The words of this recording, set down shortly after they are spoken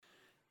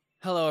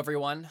Hello,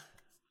 everyone.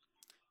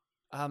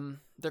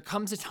 There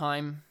comes a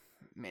time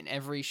in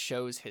every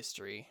show's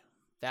history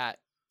that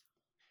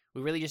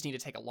we really just need to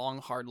take a long,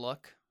 hard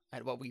look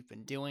at what we've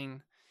been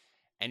doing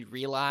and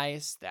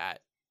realize that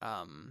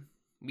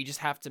we just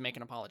have to make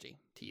an apology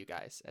to you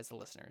guys as the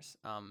listeners.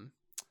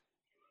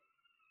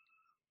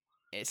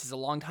 This is a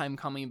long time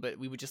coming, but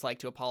we would just like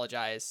to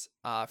apologize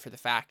for the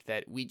fact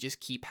that we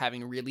just keep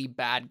having really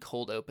bad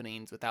cold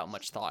openings without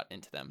much thought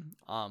into them.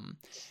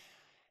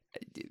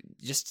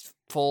 Just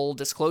full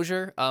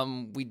disclosure,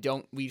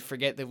 we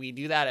forget that we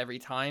do that every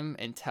time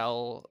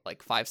until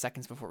like 5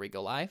 seconds before we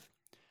go live.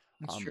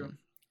 That's true.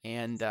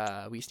 And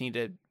we just need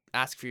to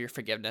ask for your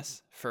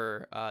forgiveness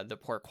for the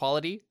poor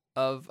quality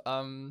of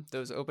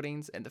those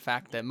openings and the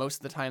fact that most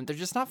of the time they're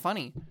just not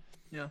funny.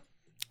 Yeah.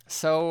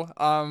 So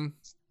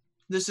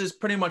This is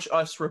pretty much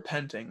us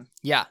repenting.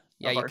 yeah, Of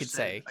you our could sin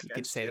say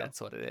against you. that's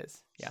what it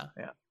is. Yeah.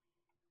 Yeah.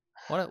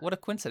 What a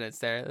coincidence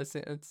there.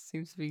 It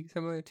seems to be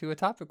similar to a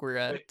topic we're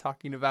Wait.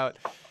 talking about.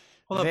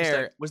 Hold up a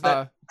there. sec. Was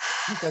that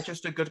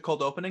just a good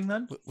cold opening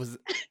then? Was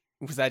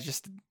that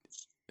just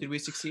Did we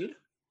succeed?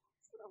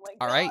 Oh my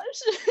all right?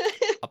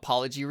 gosh.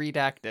 Apology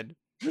redacted.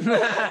 We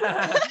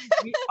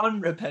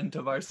unrepent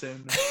of our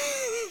sin.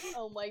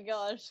 Oh my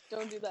gosh.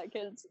 Don't do that,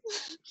 kids.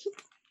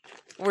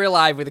 We're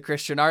live with a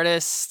Christian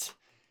artist.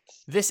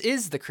 This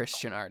is the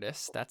Christian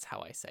artist. That's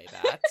how I say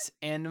that.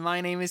 And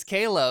my name is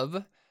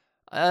Caleb.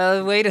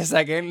 Wait a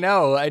second.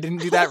 No, I didn't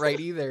do that right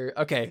either.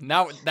 Okay,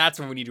 now that's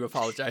what we need to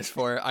apologize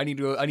for. I need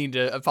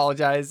to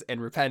apologize and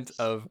repent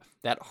of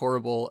that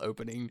horrible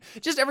opening.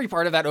 Just every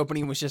part of that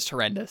opening was just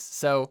horrendous.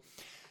 So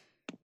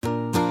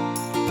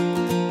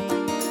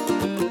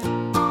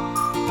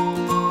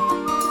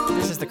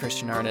this is the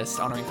Christian artist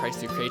honoring Christ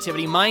through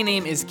creativity. My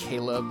name is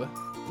Caleb.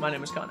 My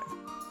name is Connor.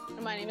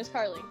 And my name is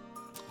Carly.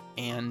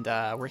 And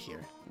we're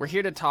here. We're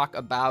here to talk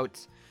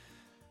about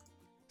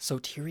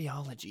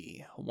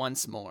soteriology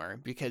once more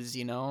because,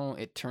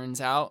 it turns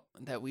out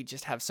that we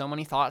just have so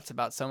many thoughts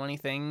about so many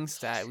things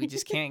that we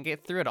just can't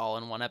get through it all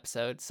in one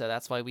episode. So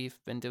that's why we've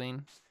been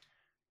doing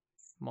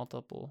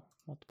multiple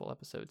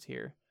episodes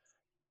here.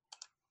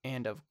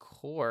 And of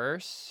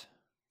course...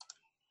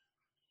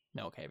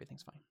 No, okay,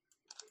 everything's fine.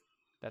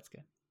 That's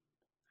good.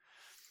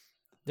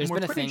 There's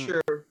been a thing...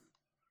 Sure...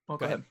 Oh,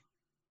 go ahead.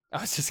 I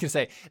was just gonna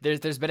say,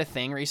 there's been a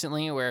thing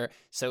recently where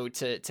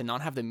to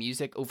not have the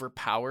music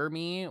overpower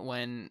me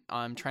when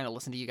I'm trying to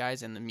listen to you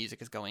guys and the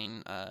music is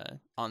going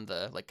on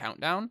the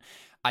countdown,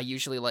 I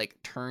usually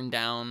turn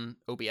down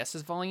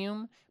OBS's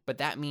volume, but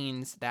that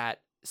means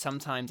that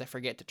sometimes I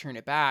forget to turn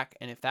it back,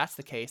 and if that's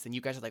the case, then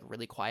you guys are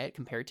really quiet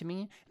compared to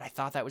me, and I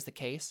thought that was the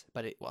case,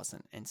 but it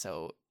wasn't, and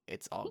so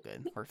it's all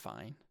good. We're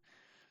fine.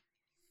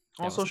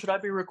 Also, should I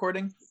be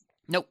recording?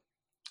 Nope.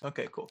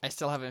 Okay, cool. I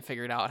still haven't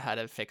figured out how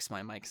to fix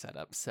my mic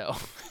setup, so...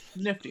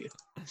 Nifty.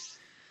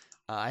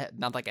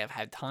 Not like I've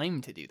had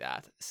time to do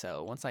that,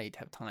 so once I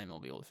have time,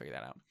 I'll be able to figure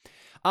that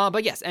out.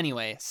 But yes,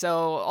 anyway,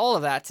 so all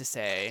of that to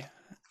say,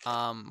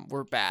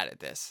 we're bad at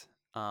this,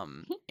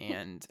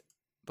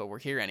 but we're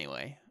here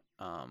anyway,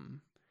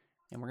 and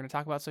we're going to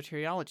talk about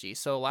soteriology.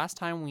 So last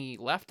time we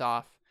left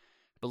off,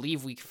 I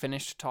believe we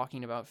finished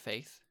talking about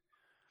faith.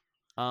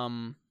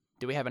 Do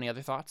we have any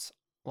other thoughts?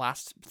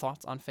 Last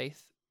thoughts on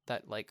faith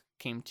that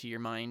came to your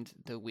mind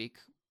the week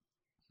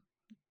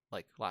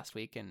last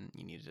week and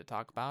you needed to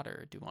talk about,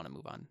 or do you want to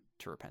move on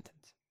to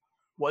repentance?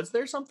 Was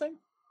there something?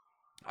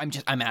 I'm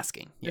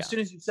asking. Yeah. As soon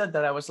as you said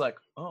that, I was like,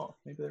 oh,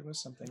 maybe there was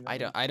something. I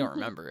don't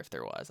remember if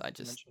there was. I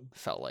just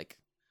felt like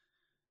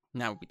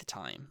now would be the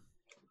time.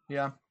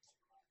 Yeah.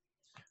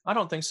 I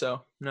don't think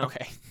so. No.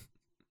 Okay.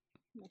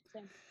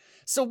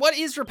 So what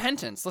is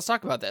repentance? Let's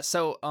talk about this.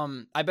 So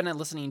I've been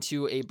listening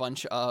to a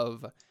bunch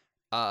of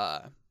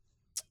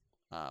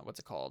what's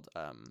it called?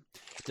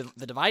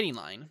 The Dividing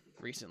Line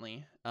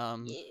recently.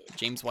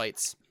 James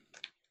White's.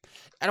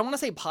 I don't want to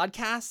say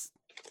podcast.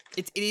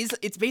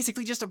 It's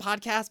basically just a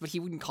podcast, but he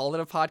wouldn't call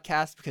it a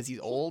podcast because he's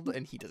old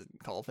and he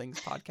doesn't call things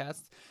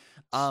podcasts.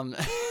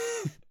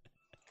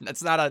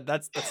 That's not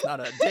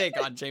a dig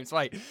on James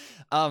White.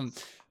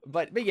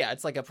 But yeah,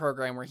 it's like a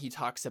program where he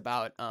talks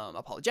about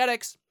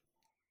apologetics.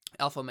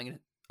 Alpha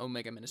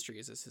Omega Ministry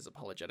is his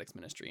apologetics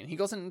ministry, and he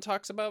goes in and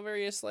talks about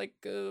various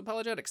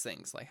apologetics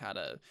things, like how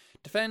to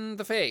defend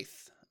the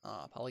faith,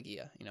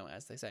 apologia,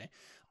 as they say.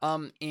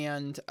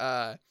 And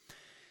I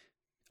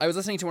was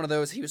listening to one of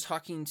those. He was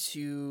talking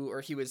to,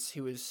 or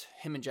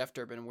him and Jeff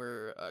Durbin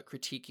were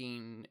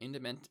critiquing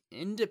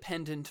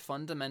independent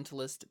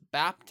fundamentalist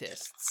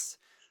Baptists.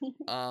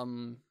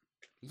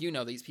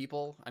 These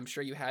people. I'm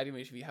sure you have, even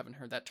if you haven't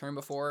heard that term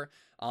before.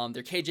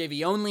 They're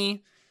KJV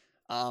only.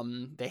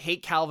 They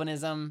hate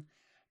Calvinism,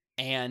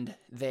 and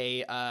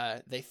they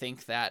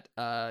think that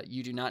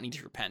you do not need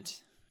to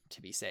repent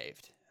to be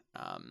saved.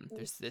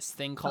 There's this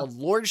thing called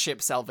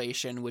lordship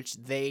salvation, which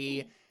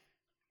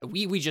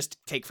we just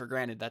take for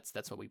granted.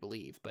 That's what we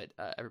believe. But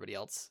everybody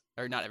else,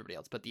 or not everybody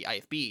else, but the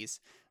IFBs,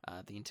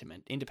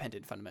 the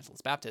independent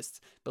fundamentalist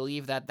Baptists,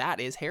 believe that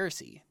is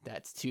heresy.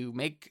 That's to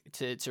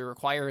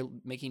require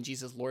making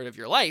Jesus Lord of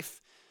your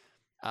life.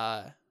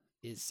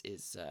 is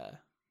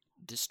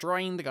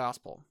destroying the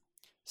gospel.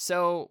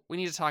 So we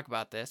need to talk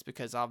about this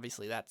because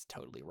obviously that's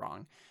totally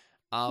wrong.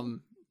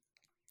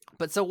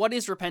 But so what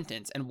is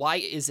repentance, and why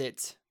is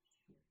it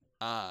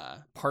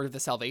part of the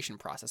salvation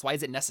process? Why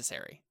is it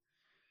necessary?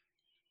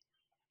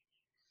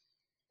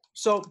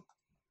 So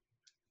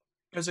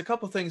there's a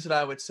couple things that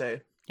I would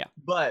say. Yeah.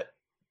 But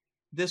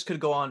this could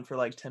go on for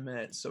like 10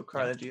 minutes. So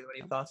Carla, Yeah. do you have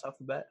any thoughts off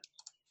the bat?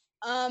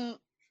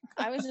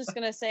 I was just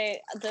gonna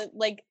say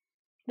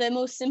the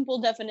most simple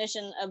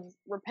definition of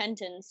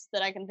repentance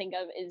that I can think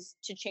of is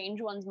to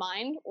change one's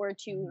mind or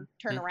to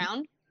turn Mhm.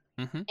 around.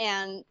 Mhm.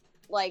 And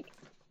like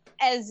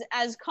as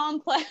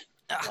complex.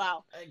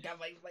 Wow. I got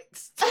my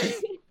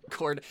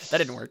cord. That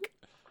didn't work.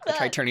 I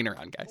tried turning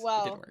around, guys. It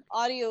Wow. didn't work.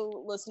 Audio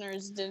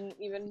listeners didn't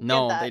even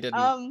No, get that. they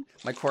didn't.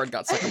 My cord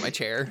got stuck on my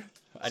chair.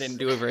 I didn't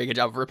do a very good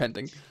job of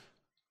repenting.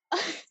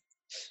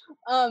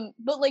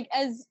 But like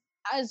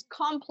as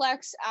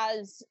complex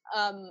as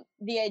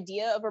the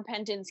idea of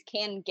repentance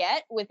can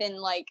get within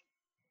like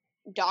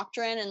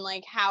doctrine and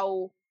like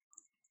how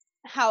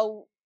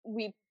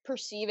we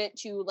perceive it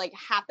to like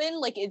happen,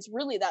 like it's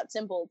really that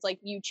simple. It's like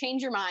you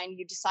change your mind,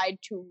 you decide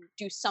to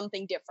do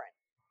something different.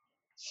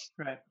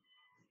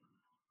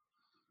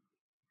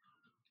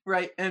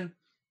 Right. And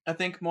I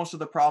think most of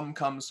the problem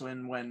comes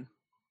when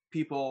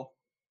people,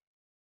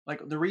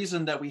 like, the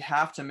reason that we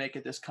have to make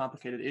it this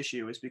complicated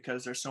issue is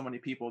because there's so many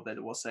people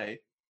that will say,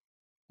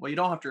 well, you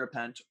don't have to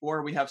repent,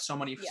 or we have so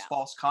many Yeah.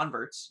 false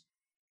converts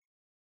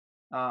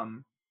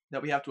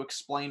that we have to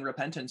explain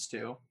repentance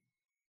to.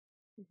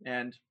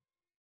 And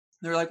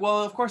they're like,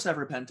 well, of course I've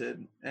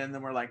repented. And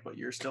then we're like, but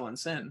you're still in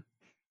sin.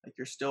 Like,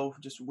 you're still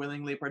just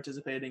willingly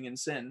participating in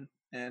sin,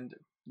 and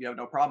you have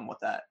no problem with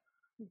that.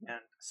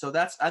 And so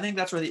I think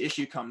that's where the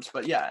issue comes.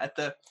 But yeah, at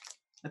the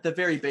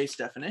very base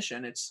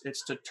definition, it's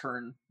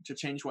to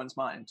change one's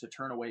mind, to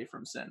turn away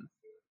from sin.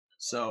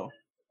 So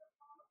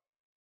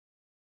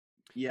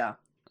yeah.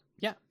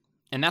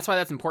 And that's why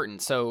that's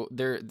important. So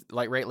there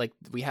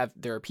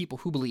are people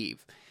who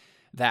believe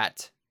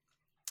that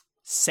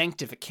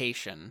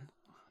sanctification,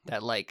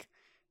 that like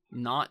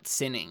not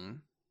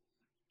sinning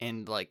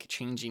and like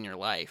changing your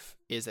life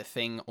is a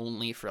thing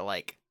only for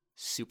like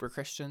super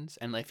Christians.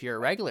 And if you're a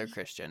regular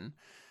Christian,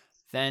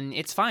 then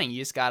it's fine.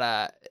 You just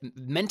gotta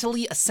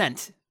mentally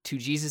assent to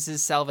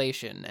Jesus's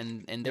salvation,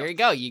 and there you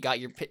go. You got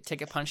your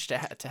ticket punched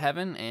to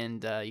heaven,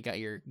 and you got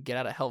your get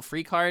out of hell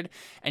free card,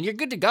 and you're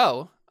good to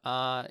go.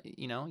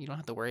 You don't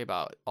have to worry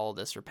about all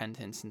this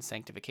repentance and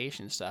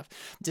sanctification stuff,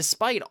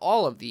 despite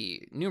all of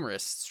the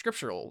numerous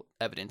scriptural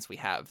evidence we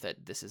have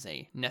that this is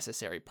a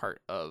necessary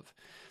part of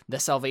the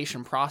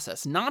salvation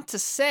process. Not to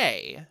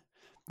say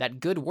that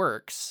good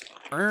works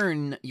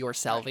earn your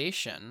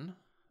salvation,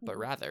 but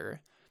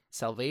rather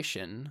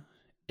salvation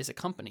is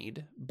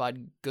accompanied by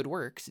good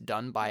works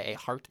done by a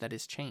heart that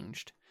is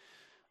changed.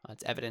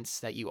 It's evidence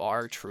that you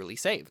are truly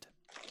saved.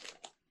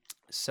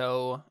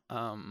 So,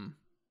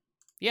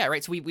 yeah,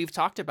 right. So we've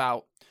talked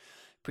about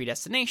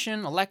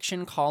predestination,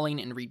 election, calling,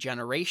 and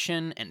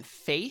regeneration, and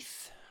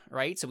faith,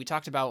 right? So we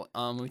talked about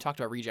when we talked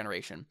about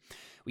regeneration,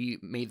 we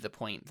made the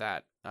point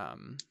that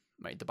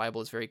right, the Bible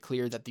is very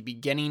clear that the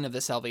beginning of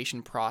the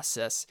salvation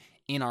process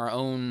in our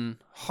own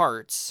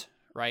hearts,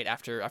 right,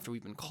 after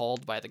we've been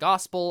called by the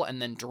gospel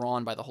and then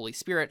drawn by the Holy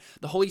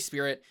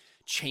Spirit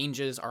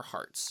changes our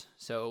hearts.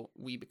 So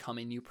we become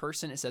a new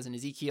person. It says in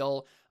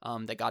Ezekiel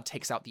that God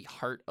takes out the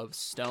heart of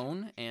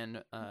stone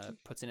and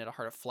puts in it a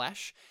heart of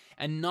flesh.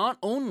 And not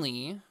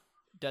only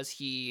does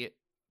he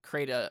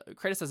create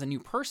us as a new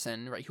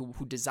person, right,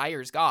 who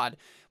desires God,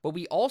 but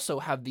we also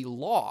have the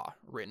law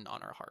written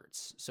on our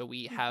hearts. So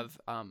we have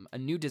a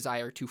new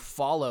desire to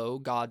follow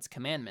God's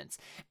commandments.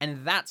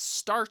 And that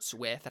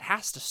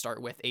has to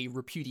start with a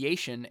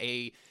repudiation,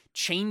 a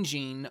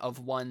changing of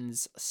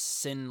one's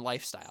sin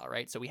lifestyle,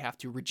 right? So we have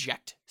to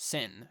reject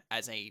sin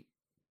as a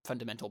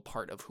fundamental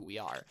part of who we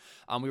are.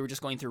 We were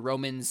just going through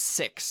Romans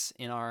 6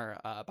 in our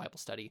Bible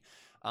study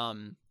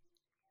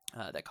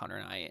that Connor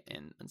and I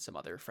and some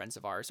other friends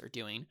of ours are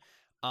doing.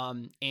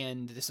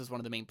 And this is one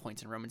of the main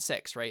points in Romans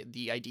 6, right?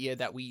 The idea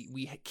that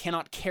we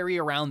cannot carry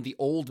around the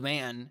old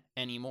man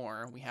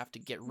anymore. We have to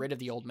get rid of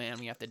the old man.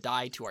 We have to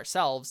die to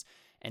ourselves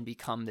and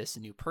become this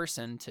new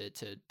person to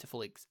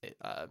fully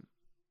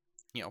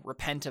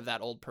repent of that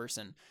old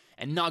person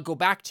and not go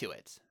back to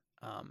it.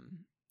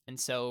 And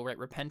so, right,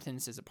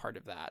 repentance is a part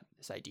of that.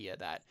 This idea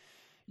that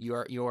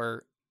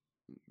you're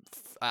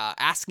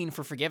asking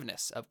for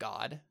forgiveness of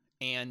God,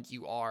 and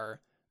you are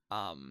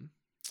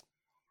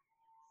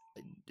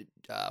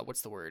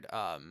what's the word?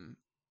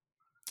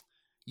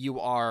 You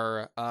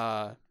are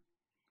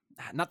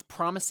not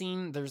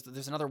promising.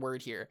 There's another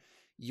word here.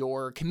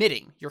 You're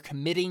committing. You're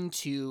committing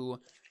to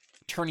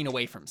turning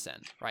away from sin,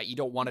 right? You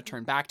don't want to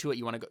turn back to it.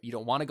 You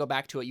don't want to go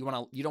back to it. You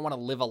don't want to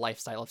live a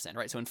lifestyle of sin,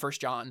 right? So in 1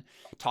 John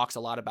talks a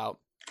lot about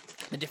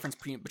the difference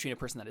between a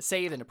person that is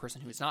saved and a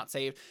person who is not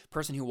saved, a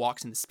person who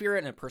walks in the Spirit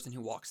and a person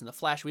who walks in the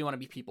flesh. We want to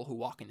be people who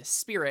walk in the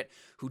Spirit,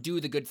 who do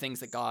the good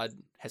things that God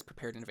has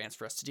prepared in advance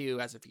for us to do,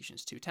 as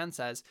Ephesians 2:10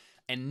 says,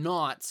 and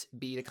not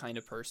be the kind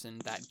of person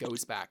that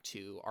goes back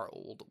to our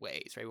old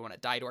ways, right? We want to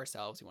die to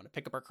ourselves. We want to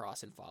pick up our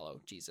cross and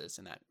follow Jesus,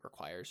 and that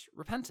requires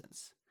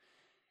repentance.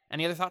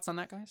 Any other thoughts on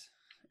that, guys?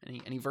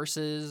 Any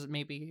verses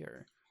maybe,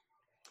 or?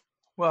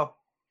 Well,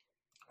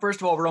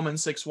 first of all,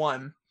 Romans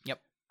 6:1.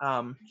 Yep.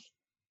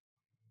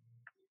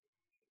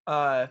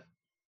 Oh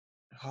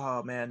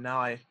man, now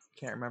I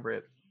can't remember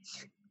it.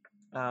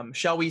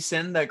 Shall we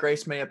sin that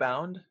grace may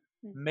abound?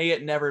 May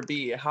it never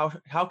be.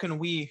 How can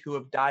we who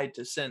have died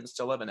to sin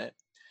still live in it?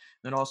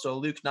 And also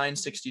Luke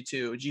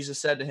 9:62, Jesus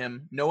said to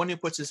him, no one who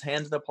puts his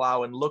hand to the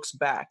plow and looks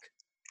back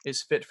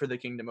is fit for the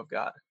kingdom of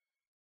God.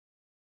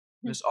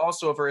 There's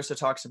also a verse that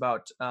talks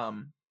about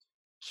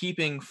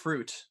keeping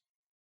fruit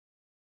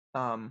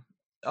of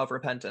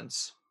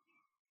repentance.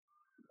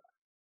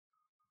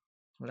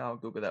 But I'll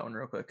Google that one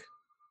real quick.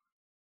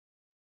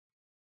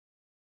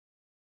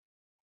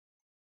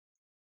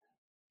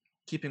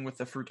 Keeping with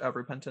the fruit of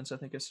repentance, I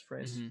think is the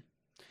phrase. Mm-hmm.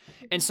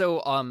 And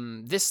so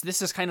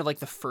this is kind of like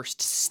the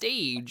first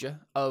stage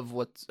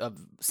of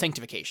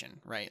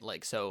sanctification, right?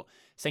 Like, so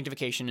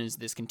sanctification is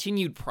this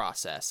continued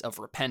process of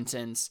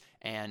repentance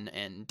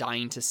and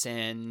dying to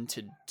sin,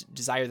 to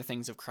desire the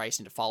things of Christ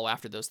and to follow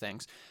after those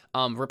things.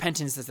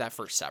 Repentance is that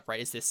first step, right?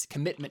 It's this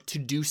commitment to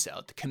do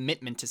so, the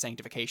commitment to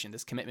sanctification,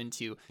 this commitment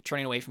to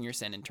turning away from your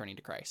sin and turning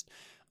to Christ.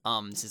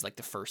 This is like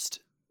the first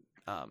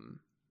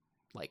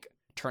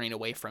turning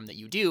away from that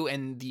you do,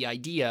 and the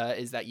idea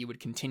is that you would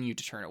continue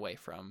to turn away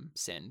from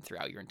sin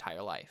throughout your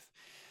entire life.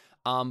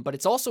 But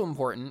it's also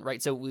important,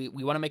 right? So we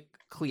want to make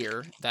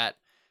clear that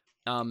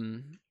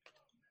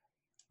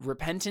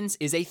repentance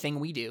is a thing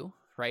we do,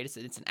 right?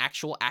 It's an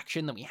actual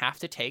action that we have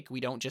to take. We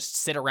don't just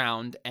sit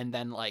around and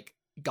then like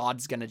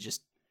God's gonna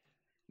just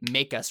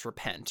make us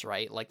repent,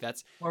 right? Like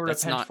that's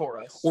repent not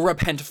for us. Or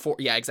repent for,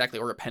 yeah, exactly,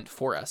 or repent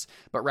for us.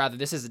 But rather,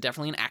 this is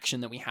definitely an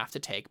action that we have to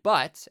take.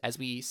 But as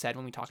we said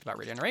when we talked about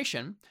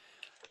regeneration,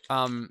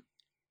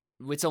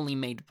 it's only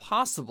made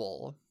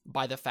possible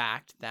by the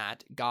fact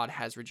that God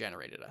has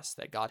regenerated us,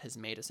 that God has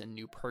made us a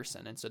new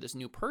person. And so this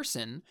new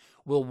person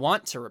will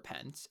want to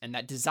repent, and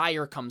that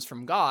desire comes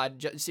from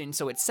God. And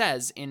so it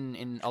says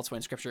in elsewhere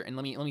in Scripture, and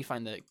let me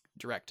find the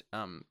direct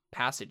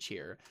passage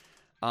here.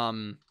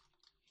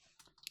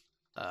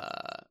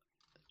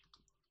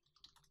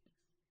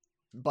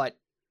 But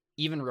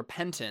even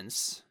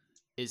repentance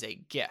is a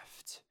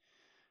gift,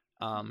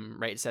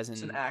 right? It says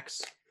it's an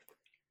Acts,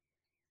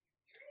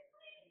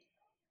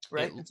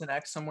 right? It's an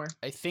Acts somewhere.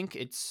 I think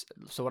it's,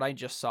 so what I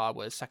just saw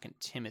was 2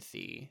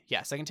 Timothy.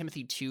 Yeah, 2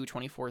 Timothy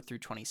 2:24 through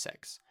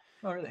 26.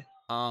 Oh, really?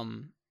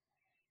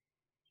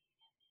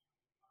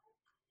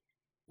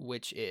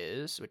 Which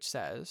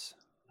says,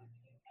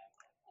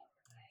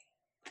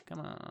 come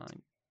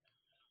on.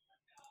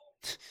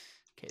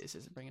 Okay, this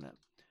isn't bringing up.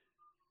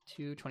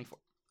 2:24.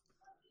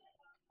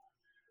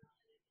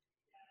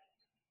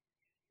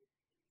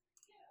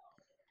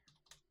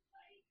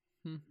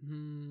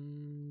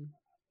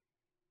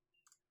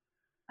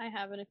 I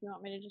have it if you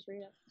want me to just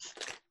read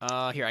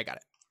it. Here, I got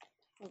it.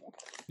 Okay.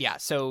 Yeah,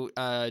 so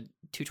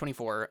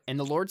 2:24, and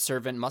the Lord's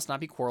servant must not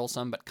be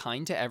quarrelsome, but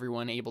kind to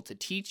everyone, able to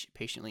teach,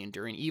 patiently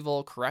enduring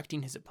evil,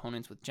 correcting his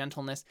opponents with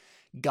gentleness.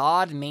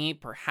 God may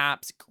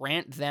perhaps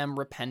grant them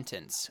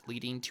repentance,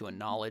 leading to a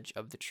knowledge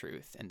of the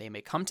truth, and they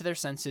may come to their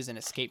senses and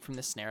escape from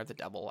the snare of the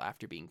devil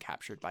after being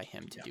captured by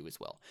him to do his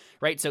will.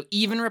 Right? So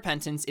even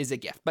repentance is a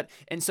gift.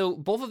 And so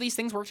both of these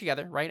things work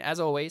together, right?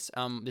 As always,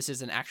 this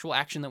is an actual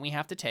action that we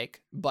have to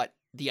take, but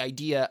the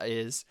idea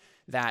is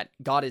that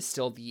God is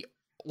still the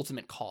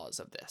ultimate cause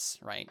of this,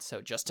 right? So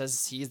just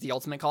as he's the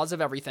ultimate cause of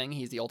everything,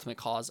 he's the ultimate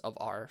cause of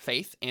our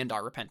faith and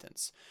our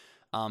repentance.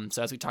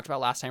 So as we talked about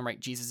last time, right,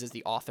 Jesus is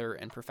the author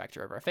and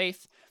perfecter of our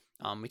faith.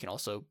 We can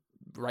also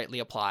rightly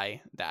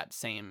apply that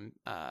same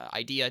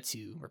idea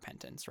to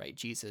repentance, right?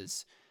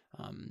 Jesus,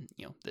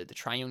 the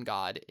triune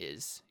God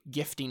is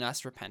gifting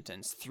us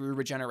repentance through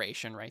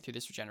regeneration, right? Through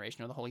this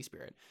regeneration of the Holy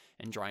Spirit,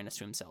 and drawing us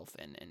to himself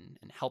and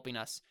helping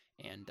us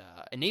and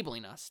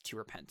enabling us to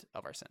repent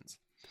of our sins.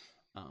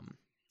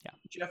 Yeah.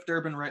 Jeff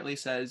Durbin rightly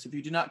says, if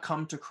you do not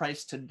come to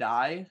Christ to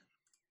die,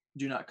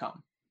 do not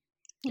come.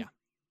 Yeah.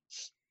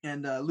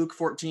 And Luke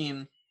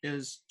 14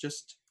 is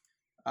just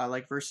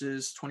like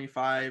verses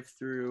 25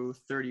 through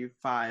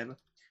 35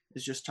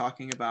 is just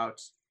talking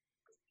about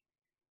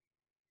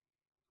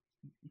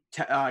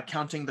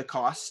counting the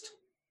cost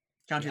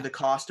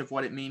of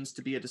what it means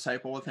to be a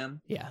disciple of him.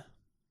 Yeah.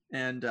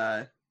 And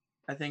I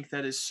think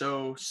that is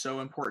so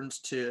important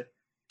to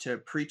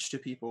preach to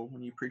people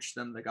when you preach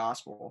them the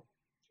gospel.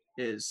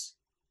 Is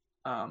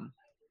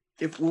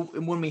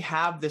when we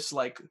have this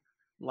like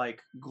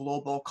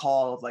global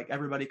call of like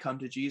everybody come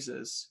to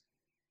Jesus,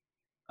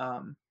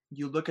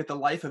 you look at the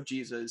life of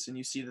Jesus and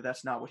you see that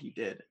that's not what he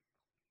did.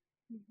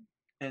 Mm-hmm.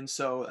 And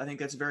so I think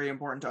that's very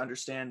important to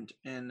understand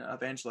in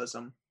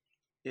evangelism,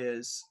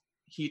 is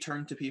he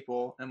turned to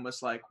people and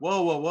was like,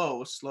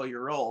 whoa, slow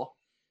your roll.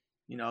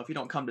 if you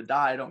don't come to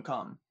die, don't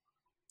come.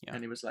 Yeah.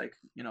 And he was like,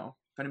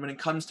 if anybody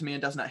comes to me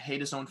and does not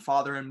hate his own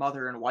father and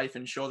mother and wife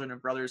and children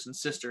and brothers and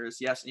sisters,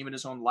 yes, and even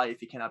his own life,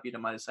 he cannot be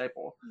my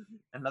disciple.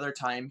 Another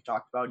time he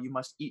talked about, you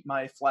must eat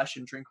my flesh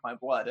and drink my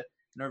blood.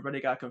 And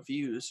everybody got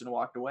confused and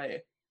walked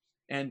away.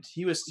 And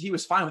he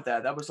was fine with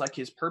that. That was like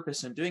his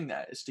purpose in doing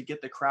that, is to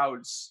get the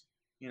crowds,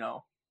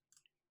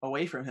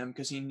 away from him,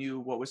 because he knew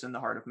what was in the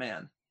heart of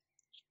man.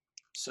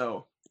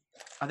 So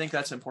I think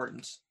that's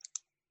important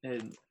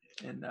in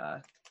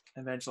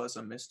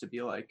evangelism, is to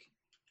be like,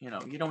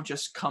 you don't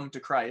just come to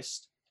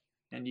Christ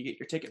and you get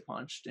your ticket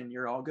punched and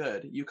you're all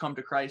good. You come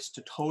to Christ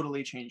to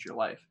totally change your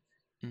life.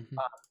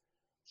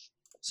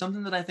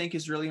 Something that I think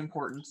is really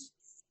important,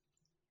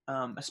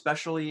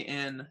 especially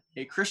in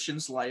a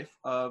Christian's life,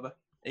 of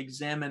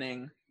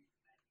examining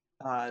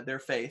their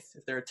faith,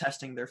 if they're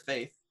testing their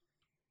faith,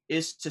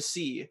 is to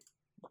see,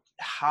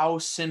 how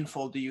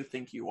sinful do you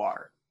think you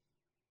are?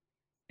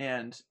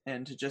 And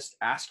to just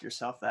ask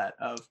yourself that,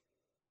 of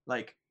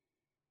like,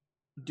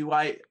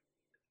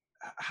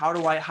 how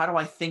do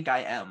I think I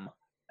am?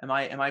 Am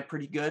I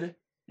pretty good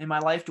in my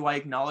life? Do I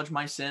acknowledge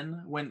my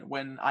sin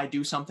when I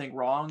do something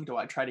wrong? Do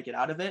I try to get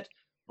out of it?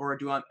 Or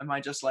am I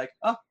just like,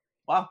 oh,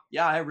 wow,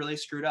 yeah, I really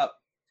screwed up?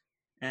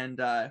 And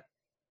a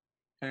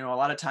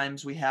lot of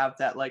times we have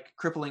that like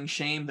crippling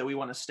shame that we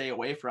want to stay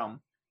away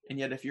from. And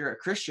yet if you're a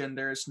Christian,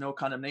 there's no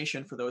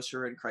condemnation for those who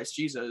are in Christ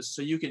Jesus.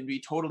 So you can be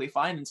totally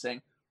fine in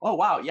saying, oh,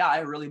 wow, yeah, I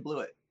really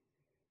blew it.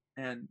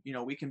 And,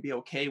 we can be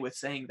okay with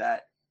saying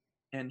that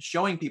and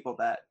showing people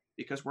that,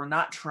 because we're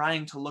not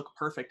trying to look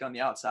perfect on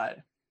the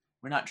outside.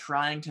 We're not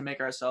trying to make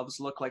ourselves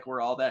look like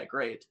we're all that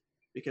great,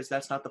 because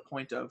that's not the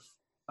point of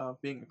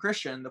being a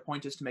Christian. The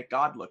point is to make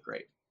God look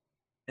great.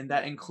 And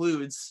that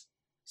includes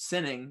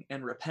sinning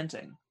and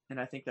repenting. And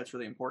I think that's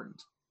really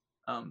important,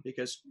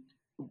 because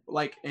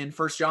like in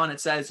 1 John, it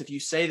says, if you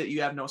say that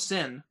you have no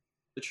sin,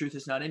 the truth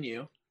is not in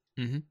you.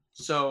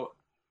 So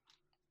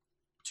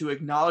to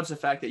acknowledge the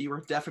fact that you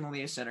are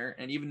definitely a sinner,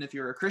 and even if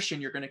you're a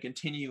Christian, you're going to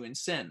continue in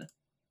sin.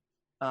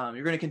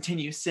 You're going to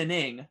continue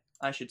sinning,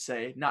 I should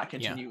say, not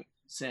continue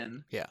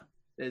sin. Yeah.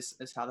 Is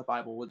how the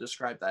Bible would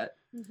describe that.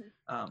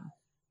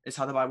 Is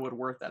how the Bible would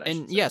word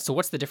that. So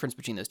what's the difference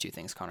between those two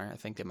things, Connor? I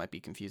think it might be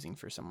confusing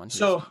for someone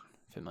who's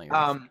familiar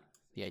with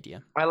the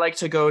idea. I like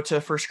to go to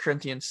 1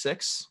 Corinthians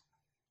 6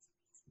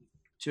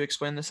 to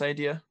explain this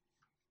idea.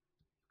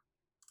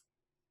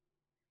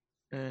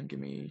 And give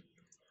me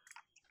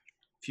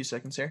a few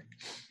seconds here.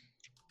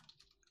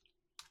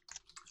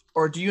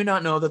 Or do you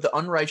not know that the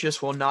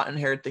unrighteous will not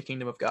inherit the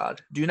kingdom of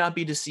God? Do not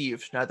be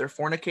deceived. Neither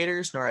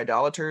fornicators, nor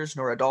idolaters,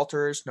 nor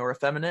adulterers, nor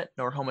effeminate,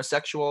 nor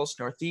homosexuals,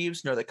 nor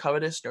thieves, nor the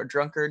covetous, nor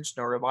drunkards,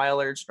 nor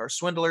revilers, nor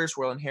swindlers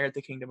will inherit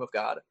the kingdom of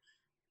God.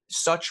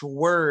 Such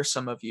were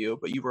some of you,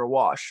 but you were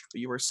washed, but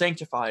you were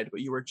sanctified,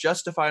 but you were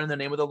justified in the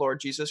name of the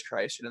Lord Jesus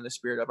Christ and in the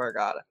Spirit of our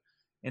God.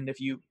 And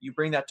if you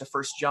bring that to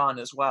 1 John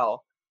as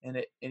well, and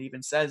it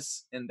even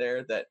says in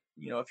there that,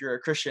 if you're a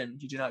Christian,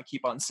 you do not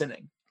keep on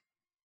sinning.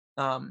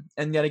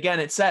 And yet again,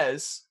 it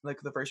says,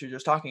 like the verse you're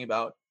just talking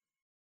about,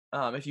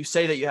 if you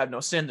say that you have no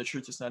sin, the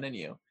truth is not in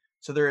you.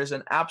 So there is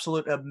an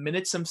absolute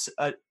admittance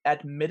of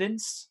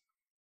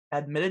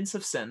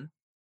sin.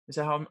 Is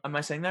that how, am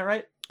I saying that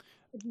right?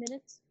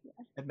 Admittance? Yeah.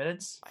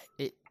 Admittance?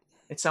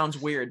 It sounds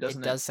weird,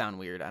 doesn't it? It does sound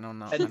weird. I don't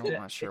know. I'm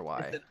not sure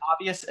why. It's an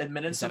obvious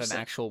admittance of sin. Is that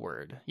an actual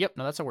word? Yep.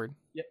 No, that's a word.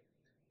 Yep.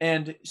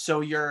 And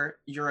so you're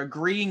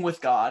agreeing with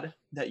God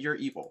that you're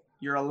evil.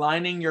 You're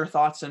aligning your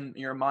thoughts and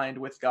your mind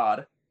with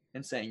God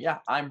and saying, yeah,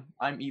 I'm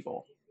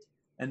evil.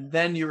 And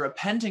then you're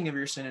repenting of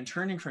your sin and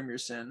turning from your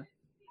sin.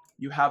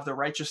 You have the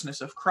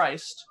righteousness of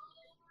Christ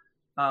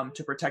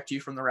to protect you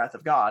from the wrath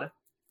of God.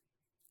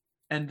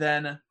 And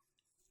then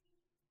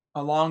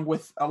along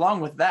with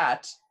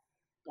that,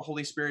 the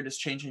Holy Spirit is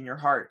changing your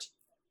heart.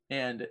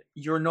 And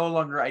you're no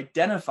longer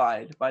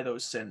identified by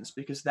those sins,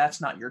 because that's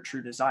not your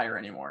true desire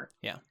anymore.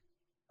 Yeah.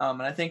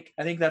 And I think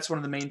that's one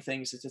of the main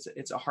things.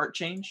 It's a heart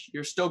change.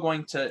 You're still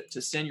going to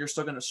sin. You're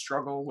still going to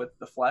struggle with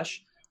the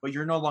flesh, but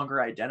you're no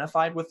longer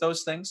identified with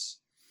those things.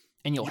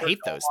 And you'll hate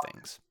those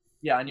things.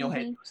 Yeah, and you'll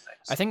hate those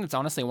things. I think that's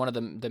honestly one of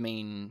the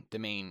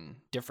main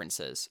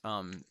differences.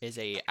 Is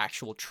a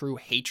actual true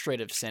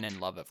hatred of sin and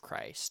love of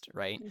Christ.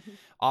 Right.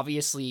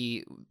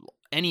 Obviously,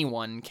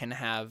 anyone can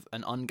have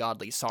an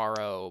ungodly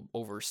sorrow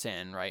over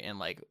sin. Right.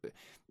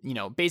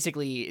 And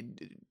basically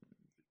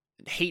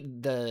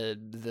hate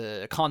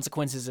the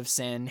consequences of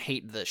sin,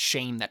 hate the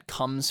shame that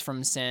comes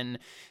from sin,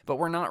 but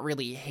we're not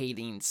really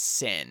hating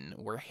sin.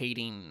 We're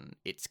hating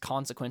its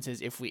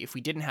consequences. If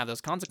we didn't have those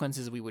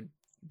consequences, we would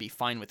be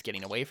fine with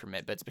getting away from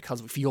it, but it's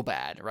because we feel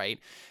bad, right?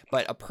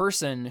 But a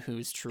person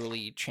who's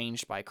truly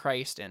changed by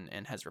Christ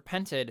and has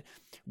repented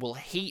will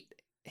hate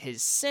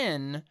his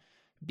sin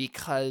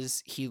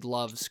because he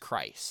loves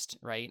Christ,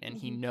 right? And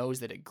he knows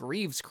that it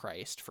grieves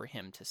Christ for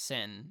him to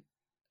sin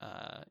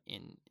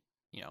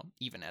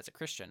even as a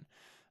Christian.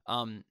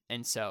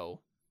 And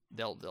so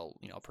they'll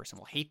a person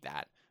will hate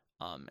that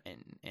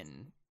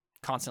and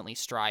constantly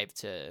strive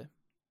to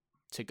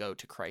go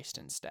to Christ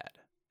instead.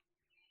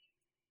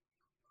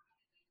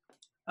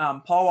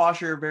 Paul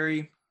Washer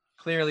very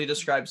clearly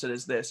describes it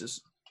as this: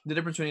 is the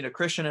difference between a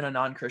Christian and a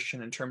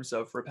non-Christian in terms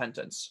of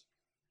repentance.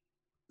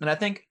 And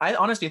I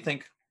honestly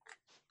think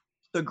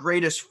the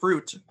greatest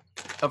fruit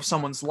of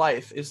someone's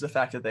life is the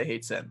fact that they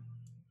hate sin.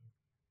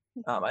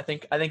 I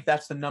think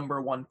that's the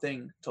number one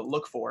thing to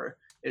look for,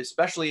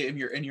 especially if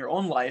you're in your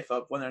own life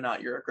of whether or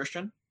not you're a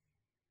Christian.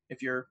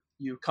 If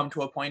you come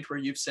to a point where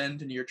you've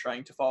sinned and you're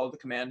trying to follow the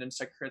command in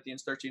 2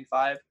 Corinthians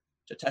 13:5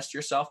 to test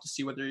yourself to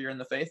see whether you're in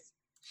the faith,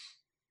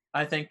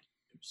 I think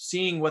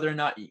seeing whether or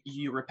not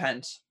you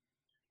repent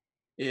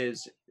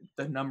is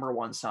the number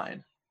one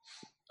sign.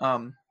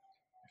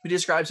 He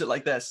describes it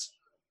like this: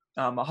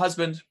 a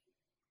husband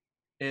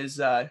is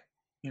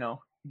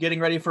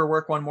getting ready for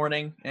work one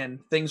morning, and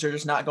things are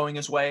just not going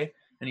his way,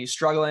 and he's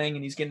struggling,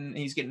 and he's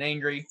getting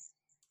angry,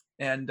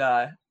 and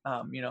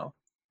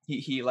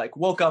he like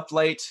woke up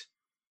late.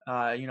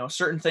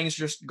 Certain things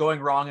are just going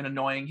wrong and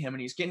annoying him,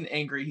 and he's getting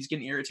angry, he's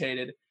getting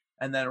irritated,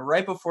 and then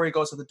right before he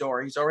goes to the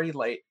door, he's already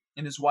late,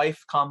 and his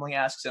wife calmly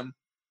asks him,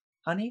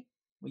 "Honey,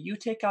 will you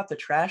take out the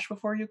trash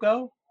before you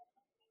go?"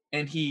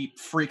 And he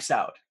freaks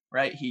out,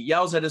 right? He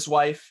yells at his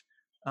wife.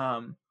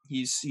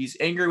 He's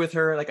angry with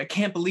her, like, "I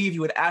can't believe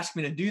you would ask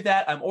me to do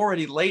that. I'm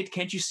already late.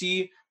 Can't you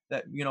see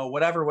that,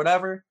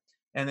 whatever."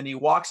 And then he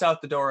walks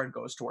out the door and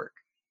goes to work.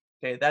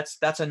 Okay,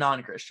 that's a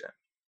non-Christian.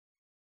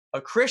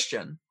 A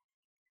Christian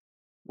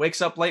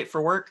wakes up late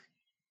for work.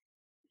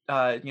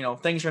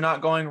 Things are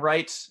not going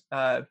right.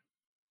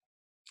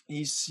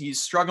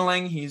 He's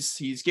struggling.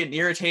 He's getting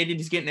irritated.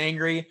 He's getting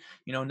angry.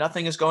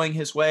 Nothing is going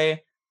his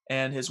way.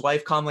 And his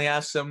wife calmly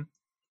asks him,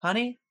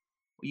 "Honey,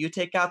 will you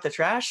take out the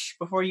trash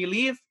before you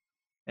leave?"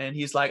 And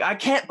he's like, "I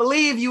can't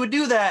believe you would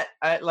do that.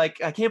 I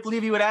can't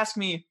believe you would ask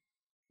me,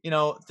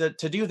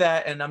 to do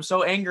that. And I'm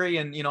so angry,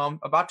 and, I'm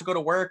about to go to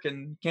work,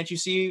 and can't you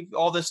see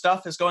all this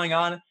stuff is going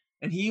on?"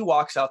 And he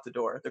walks out the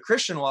door. The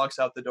Christian walks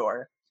out the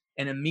door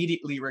and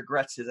immediately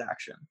regrets his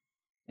action.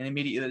 And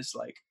immediately is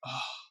like,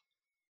 "Oh,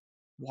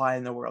 why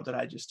in the world did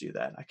I just do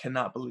that? I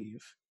cannot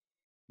believe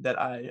that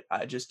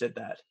I just did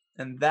that."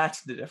 And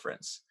that's the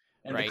difference.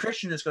 And Right. the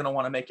Christian is going to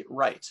want to make it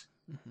right.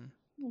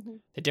 Mm-hmm. Mm-hmm.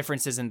 The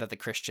difference isn't that the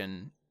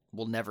Christian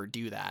will never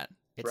do that.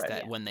 It's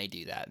that when they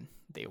do that,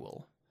 they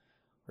will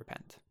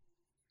repent.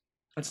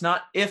 It's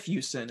not if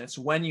you sin, it's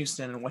when you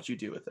sin and what you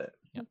do with it.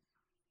 Yep.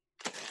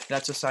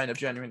 That's a sign of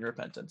genuine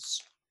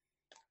repentance.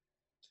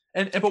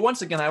 But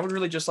once again, I would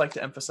really just like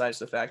to emphasize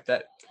the fact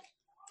that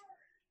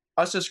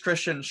us as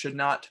Christians should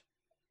not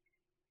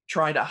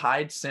try to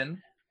hide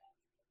sin.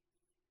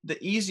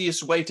 The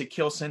easiest way to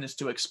kill sin is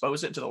to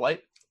expose it to the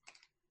light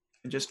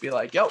and just be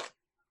like, "Yo,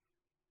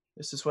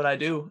 this is what I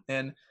do."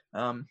 And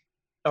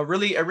a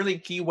really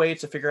key way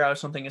to figure out if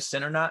something is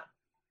sin or not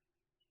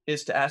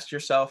is to ask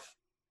yourself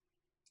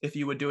if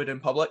you would do it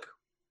in public.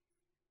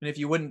 And if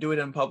you wouldn't do it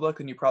in public,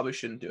 then you probably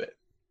shouldn't do it.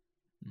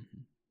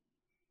 Mm-hmm.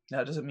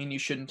 Now, it doesn't mean you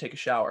shouldn't take a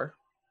shower,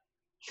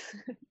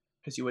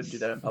 because you wouldn't do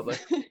that in public,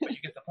 but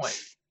you get the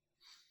point.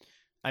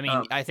 I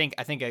mean, I think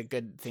a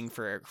good thing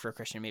for a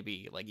Christian,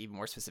 maybe like even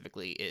more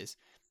specifically, is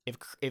if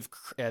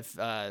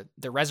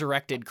the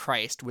resurrected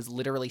Christ was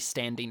literally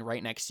standing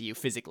right next to you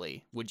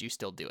physically, would you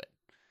still do it?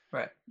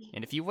 Right.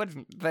 And if you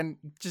wouldn't, then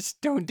just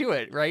don't do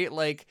it, right?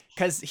 Like,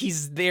 because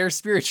he's there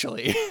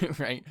spiritually,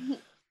 right?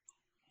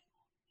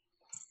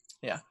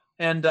 Yeah.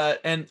 And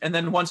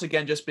then once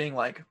again, just being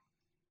like,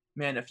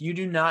 man, if you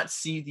do not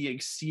see the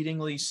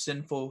exceedingly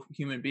sinful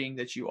human being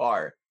that you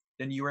are,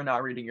 then you are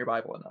not reading your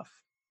Bible enough.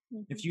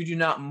 Mm-hmm. If you do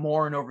not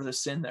mourn over the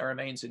sin that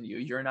remains in you,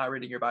 you're not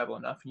reading your Bible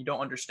enough, and you don't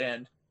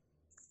understand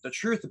the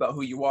truth about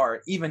who you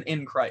are, even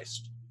in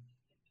Christ,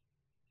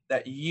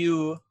 that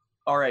you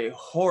are a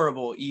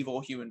horrible,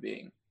 evil human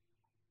being.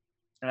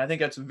 And I think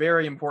that's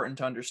very important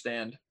to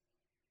understand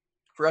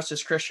for us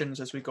as Christians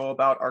as we go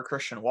about our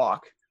Christian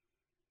walk,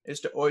 is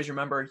to always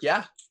remember,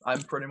 yeah,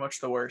 I'm pretty much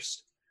the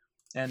worst.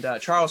 And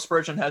Charles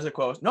Spurgeon has a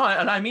quote. No,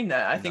 and I mean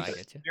that. I think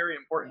it's very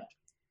important.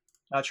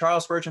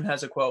 Charles Spurgeon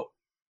has a quote.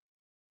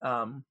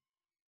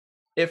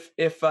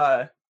 If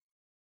a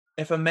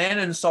man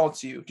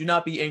insults you, do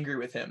not be angry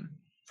with him,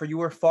 for you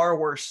are far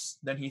worse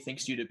than he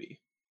thinks you to be.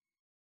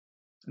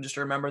 And just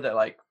remember that,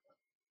 like,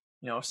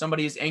 if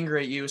somebody is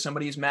angry at you,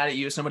 somebody is mad at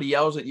you, somebody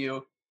yells at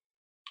you,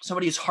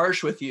 somebody is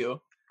harsh with you,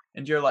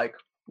 and you're like,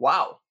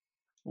 wow,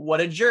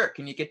 what a jerk,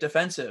 and you get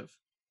defensive,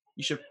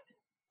 you should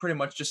pretty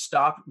much just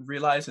stop,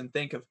 realize, and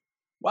think of,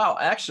 wow,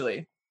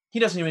 actually, he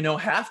doesn't even know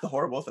half the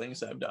horrible things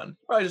that I've done.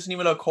 Probably doesn't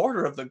even know a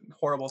quarter of the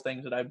horrible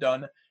things that I've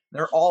done.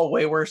 They're all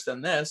way worse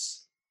than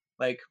this.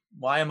 Like,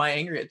 why am I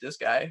angry at this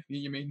guy?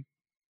 You mean,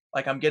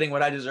 like, I'm getting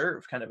what I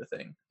deserve, kind of a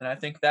thing. And I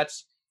think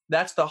that's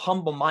the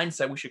humble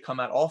mindset we should come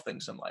at all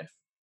things in life.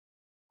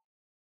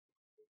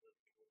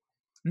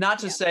 Not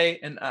to say,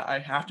 and I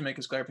have to make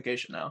this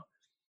clarification now,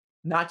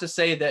 not to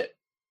say that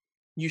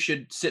you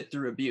should sit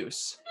through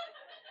abuse,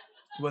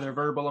 whether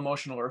verbal,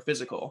 emotional, or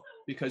physical,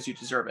 because you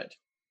deserve it.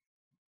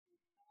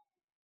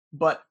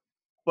 But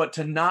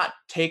to not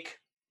take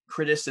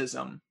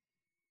criticism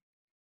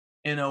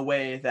in a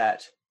way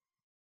that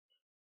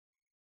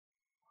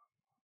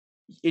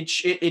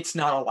it's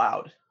not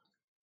allowed.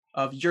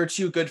 of you're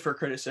too good for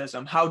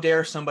criticism. How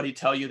dare somebody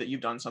tell you that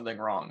you've done something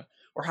wrong?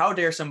 Or how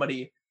dare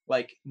somebody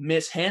like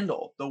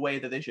mishandle the way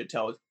that they should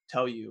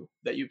tell you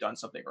that you've done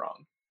something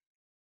wrong?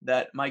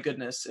 That, my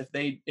goodness, if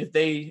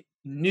they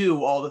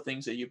knew all the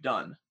things that you've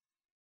done,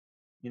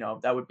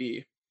 that would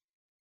be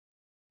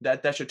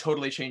that should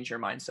totally change your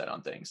mindset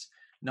on things.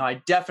 No, I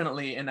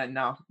definitely, and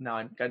now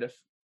I'm kind of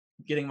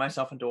getting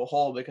myself into a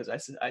hole because I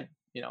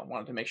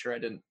wanted to make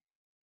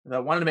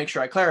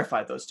sure I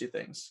clarified those two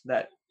things,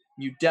 that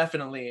you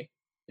definitely,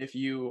 if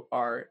you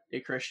are a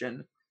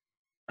Christian,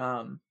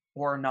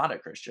 or not a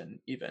Christian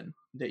even,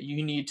 that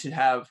you need to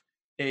have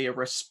a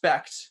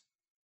respect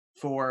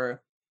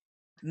for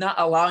not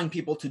allowing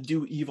people to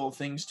do evil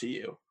things to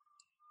you.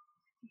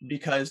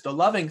 Because the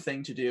loving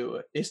thing to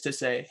do is to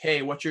say,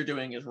 hey, what you're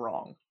doing is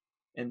wrong.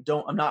 And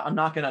I'm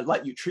not going to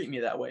let you treat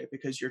me that way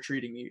because you're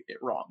treating me it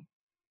wrong.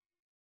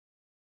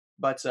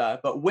 But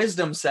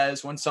wisdom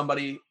says when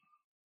somebody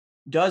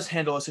does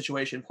handle a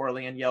situation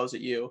poorly and yells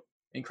at you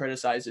and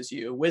criticizes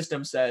you,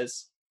 wisdom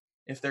says,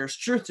 if there's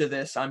truth to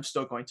this, I'm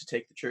still going to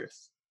take the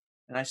truth.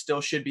 And I still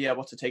should be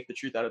able to take the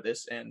truth out of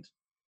this and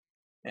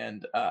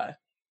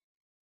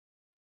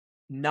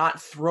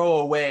not throw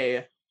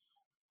away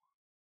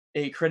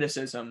a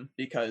criticism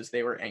because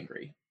they were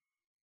angry.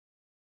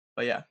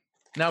 But yeah,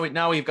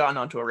 now we've gotten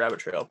onto a rabbit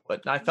trail,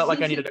 but I felt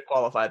like I needed to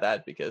qualify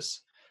that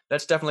because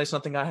that's definitely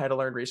something I had to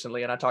learn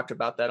recently, and I talked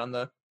about that on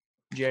the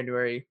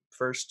January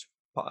 1st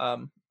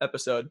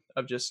episode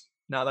of just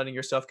not letting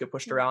yourself get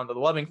pushed around. The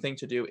loving thing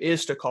to do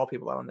is to call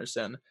people out on their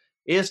sin,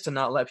 is to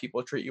not let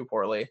people treat you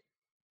poorly,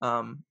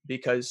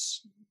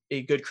 because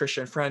a good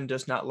Christian friend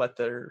does not let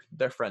their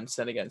friend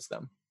sin against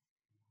them.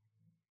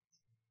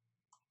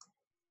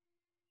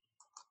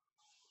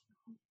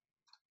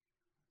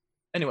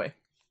 Anyway,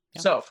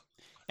 Yeah. So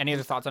any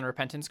other thoughts on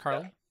repentance,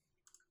 Carly?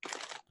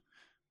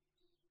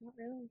 Not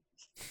really.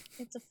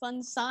 It's a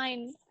fun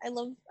sign. I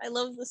love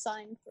the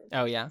sign.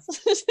 Oh yeah.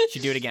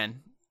 Should do it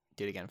again.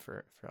 Do it again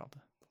for all the.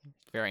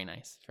 Very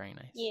nice. Very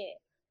nice. Yeah,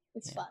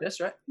 it's fun. That's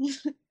right.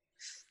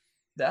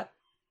 That.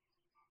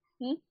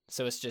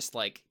 So it's just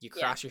like you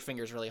cross your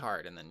fingers really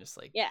hard and then just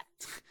like. Yeah.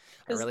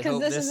 I really Because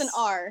hope this is an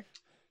R.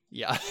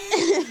 Yeah.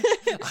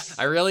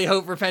 I really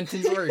hope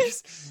repentance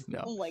works.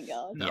 No. Oh my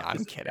god. Yeah,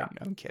 I'm kidding.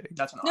 I'm kidding.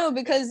 That's an R. No,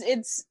 because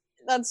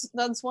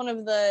that's one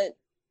of the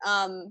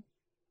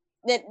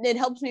it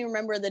helps me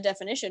remember the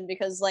definition,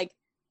 because like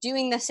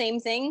doing the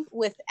same thing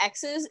with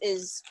X's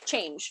is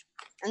change.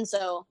 And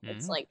so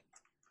it's like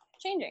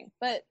changing,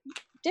 but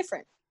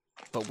different.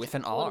 But with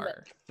an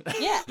R.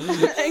 Yeah,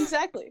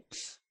 exactly.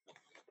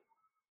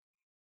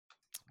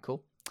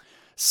 Cool.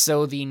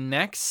 So the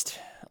next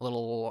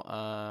little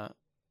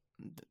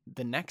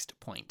the next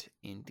point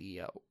in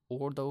the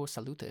Ordo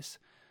Salutis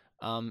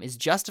is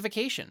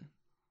justification.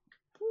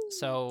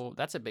 So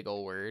that's a big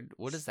old word.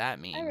 What does that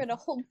mean? I read a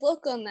whole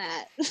book on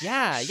that.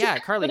 Yeah,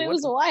 Carly. But it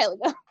was a while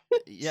ago.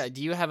 Yeah,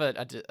 do you have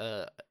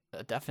a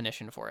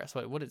definition for us?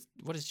 What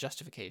is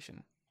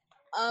justification?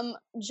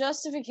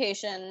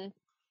 Justification.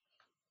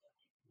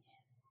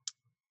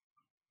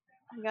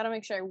 I gotta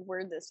make sure I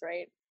word this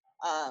right,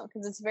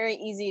 because it's very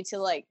easy to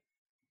like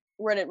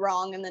word it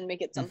wrong and then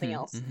make it something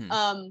else.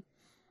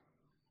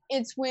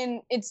 It's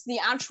when it's the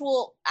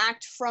actual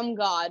act from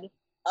God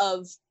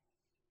of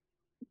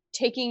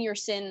taking your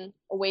sin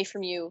away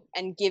from you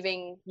and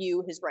giving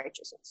you his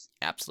righteousness.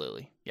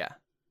 Absolutely. Yeah.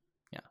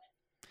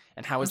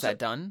 And how is that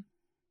done?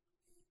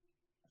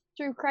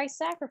 Through Christ's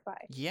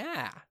sacrifice.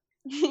 Yeah.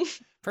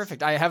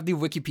 Perfect. I have the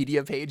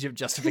Wikipedia page of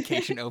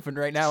justification open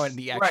right now, and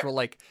the actual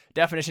like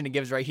definition it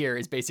gives right here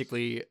is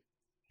basically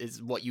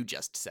what you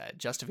just said.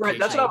 Justification. Right,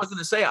 that's what I was going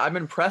to say. I'm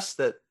impressed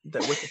that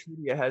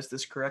Wikipedia has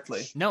this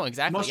correctly. No,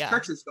 exactly. Most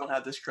churches don't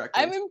have this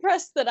correctly. I'm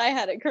impressed that I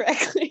had it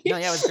correctly. No,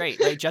 yeah, it was great.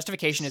 Right?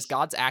 Justification is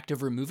God's act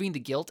of removing the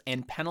guilt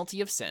and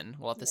penalty of sin,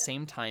 while at the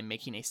same time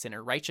making a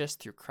sinner righteous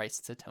through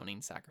Christ's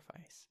atoning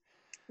sacrifice.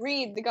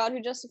 Read The God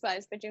Who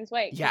Justifies by James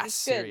White. Yes,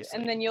 it's good, seriously.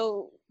 and then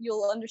you'll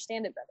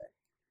understand it better.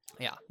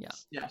 Yeah.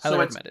 So I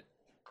recommend it.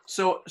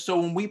 So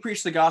when we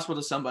preach the gospel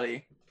to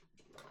somebody,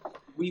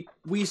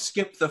 we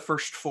skip the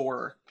first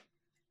 4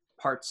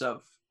 parts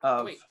of.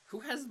 Wait,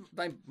 who has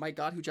my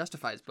God Who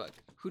Justifies book?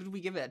 Who did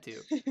we give that to?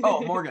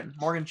 Oh,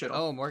 Morgan Chittle.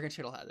 Oh, Morgan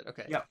Chittle has it.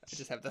 Okay. Yep. I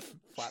just have the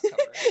flat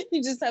cover.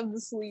 You just have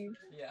the sleeve.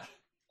 Yeah.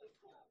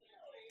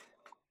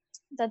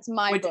 That's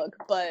my book,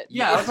 but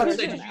yeah, I was about to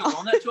say, did you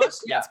loan that to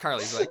us? Yeah, it's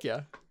Carly's book.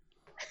 Yeah.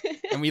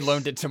 And we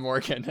loaned it to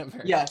Morgan.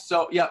 Apparently. Yeah.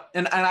 So yeah,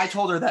 and I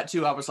told her that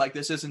too. I was like,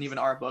 this isn't even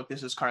our book.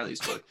 This is Carly's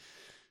book.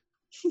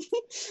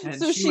 And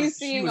so she's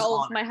seeing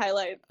all of my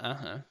highlights.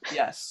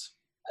 Yes.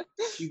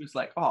 She was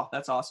like, oh,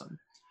 that's awesome.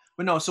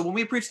 But no, so when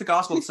we preach the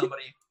gospel to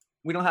somebody,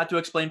 we don't have to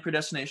explain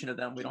predestination to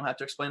them. We don't have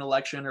to explain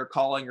election or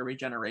calling or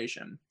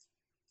regeneration.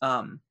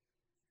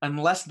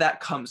 Unless that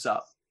comes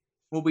up.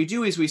 What we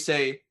do is we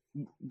say,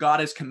 God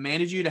has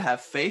commanded you to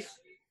have faith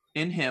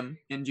in him,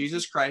 in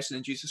Jesus Christ, and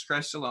in Jesus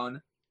Christ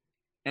alone,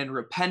 and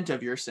repent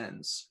of your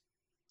sins.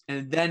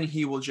 And then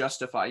he will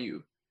justify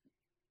you.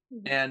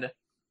 And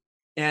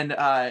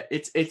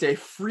it's a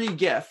free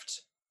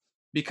gift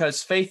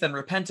because faith and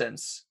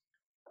repentance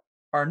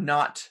are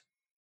not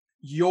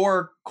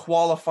your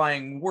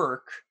qualifying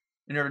work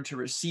in order to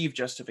receive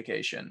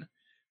justification.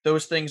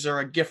 Those things are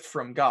a gift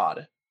from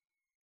God.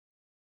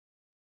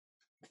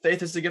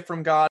 Faith is a gift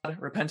from God,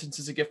 repentance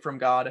is a gift from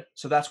God,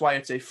 so that's why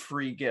it's a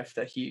free gift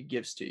that he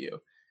gives to you.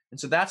 And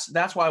so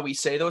that's why we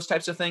say those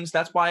types of things.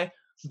 That's why,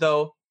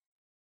 though,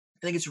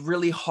 I think it's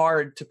really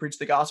hard to preach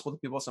the gospel to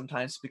people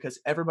sometimes, because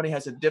everybody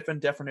has a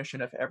different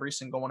definition of every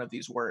single one of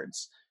these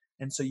words.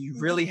 And so you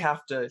really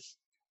have to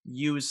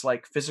use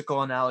like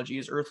physical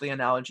analogies, earthly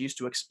analogies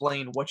to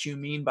explain what you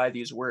mean by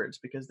these words,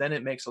 because then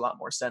it makes a lot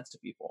more sense to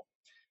people.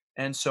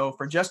 And so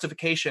for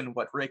justification,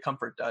 what Ray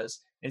Comfort does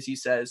is he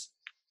says,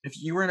 if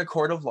you were in a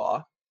court of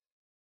law,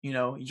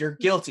 you're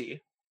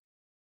guilty,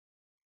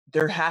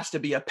 there has to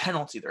be a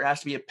penalty. There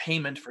has to be a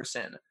payment for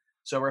sin.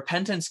 So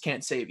repentance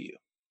can't save you.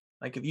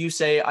 Like if you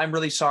say, I'm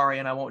really sorry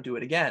and I won't do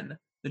it again,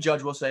 the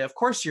judge will say, of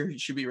course you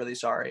should be really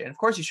sorry. And of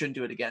course you shouldn't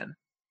do it again.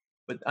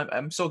 But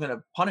I'm still going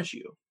to punish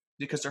you,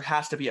 because there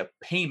has to be a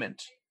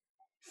payment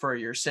for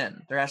your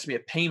sin. There has to be a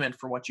payment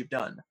for what you've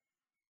done.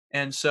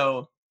 And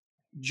so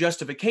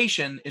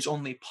justification is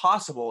only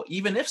possible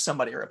even if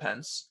somebody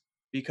repents,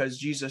 because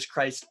Jesus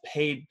Christ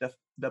paid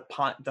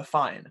the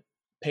fine,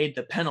 paid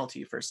the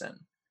penalty for sin.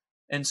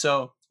 And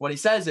so what he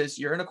says is,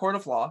 you're in a court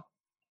of law,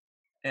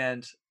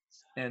 and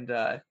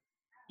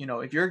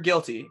if you're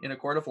guilty in a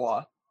court of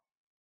law,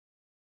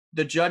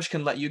 the judge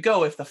can let you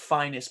go if the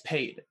fine is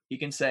paid. He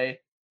can say,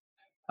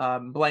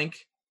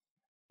 blank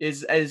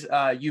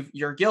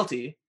you're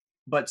guilty,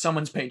 but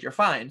someone's paid your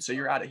fine, so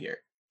you're out of here.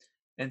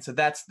 And so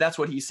that's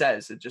what he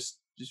says. It just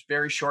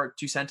very short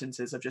 2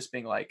 sentences of just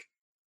being like,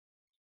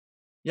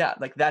 yeah,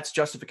 like that's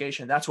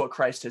justification. That's what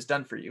Christ has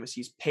done for you, is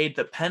he's paid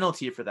the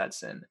penalty for that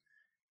sin.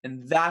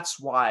 And that's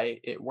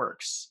why it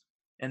works.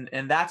 And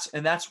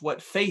that's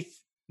what faith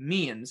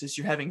means, is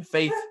you're having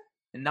faith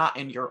not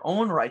in your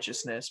own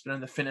righteousness, but in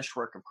the finished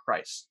work of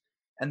Christ.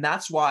 And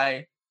that's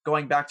why,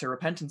 going back to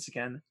repentance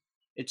again,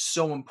 it's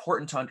so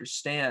important to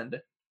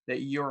understand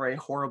that you're a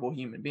horrible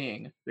human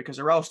being, because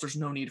or else there's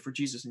no need for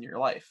Jesus in your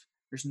life.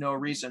 There's no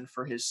reason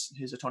for his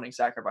atoning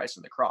sacrifice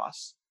on the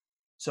cross.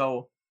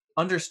 So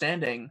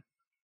understanding,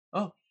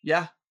 oh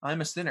yeah,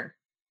 I'm a sinner.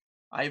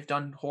 I've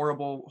done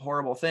horrible,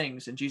 horrible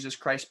things, and Jesus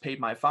Christ paid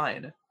my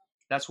fine.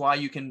 That's why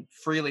you can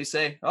freely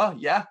say, oh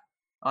yeah,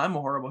 I'm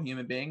a horrible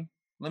human being.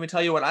 Let me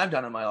tell you what I've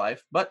done in my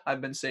life, but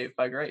I've been saved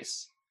by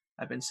grace.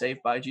 I've been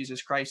saved by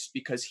Jesus Christ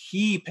because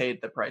he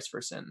paid the price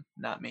for sin,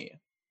 not me.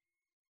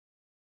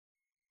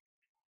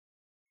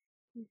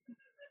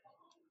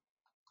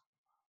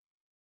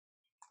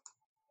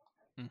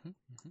 Mm-hmm,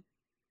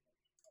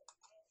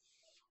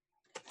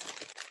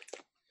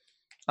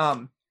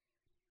 mm-hmm.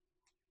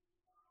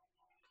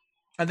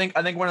 I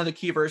think one of the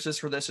key verses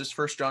for this is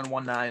 1 John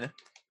 1:9.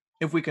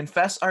 If we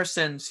confess our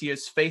sins, he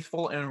is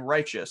faithful and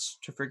righteous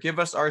to forgive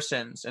us our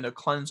sins and to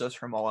cleanse us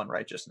from all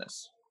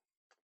unrighteousness.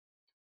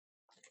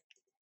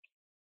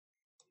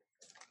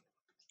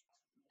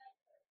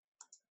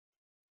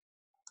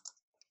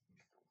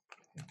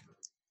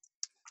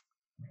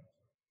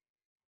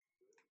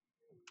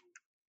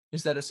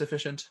 Is that a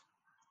sufficient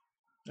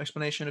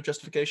explanation of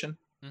justification?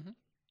 Mm-hmm.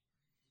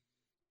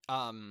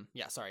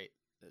 Yeah, sorry.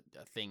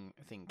 A thing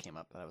came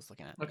up that I was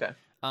looking at. Okay.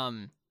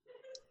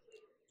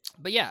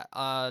 But yeah,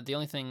 the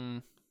only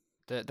thing,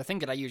 the thing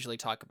that I usually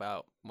talk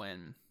about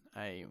when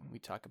we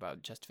talk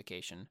about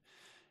justification,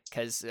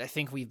 because I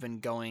think we've been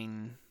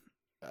going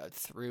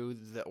through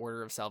the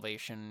order of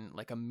salvation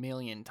like a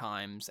million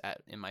times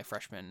in my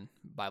freshman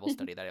Bible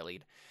study that I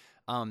lead.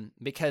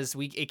 Because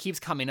it keeps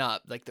coming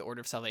up, like the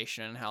order of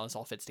salvation and how this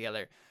all fits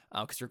together,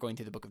 because we're going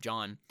through the book of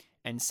John.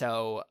 And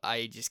so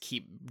I just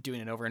keep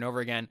doing it over and over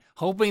again,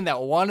 hoping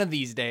that one of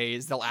these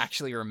days they'll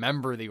actually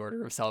remember the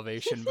order of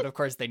salvation. But of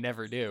course they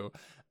never do.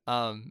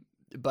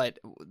 But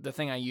the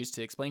thing I use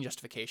to explain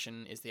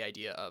justification is the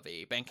idea of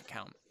a bank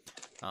account,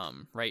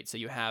 right? So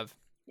you have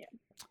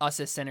us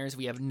as sinners,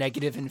 we have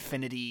negative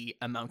infinity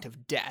amount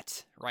of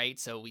debt, right?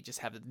 So we just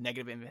have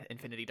negative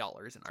infinity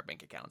dollars in our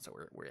bank account. So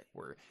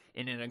we're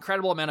in an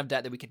incredible amount of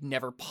debt that we could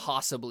never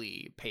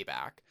possibly pay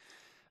back.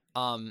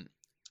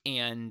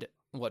 And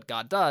what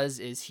God does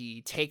is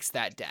he takes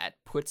that debt,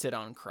 puts it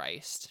on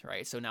Christ,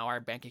 right? So now our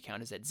bank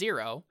account is at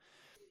 0,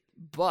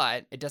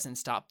 but it doesn't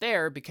stop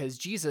there, because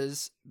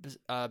Jesus,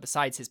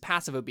 besides his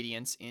passive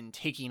obedience in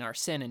taking our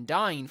sin and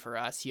dying for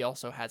us, he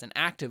also has an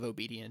active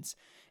obedience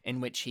in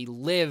which he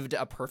lived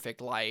a perfect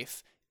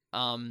life,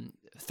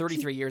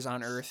 33 years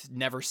on earth,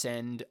 never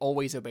sinned,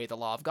 always obeyed the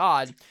law of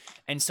God.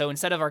 And so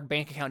instead of our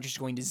bank account just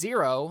going to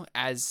 0,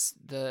 as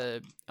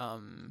the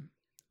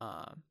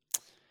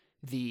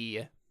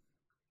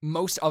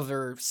most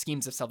other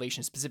schemes of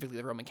salvation, specifically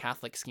the Roman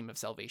Catholic scheme of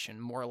salvation,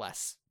 more or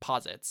less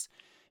posits,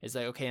 is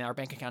like, okay, now our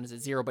bank account is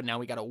at 0, but now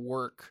we got to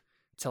work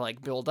to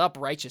like build up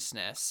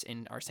righteousness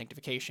in our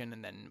sanctification,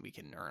 and then we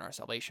can earn our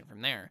salvation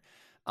from there.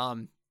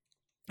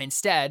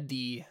 Instead,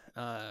 the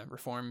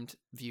Reformed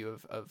view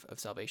of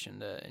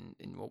salvation,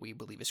 in what we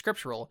believe is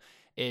scriptural,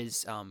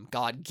 is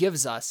God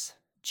gives us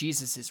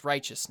Jesus'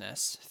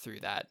 righteousness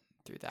through that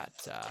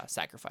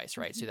sacrifice,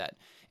 right?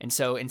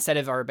 So instead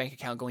of our bank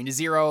account going to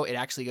zero, it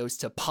actually goes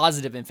to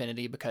positive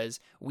infinity because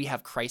we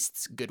have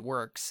Christ's good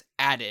works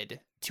added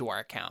to our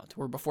account.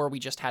 Where before we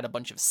just had a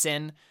bunch of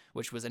sin,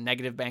 which was a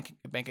negative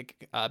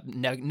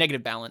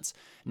negative balance.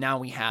 Now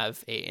we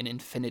have an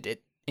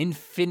infinite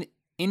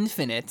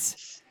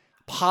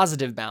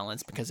positive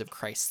balance because of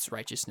Christ's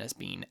righteousness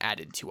being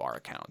added to our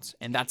accounts.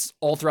 And that's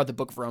all throughout the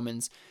book of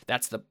Romans.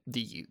 That's the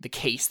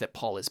case that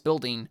Paul is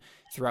building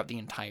throughout the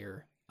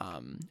entire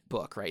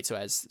book, right? So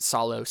as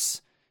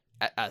Salos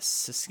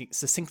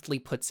succinctly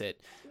puts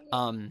it,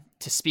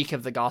 to speak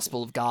of the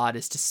gospel of God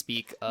is to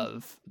speak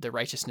of the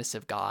righteousness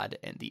of God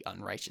and the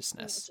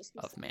unrighteousness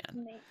of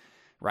man,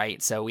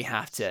 right? So we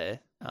have to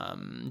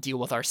deal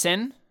with our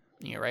sin,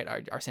 right?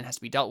 Our sin has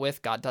to be dealt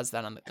with. God does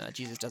that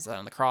Jesus does that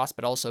on the cross,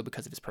 but also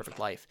because of his perfect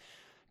life,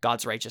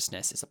 God's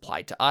righteousness is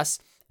applied to us.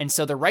 And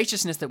so the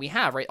righteousness that we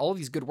have, right, all of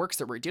these good works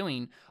that we're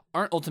doing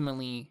aren't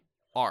ultimately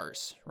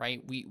ours,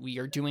 right? We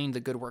are doing the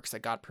good works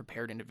that God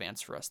prepared in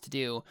advance for us to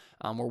do.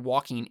 We're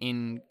walking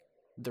in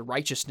the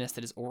righteousness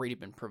that has already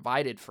been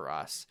provided for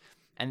us.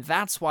 And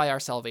that's why our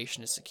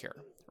salvation is secure,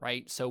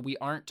 right? So we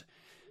aren't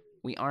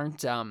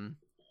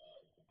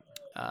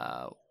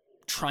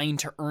trying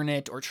to earn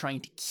it or trying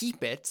to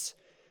keep it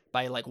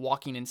by like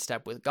walking in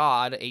step with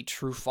God. A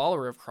true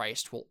follower of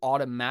Christ will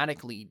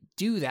automatically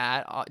do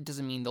that. It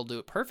doesn't mean they'll do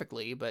it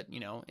perfectly, but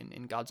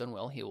in God's own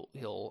will,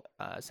 he'll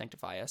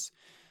sanctify us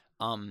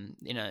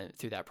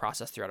through that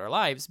process throughout our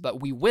lives.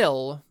 But we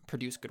will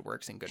produce good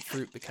works and good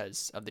fruit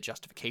because of the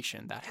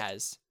justification that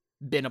has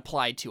been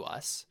applied to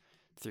us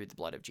through the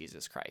blood of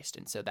Jesus Christ.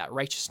 And so that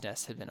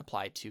righteousness has been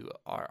applied to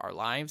our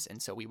lives.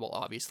 And so we will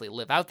obviously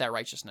live out that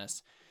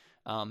righteousness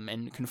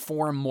and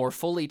conform more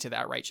fully to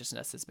that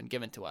righteousness that's been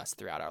given to us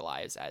throughout our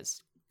lives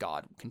as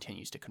God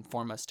continues to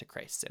conform us to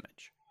Christ's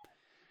image.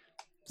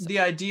 So. The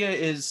idea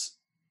is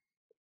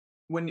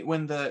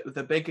when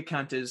the bank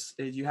account is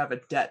you have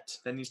a debt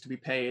that needs to be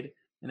paid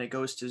and it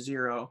goes to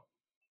zero,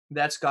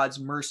 that's God's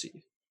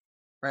mercy,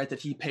 right?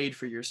 That he paid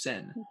for your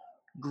sin.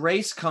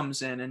 Grace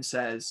comes in and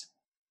says,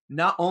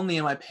 not only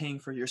am I paying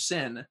for your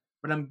sin,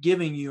 but I'm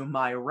giving you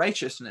my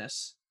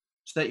righteousness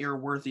so that you're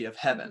worthy of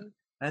heaven.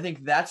 And I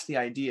think that's the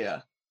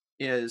idea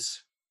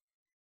is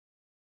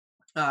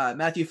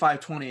Matthew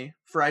 5:20,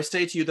 for I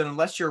say to you that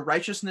unless your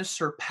righteousness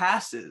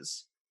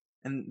surpasses,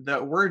 and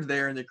the word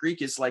there in the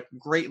Greek is like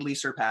greatly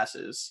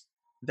surpasses,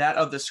 that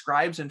of the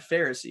scribes and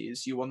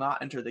Pharisees, you will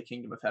not enter the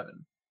kingdom of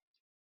heaven.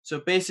 So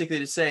basically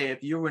to say,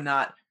 if you were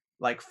not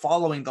like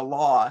following the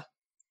law,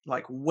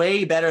 like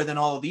way better than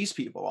all of these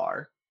people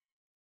are,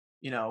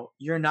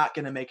 you're not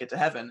going to make it to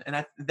heaven.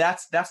 And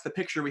that's the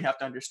picture we have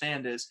to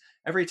understand is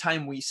every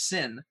time we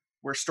sin,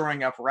 we're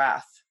storing up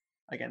wrath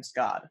against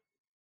God.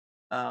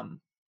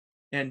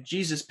 And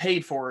Jesus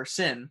paid for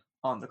sin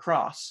on the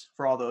cross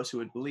for all those who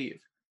would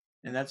believe.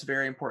 And that's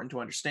very important to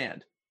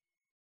understand.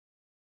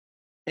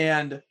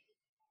 But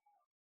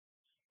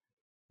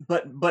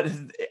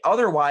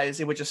otherwise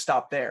it would just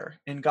stop there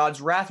and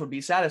God's wrath would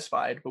be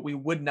satisfied, but we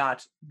would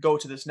not go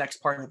to this next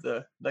part of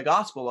the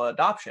gospel,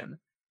 adoption,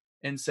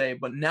 and say,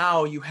 but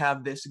now you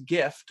have this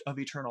gift of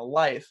eternal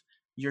life.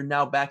 You're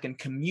now back in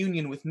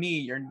communion with me.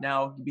 You're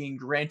now being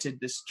granted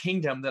this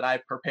kingdom that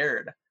I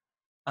prepared.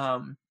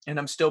 And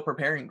I'm still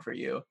preparing for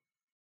you.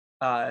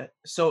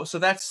 So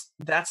that's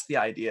the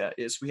idea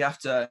is we have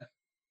to,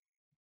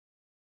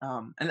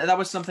 and that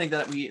was something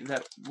that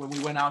when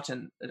we went out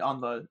and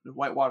on the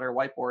Whitewater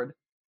whiteboard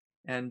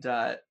and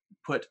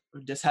put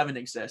does heaven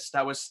exist?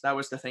 That was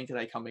the thing that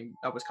I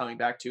was coming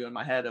back to in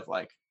my head of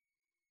like,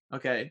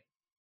 okay,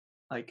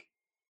 like,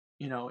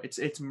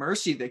 it's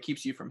mercy that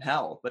keeps you from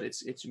hell, but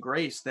it's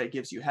grace that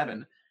gives you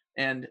heaven.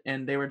 And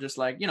they were just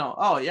like,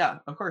 oh yeah,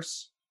 of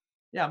course.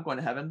 Yeah, I'm going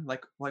to heaven.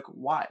 Like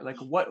why? Like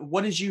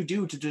what did you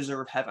do to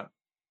deserve heaven?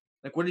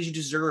 Like what did you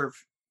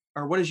deserve,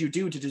 or what did you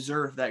do to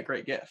deserve that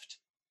great gift?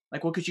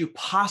 Like what could you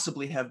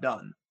possibly have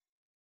done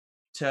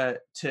to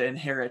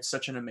inherit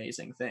such an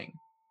amazing thing?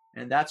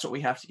 And that's what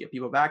we have to get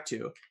people back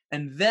to.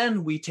 And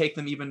then we take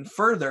them even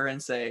further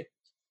and say,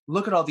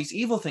 look at all these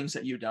evil things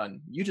that you've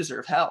done. You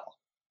deserve hell.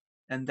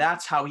 And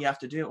that's how we have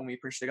to do it when we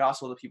preach the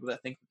gospel to people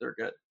that think that they're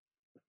good.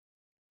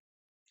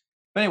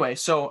 But anyway,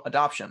 so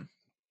adoption.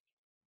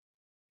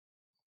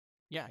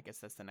 Yeah, I guess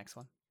that's the next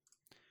one.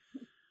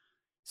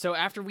 So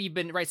after we've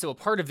been, right, so a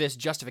part of this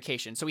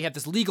justification, so we have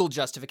this legal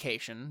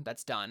justification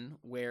that's done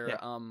where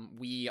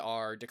we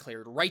are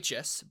declared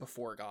righteous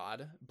before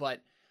God,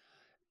 but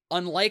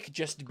unlike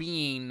just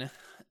being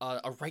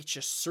a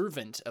righteous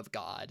servant of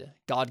God,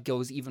 God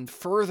goes even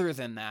further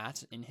than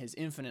that in his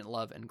infinite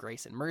love and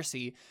grace and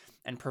mercy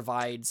and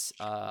provides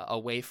a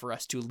way for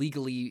us to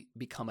legally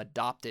become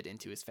adopted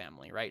into his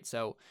family, right?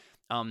 So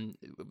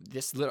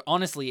this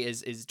honestly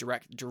is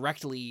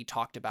directly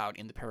talked about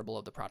in the parable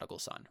of the prodigal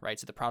son, right?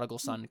 So the prodigal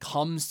son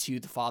comes to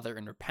the father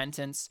in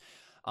repentance,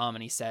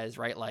 and he says,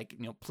 right, like,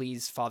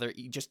 please, Father,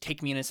 just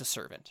take me in as a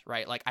servant,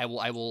 right? Like I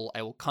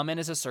will come in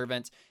as a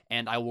servant,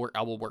 and I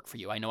will work for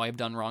you. I know I have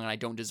done wrong, and I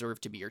don't deserve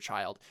to be your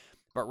child.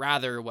 But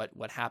rather,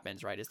 what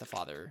happens, right, is the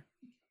father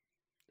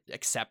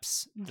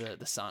accepts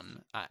the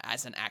son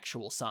as an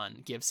actual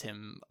son, gives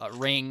him a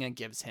ring,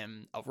 gives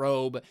him a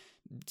robe,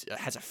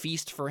 has a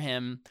feast for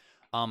him.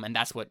 And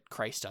that's what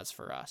Christ does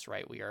for us,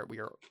 right? We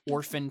are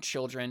orphan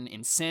children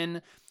in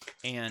sin,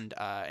 and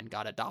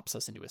God adopts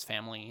us into his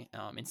family,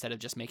 instead of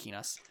just making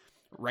us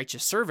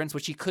righteous servants,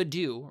 which he could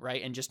do,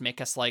 right? And just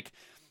make us like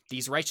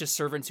these righteous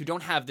servants who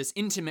don't have this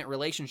intimate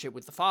relationship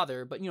with the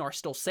Father, but, are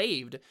still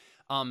saved.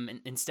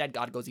 Instead,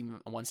 God goes even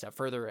one step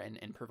further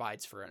and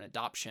provides for an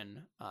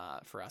adoption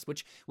for us,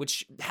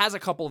 which has a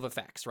couple of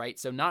effects, right?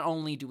 So not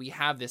only do we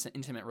have this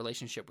intimate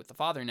relationship with the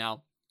Father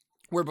now,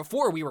 where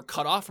before we were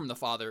cut off from the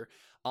Father,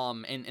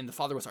 and the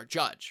Father was our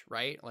judge,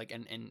 right? Like,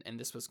 and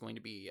this was going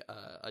to be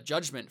a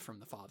judgment from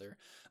the Father.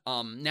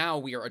 Now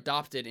we are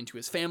adopted into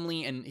his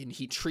family, and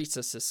he treats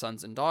us as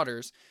sons and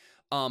daughters.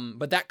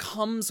 But that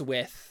comes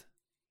with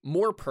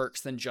more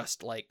perks than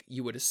just like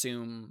you would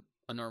assume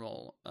a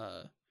normal.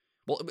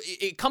 Well,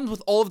 it comes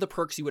with all of the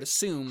perks you would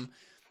assume,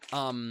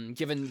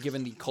 given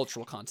the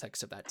cultural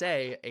context of that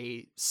day,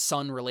 a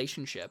son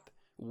relationship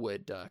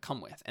would come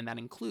with, and that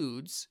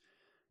includes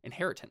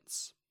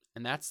inheritance.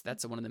 And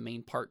that's one of the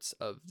main parts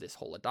of this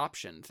whole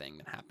adoption thing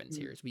that happens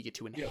here, is we get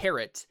to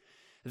inherit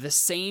the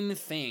same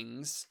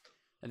things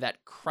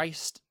that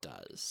Christ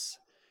does,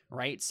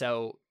 right?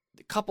 So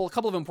a couple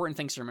of important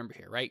things to remember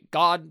here, right?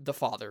 God the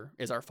Father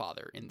is our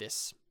Father in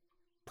this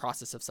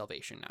process of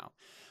salvation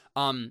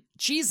now.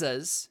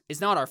 Jesus is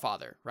not our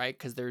Father, right?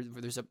 Because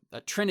there's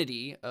a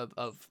trinity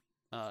of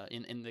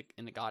in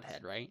the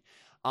Godhead, right?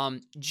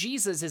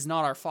 Jesus is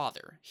not our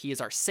Father. He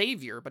is our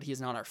Savior, but he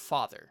is not our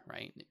Father,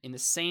 right? In the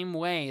same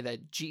way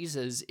that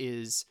Jesus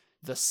is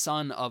the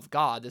Son of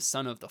God, the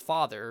Son of the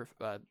Father,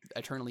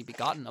 eternally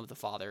begotten of the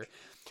Father,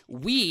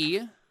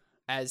 we,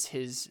 as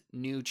his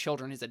new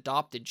children, his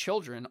adopted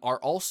children, are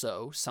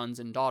also sons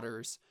and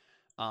daughters,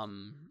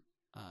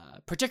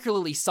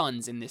 particularly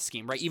sons in this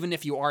scheme, right? Even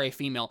if you are a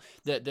female,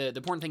 the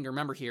important thing to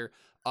remember here,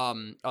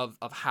 of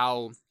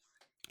how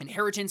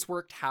inheritance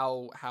worked,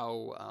 how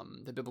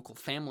the biblical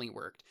family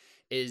worked,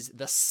 is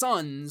the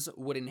sons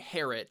would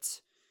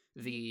inherit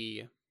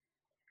the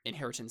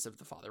inheritance of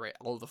the Father, right?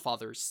 All of the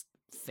Father's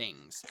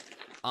things.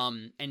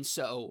 And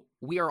so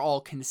we are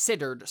all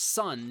considered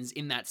sons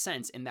in that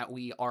sense, in that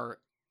we are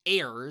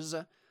heirs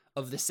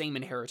of the same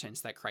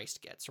inheritance that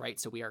Christ gets, right?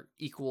 So we are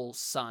equal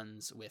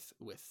sons with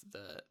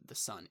the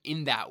Son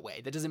in that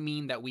way. That doesn't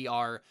mean that we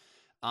are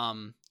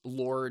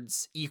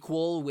lords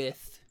equal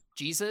with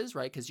Jesus,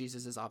 right? Because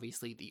Jesus is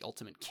obviously the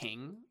ultimate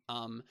king.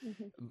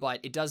 But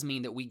it does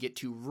mean that we get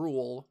to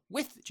rule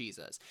with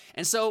Jesus.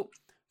 And so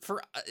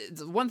for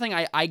one thing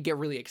I get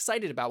really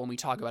excited about when we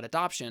talk about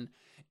adoption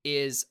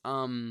is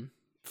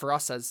for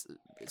us as,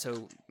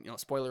 so,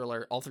 spoiler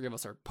alert, all three of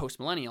us are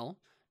post-millennial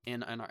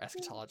in our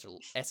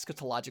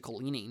eschatological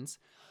leanings.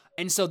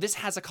 And so this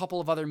has a couple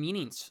of other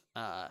meanings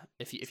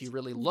if you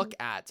really look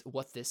at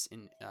what this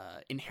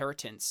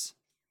inheritance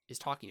is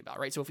talking about,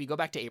 right? So if we go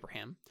back to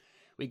Abraham,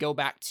 we go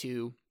back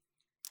to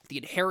the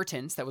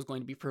inheritance that was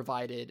going to be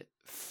provided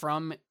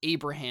from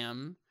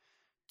Abraham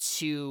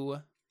to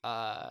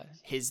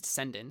his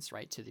descendants,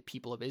 right, to the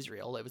people of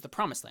Israel. It was the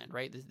promised land,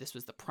 right? This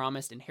was the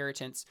promised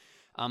inheritance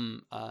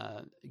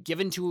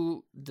given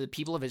to the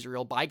people of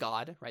Israel by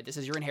God, right? This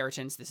is your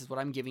inheritance. This is what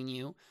I'm giving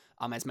you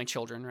as my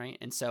children, right?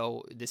 And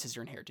so this is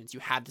your inheritance. You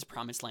have this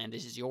promised land.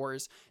 This is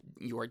yours.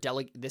 You are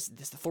this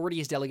authority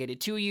is delegated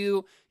to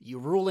you. You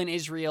rule in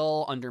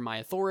Israel under my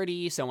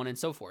authority, so on and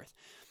so forth.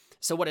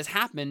 So what has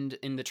happened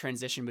in the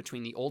transition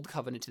between the old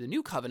covenant to the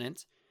new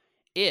covenant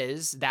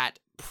is that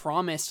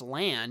promised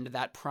land,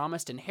 that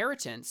promised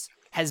inheritance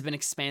has been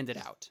expanded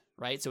out,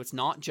 right? So it's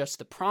not just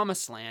the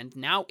promised land.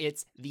 Now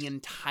it's the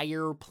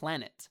entire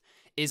planet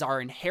is our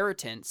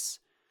inheritance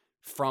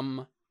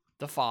from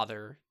the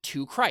Father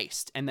to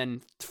Christ, and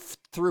then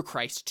through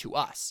Christ to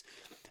us.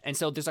 And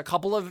so there's a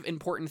couple of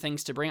important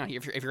things to bring on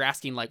here. If you're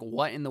asking, like,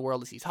 what in the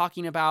world is he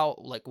talking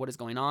about? Like, what is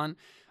going on?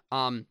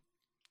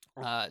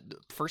 The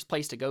first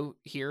place to go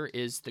here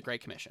is the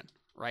Great Commission,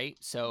 right?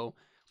 So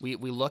we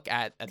look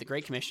at the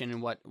Great Commission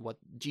and what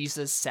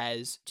Jesus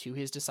says to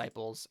his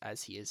disciples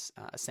as he is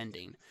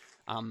ascending,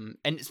 and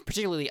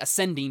particularly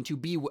ascending to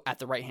be at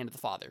the right hand of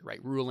the Father, right?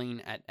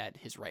 Ruling at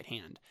his right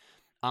hand.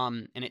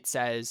 And it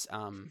says,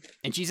 and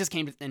Jesus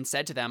came and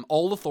said to them,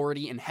 all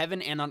authority in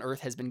heaven and on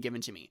earth has been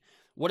given to me.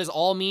 What does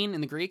all mean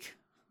in the Greek?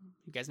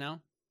 You guys know?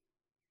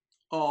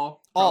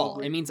 All.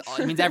 It means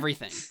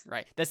everything,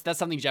 right? That's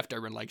something Jeff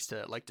Durbin likes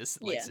to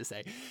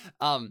say.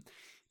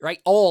 Right?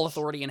 All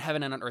authority in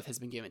heaven and on earth has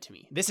been given to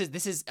me. This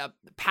is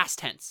past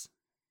tense,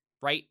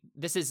 right?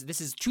 This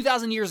is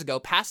 2,000 years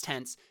ago, past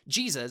tense.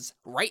 Jesus,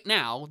 right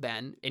now,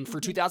 then, and for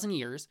 2,000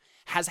 years,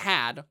 has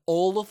had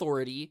all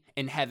authority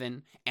in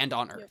heaven and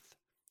on earth,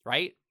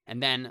 right?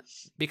 And then,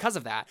 because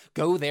of that,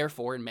 go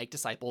therefore and make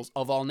disciples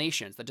of all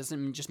nations. That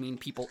doesn't just mean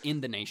people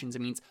in the nations.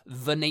 It means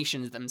the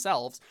nations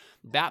themselves,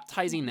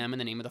 baptizing them in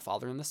the name of the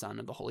Father and the Son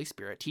and the Holy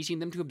Spirit, teaching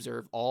them to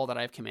observe all that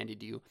I have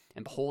commanded you,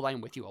 and behold, I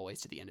am with you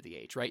always to the end of the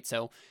age, right?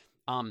 So,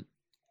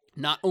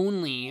 not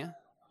only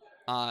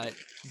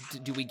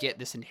do we get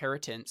this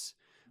inheritance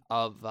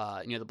of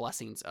the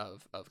blessings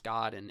of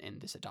God and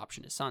this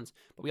adoption as sons,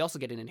 but we also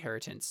get an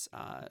inheritance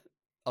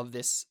of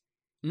this,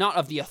 not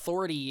of the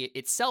authority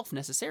itself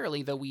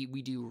necessarily, though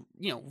we do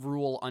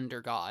rule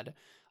under God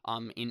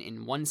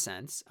in one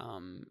sense,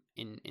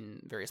 in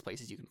various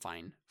places you can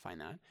find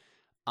that,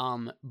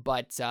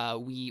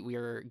 but we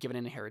are given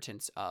an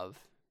inheritance of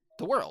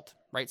the world,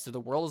 right? So the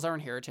world is our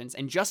inheritance,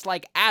 and just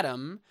like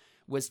Adam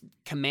was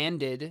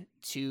commanded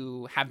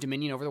to have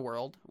dominion over the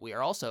world, we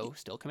are also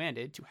still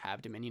commanded to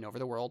have dominion over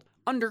the world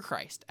under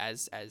Christ,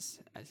 as has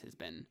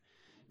been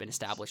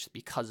established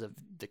because of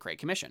the Great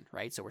Commission,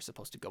 right? So we're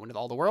supposed to go into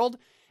all the world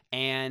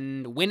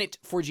and win it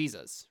for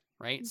Jesus,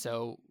 right?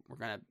 So we're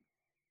gonna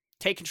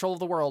take control of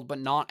the world, but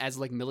not as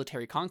like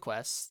military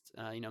conquests,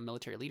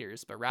 military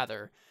leaders, but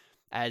rather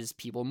as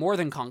people more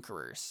than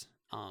conquerors,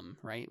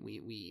 right?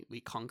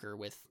 We conquer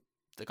with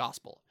the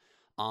gospel.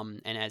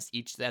 And as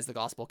the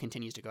gospel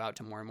continues to go out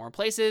to more and more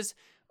places,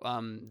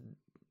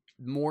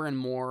 more and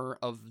more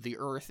of the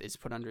earth is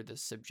put under the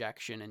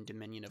subjection and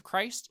dominion of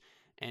Christ,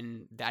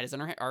 and that is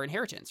our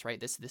inheritance, right?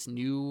 This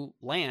new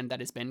land that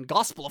has been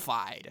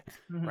gospelified,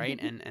 right,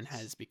 and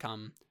has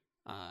become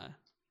part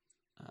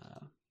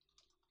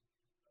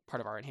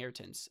of our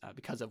inheritance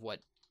because of what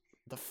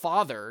the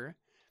Father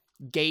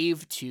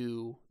gave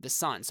to the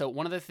Son. So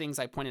one of the things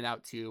I pointed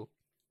out to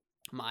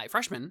my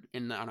freshmen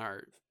on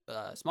our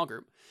small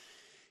group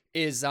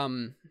is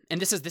and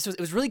it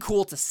was really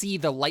cool to see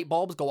the light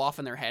bulbs go off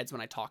in their heads when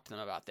I talked to them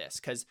about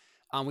this, because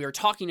we were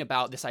talking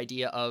about this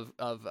idea of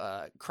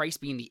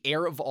Christ being the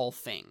heir of all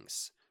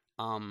things,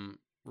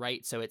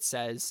 right? So it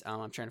says,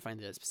 I'm trying to find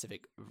the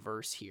specific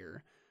verse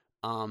here.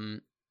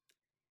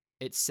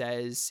 It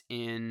says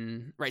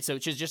so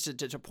just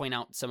to point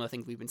out some of the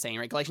things we've been saying,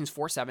 right? Galatians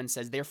 4:7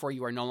 says, therefore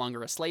you are no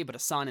longer a slave, but a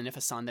son, and if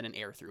a son, then an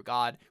heir through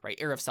God, right?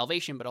 Heir of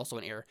salvation, but also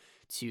an heir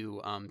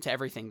to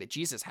everything that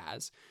Jesus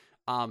has.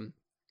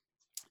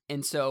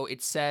 And so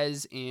it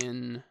says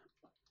in,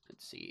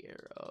 let's see,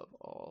 heir of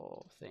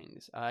all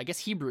things, I guess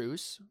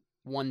Hebrews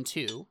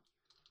 1:2.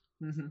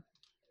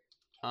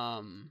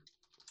 Let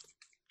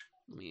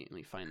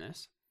me find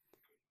this.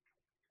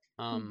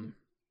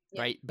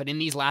 Yeah. Right, but in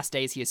these last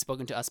days he has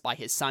spoken to us by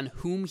his Son,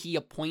 whom he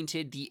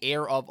appointed the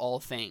heir of all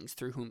things,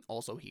 through whom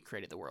also he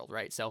created the world,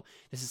 right? So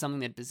this is something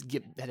that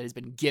has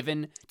been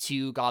given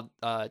to God,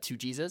 to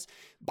Jesus,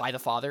 by the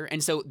Father.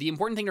 And so the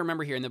important thing to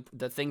remember here, and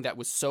the thing that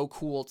was so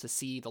cool to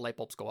see the light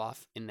bulbs go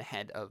off in the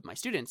head of my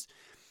students,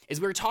 is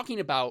we were talking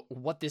about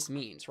what this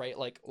means, right?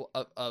 Like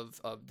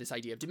of this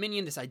idea of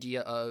dominion, this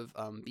idea of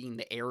being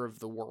the heir of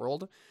the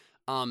world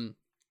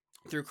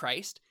through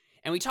Christ.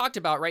 And we talked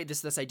about, right,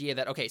 this idea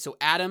that, okay, so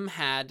Adam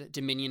had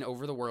dominion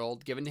over the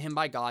world, given to him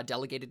by God,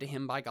 delegated to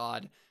him by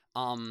God,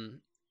 in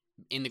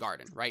the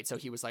garden, right? So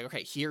he was like,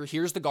 okay,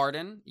 here's the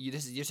garden.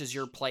 This is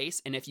your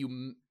place. And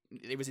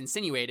it was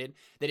insinuated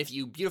that if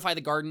you beautify the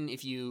garden,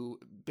 if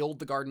you build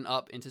the garden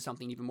up into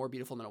something even more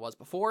beautiful than it was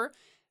before,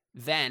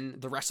 then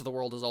the rest of the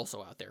world is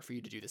also out there for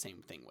you to do the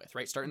same thing with,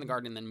 right? Start in the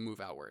garden and then move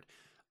outward.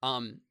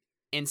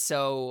 And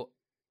so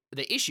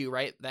the issue,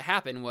 right, that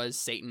happened was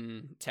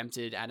Satan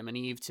tempted Adam and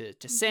Eve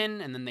to sin,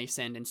 and then they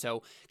sinned. And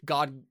so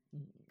God,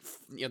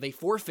 they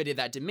forfeited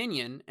that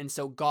dominion. And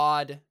so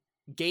God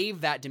gave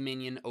that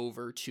dominion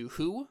over to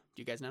who?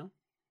 Do you guys know?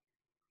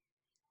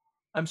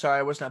 I'm sorry,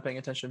 I was not paying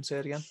attention. Say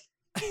it again.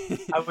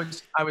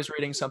 I was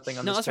reading something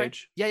on this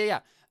page. Right. Yeah.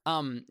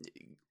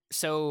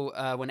 So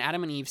when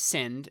Adam and Eve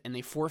sinned and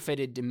they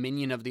forfeited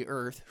dominion of the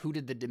earth, who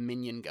did the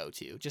dominion go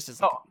to? Just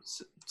as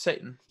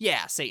Satan.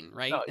 Yeah, Satan,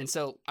 right? And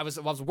so I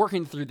was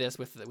working through this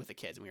with the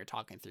kids, and we were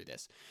talking through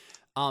this.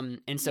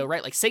 And so,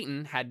 right, like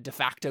Satan had de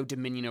facto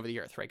dominion over the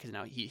earth, right? Because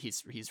now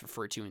he's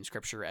referred to in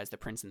Scripture as the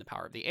prince and the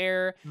power of the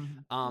air.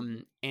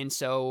 And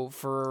so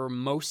for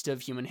most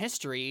of human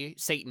history,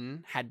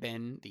 Satan had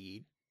been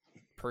the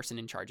person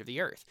in charge of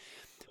the earth.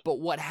 But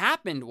what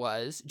happened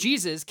was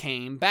Jesus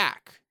came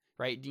back.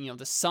 Right,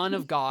 the Son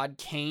of God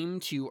came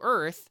to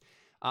earth.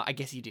 I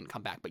guess he didn't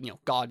come back, but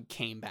God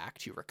came back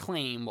to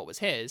reclaim what was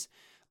his,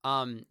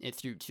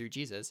 through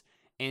Jesus,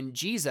 and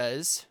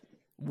Jesus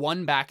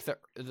won back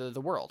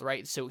the world.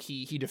 Right, so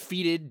he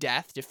defeated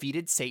death,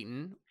 defeated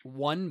Satan,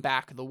 won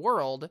back the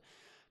world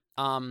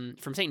from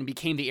Satan,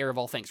 became the heir of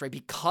all things. Right,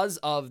 because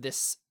of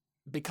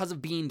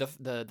being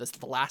the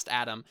last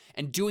Adam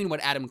and doing what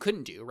Adam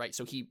couldn't do. Right,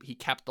 so he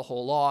kept the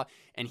whole law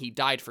and he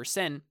died for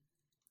sin.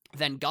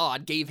 Then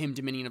God gave him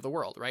dominion of the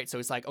world, right? So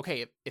it's like,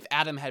 okay, if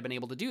Adam had been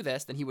able to do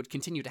this, then he would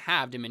continue to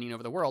have dominion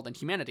over the world and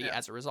humanity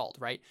as a result,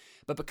 right?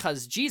 But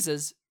because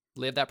Jesus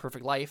lived that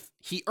perfect life,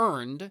 he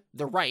earned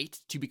the right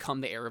to become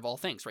the heir of all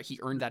things, right? He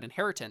earned that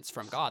inheritance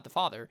from God the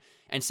Father.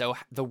 And so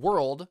the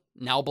world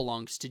now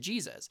belongs to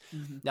Jesus.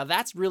 Now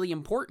that's really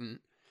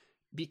important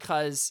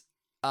because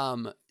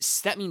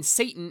that means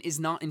Satan is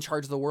not in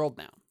charge of the world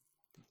now.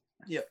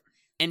 Yep.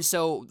 And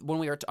so when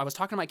I was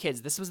talking to my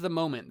kids, this was the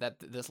moment that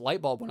this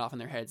light bulb went off in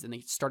their heads and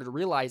they started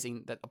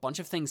realizing that a bunch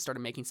of things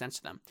started making sense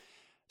to them.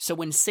 So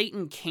when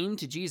Satan came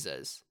to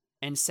Jesus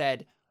and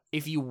said,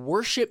 if you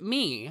worship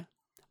me,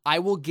 I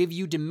will give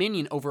you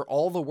dominion over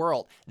all the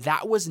world.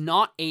 That was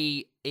not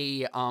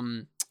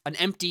an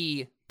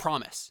empty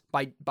promise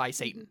by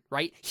Satan,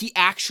 right? He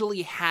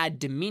actually had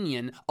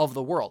dominion of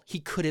the world. He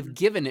could have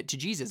given it to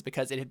Jesus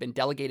because it had been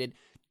delegated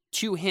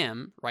to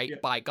him,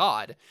 right, by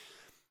God.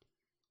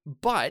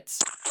 But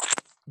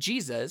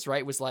Jesus,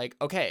 right, was like,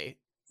 okay,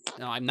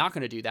 no, I'm not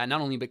going to do that.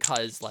 Not only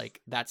because like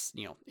that's,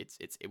 you know,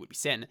 it would be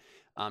sin,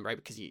 right,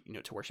 because you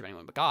know, to worship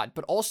anyone but God,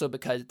 but also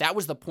because that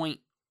was the point.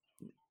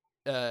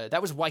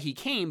 That was why he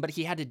came, but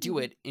he had to do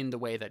it in the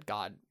way that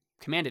God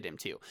commanded him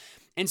to.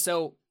 And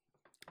so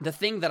the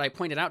thing that I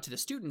pointed out to the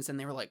students, and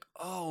they were like,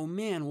 oh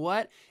man,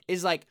 what?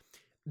 Is like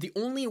the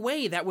only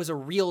way that was a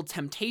real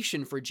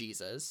temptation for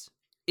Jesus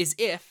is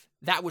if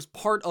that was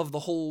part of the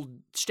whole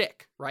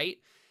shtick, right?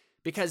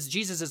 Because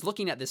Jesus is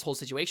looking at this whole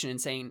situation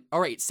and saying, all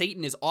right,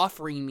 Satan is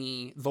offering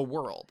me the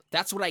world.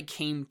 That's what I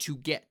came to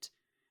get.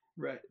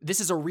 Right. This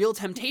is a real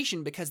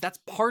temptation because that's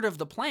part of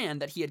the plan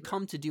that he had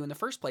come to do in the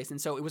first place. And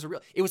so it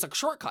was a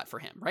shortcut for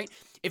him, right?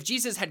 If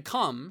Jesus had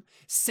come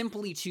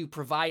simply to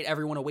provide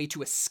everyone a way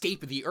to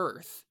escape the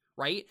earth,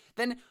 right?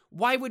 Then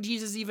why would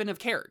Jesus even have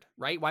cared,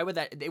 right? Why would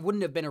that, it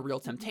wouldn't have been a real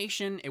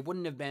temptation. It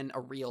wouldn't have been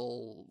a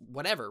real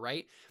whatever,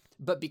 right?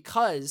 But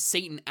because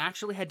Satan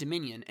actually had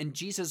dominion and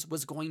Jesus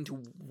was going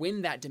to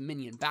win that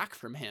dominion back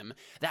from him,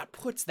 that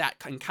puts that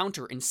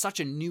encounter in such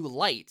a new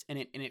light. And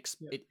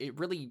it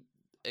really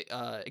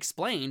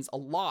explains a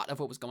lot of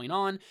what was going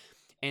on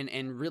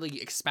and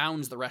really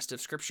expounds the rest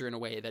of scripture in a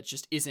way that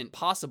just isn't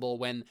possible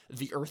when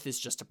the earth is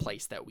just a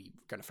place that we're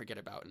going to forget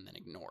about and then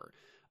ignore.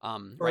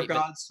 For right?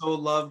 God so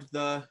loved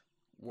the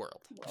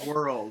world.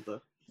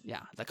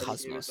 Yeah, the that he gave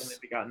his cosmos. only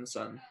begotten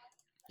son.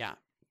 Yeah.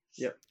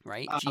 Yep.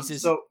 Right?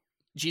 So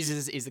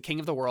Jesus is the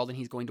king of the world and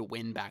he's going to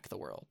win back the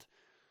world.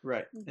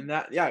 Right. And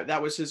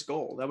that was his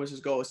goal. That was his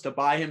goal, is to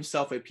buy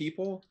himself a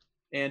people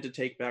and to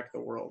take back the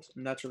world.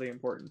 And that's really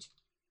important.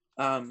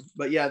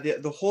 But yeah,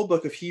 the whole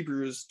book of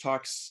Hebrews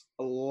talks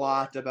a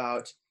lot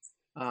about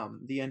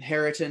the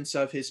inheritance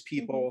of his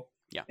people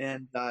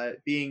and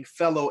being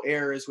fellow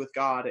heirs with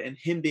God and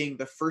him being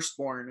the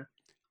firstborn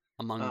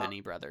among many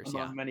brothers.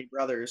 Many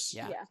brothers.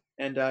 Yeah.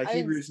 And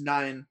Hebrews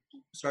 9.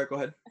 Sorry, go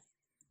ahead.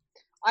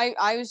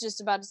 I was just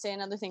about to say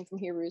another thing from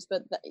Hebrews,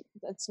 but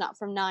that's not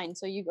from 9,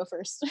 so you go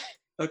first.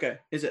 Okay.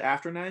 Is it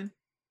after 9?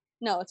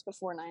 No, it's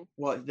before 9.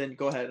 Well, then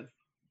go ahead.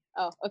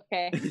 Oh,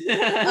 okay.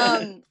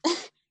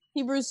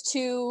 Hebrews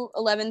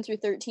 2:11 through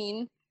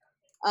 13.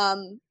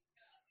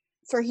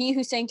 For he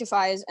who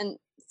sanctifies and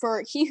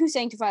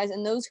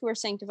those who are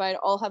sanctified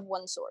all have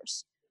one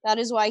source. That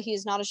is why he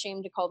is not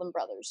ashamed to call them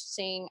brothers,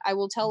 saying, I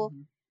will tell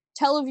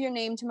of your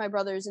name to my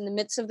brothers. In the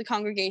midst of the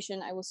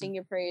congregation I will sing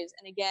your praise,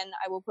 and again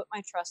I will put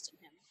my trust in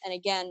him. And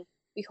again,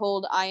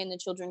 behold, I and the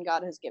children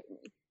God has given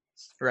me.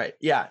 Right.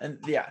 Yeah. And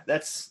yeah,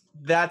 that's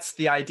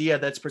the idea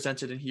that's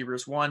presented in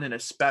Hebrews 1 and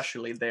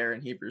especially there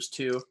in Hebrews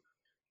 2.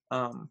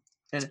 Well,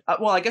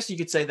 I guess you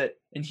could say that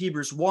in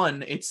Hebrews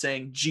 1, it's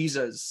saying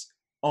Jesus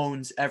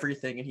owns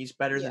everything and he's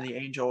better than the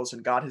angels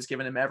and God has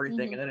given him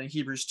everything. And then in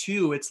Hebrews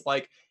 2, it's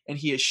like, and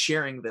he is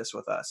sharing this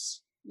with us.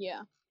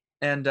 Yeah.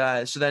 And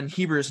so then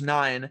Hebrews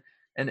 9,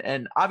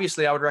 and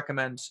obviously I would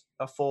recommend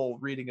a full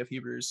reading of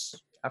Hebrews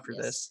after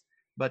this.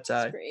 But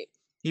great.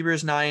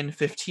 Hebrews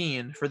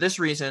 9:15, for this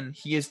reason,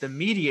 he is the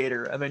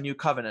mediator of a new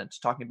covenant,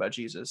 talking about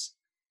Jesus.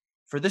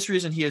 For this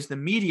reason, he is the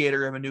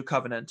mediator of a new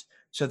covenant,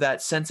 so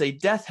that since a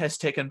death has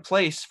taken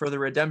place for the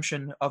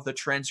redemption of the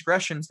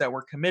transgressions that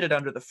were committed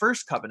under the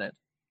first covenant,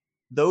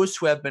 those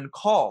who have been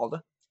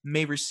called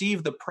may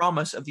receive the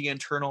promise of the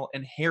eternal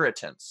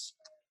inheritance.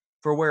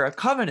 For where a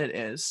covenant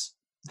is,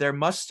 there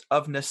must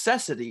of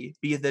necessity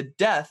be the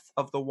death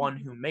of the one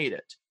who made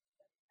it.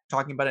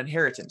 Talking about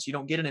inheritance. You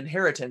don't get an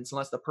inheritance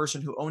unless the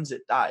person who owns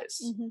it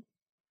dies.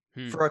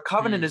 For a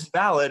covenant is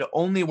valid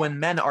only when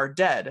men are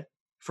dead,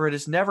 for it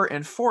is never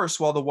in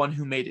force while the one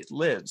who made it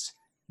lives.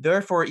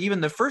 Therefore,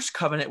 even the first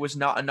covenant was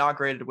not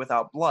inaugurated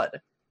without blood.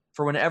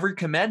 For when every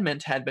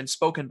commandment had been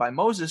spoken by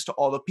Moses to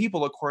all the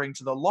people according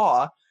to the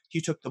law,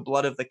 he took the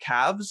blood of the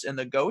calves and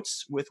the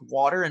goats with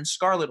water and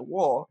scarlet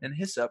wool and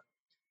hyssop,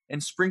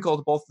 and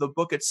sprinkled both the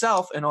book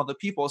itself and all the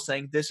people,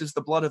 saying, this is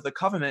the blood of the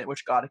covenant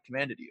which God had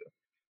commanded you.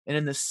 And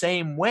in the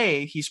same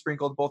way, he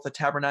sprinkled both the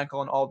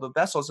tabernacle and all the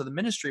vessels of the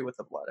ministry with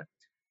the blood.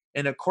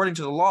 And according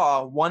to the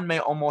law, one may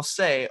almost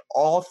say,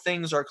 all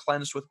things are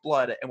cleansed with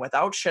blood, and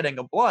without shedding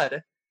of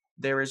blood,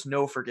 there is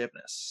no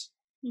forgiveness.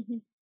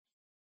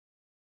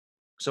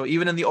 So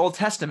even in the Old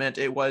Testament,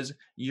 it was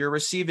you're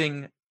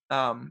receiving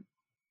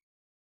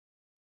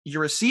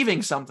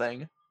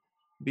something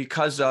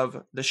because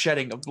of the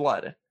shedding of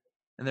blood,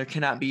 and there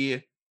cannot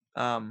be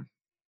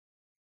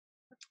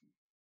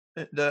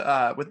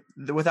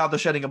without the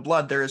shedding of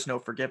blood, there is no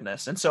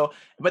forgiveness. And so,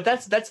 but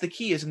that's the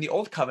key, is in the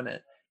Old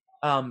Covenant,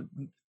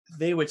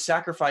 they would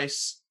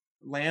sacrifice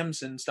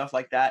lambs and stuff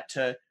like that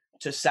to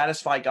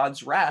satisfy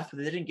God's wrath, but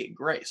they didn't get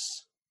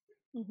grace.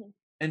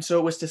 And so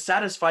it was to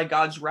satisfy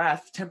God's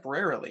wrath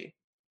temporarily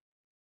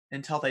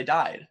until they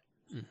died.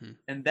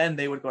 And then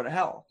they would go to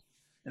hell.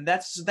 And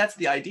that's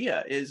the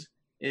idea, is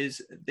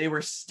is they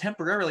were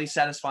temporarily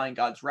satisfying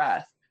God's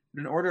wrath.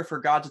 But in order for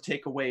God to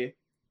take away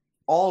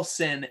all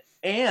sin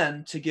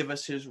and to give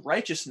us his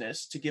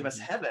righteousness, to give us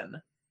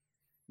heaven,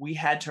 we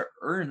had to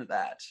earn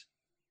that.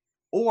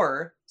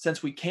 Or,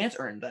 since we can't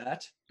earn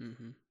that,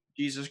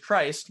 Jesus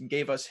Christ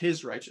gave us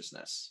his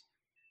righteousness.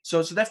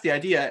 So that's the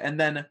idea. And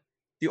then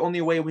the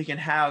only way we can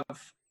have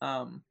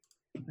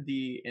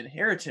the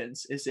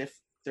inheritance is if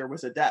there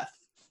was a death.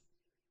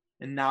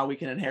 And now we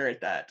can inherit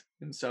that.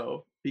 And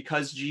so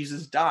because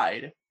Jesus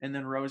died and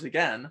then rose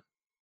again,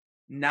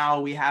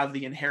 now we have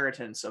the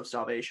inheritance of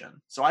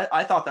salvation. So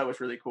I thought that was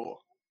really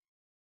cool.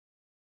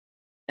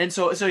 And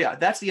so yeah,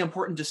 that's the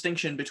important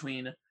distinction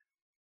between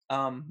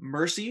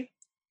mercy,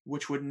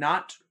 which would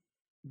not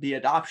be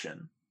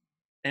adoption,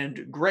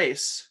 and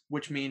grace,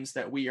 which means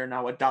that we are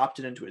now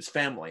adopted into his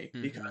family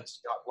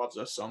because God loves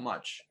us so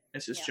much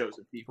as his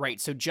chosen people.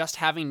 Right. So just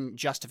having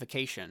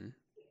justification,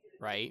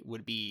 right,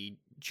 would be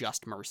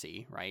just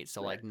mercy, right?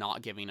 So like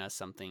not giving us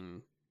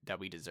something that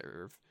we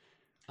deserve.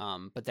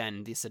 But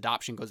then this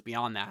adoption goes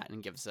beyond that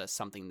and gives us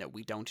something that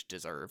we don't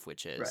deserve,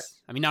 which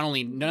is, I mean, not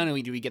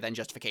only do we get that in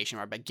justification,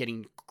 right, by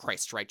getting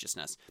Christ's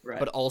righteousness,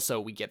 but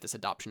also we get this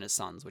adoption as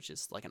sons, which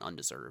is like an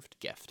undeserved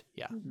gift.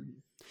 Yeah.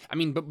 I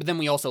mean, but then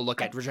we also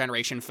look at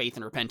regeneration, faith,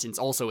 and repentance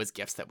also as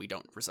gifts that we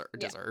don't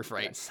deserve,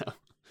 right? So.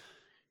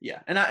 Yeah,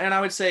 and I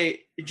would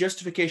say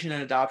justification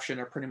and adoption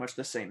are pretty much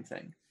the same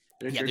thing.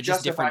 Yeah, they're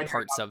just different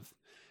parts of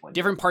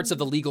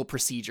the legal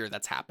procedure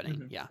that's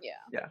happening. Yeah.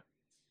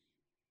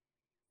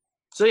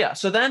 So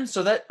here's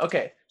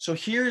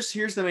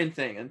the main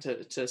thing, and to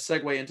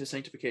segue into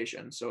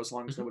sanctification. So as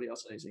long as nobody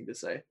else has anything to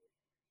say.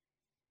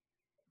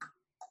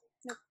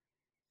 Nope.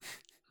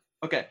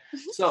 Okay,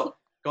 so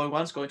going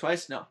once, going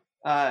twice, no.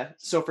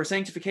 So for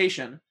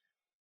sanctification,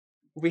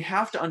 what we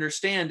have to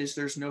understand is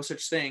there's no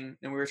such thing,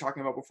 and we were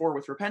talking about before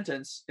with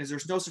repentance, is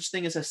there's no such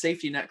thing as a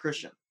safety net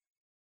Christian.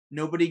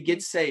 Nobody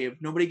gets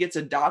saved, nobody gets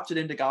adopted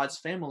into God's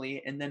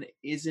family and then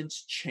isn't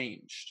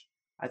changed.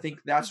 I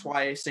think that's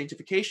why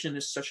sanctification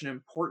is such an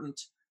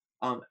important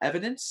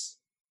evidence,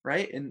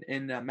 right?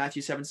 In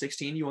Matthew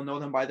 7:16, you will know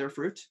them by their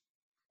fruit.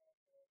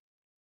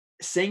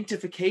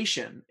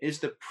 Sanctification is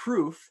the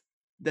proof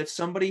that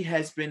somebody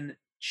has been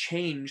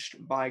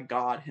changed by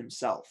God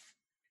himself.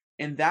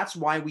 And that's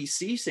why we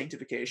see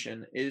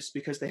sanctification, is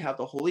because they have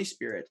the Holy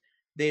Spirit.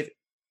 They've,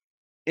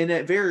 in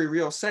a very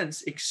real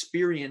sense,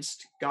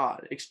 experienced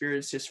God,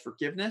 experienced his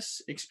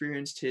forgiveness,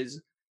 experienced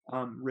his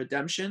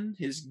redemption,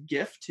 his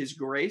gift, his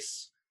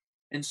grace.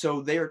 And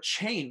so they are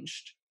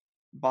changed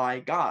by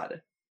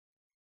God.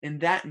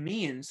 And that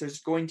means there's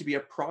going to be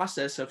a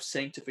process of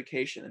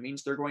sanctification. It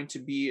means they're going to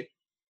be,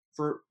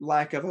 for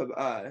lack of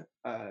I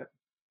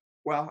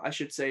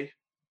should say,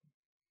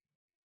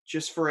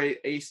 just for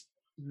a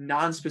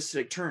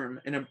non-specific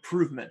term, an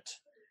improvement,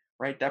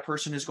 right? That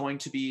person is going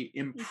to be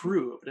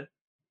improved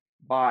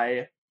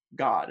by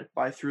God,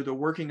 through the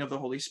working of the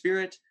Holy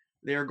Spirit.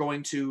 You're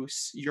going to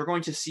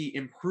see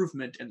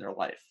improvement in their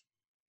life.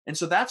 And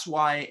so that's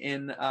why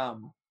in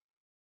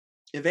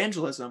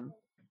evangelism,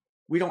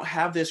 we don't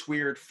have this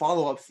weird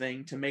follow-up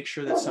thing to make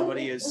sure that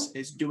somebody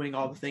is doing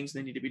all the things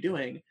they need to be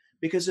doing,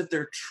 because if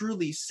they're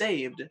truly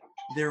saved,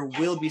 there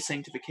will be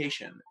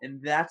sanctification.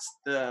 And that's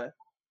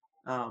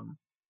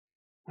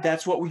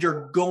what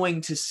you're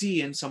going to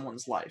see in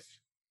someone's life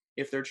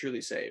if they're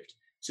truly saved.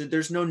 So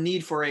there's no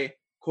need for a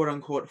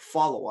quote-unquote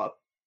follow-up,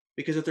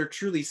 because if they're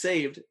truly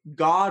saved,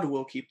 God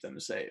will keep them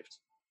saved,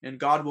 and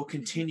God will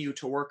continue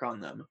to work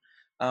on them.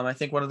 I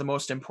think one of the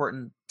most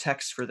important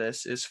texts for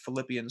this is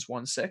Philippians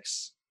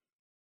 1:6.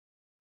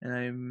 And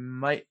I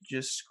might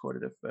just quote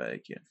it if I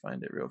can't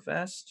find it real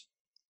fast.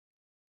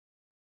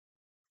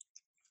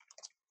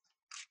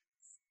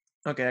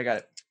 Okay, I got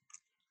it.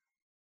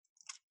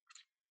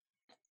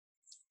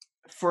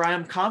 For I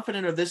am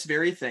confident of this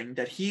very thing,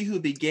 that he who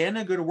began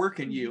a good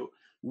work in you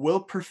will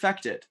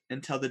perfect it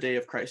until the day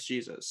of Christ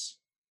Jesus.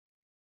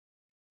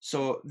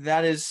 So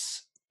that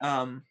is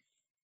a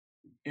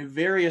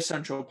very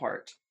essential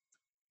part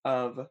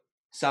of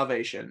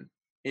salvation,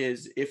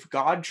 is if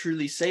God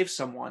truly saves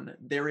someone,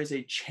 there is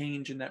a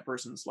change in that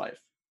person's life.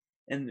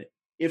 And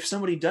if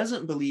somebody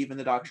doesn't believe in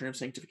the doctrine of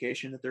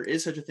sanctification, that there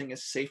is such a thing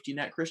as safety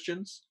net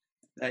Christians,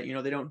 that,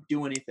 they don't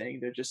do anything,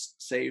 they're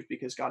just saved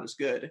because God is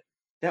good,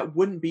 that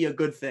wouldn't be a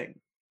good thing.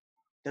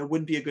 That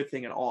wouldn't be a good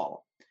thing at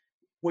all.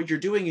 What you're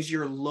doing is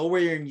you're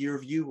lowering your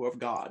view of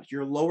God.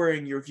 You're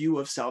lowering your view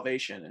of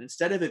salvation. And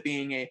instead of it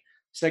being a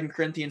 2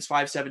 Corinthians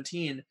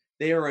 5:17,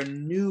 they are a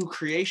new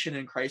creation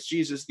in Christ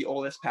Jesus, the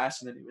old has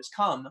passed and the new has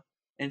come.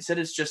 Instead,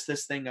 it's just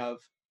this thing of,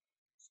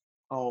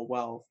 oh,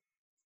 well,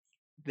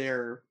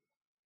 they're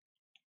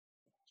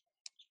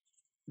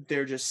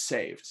just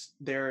saved.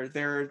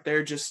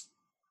 They're just,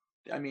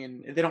 I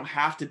mean, they don't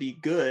have to be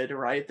good,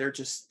 right? They're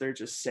just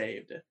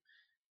saved.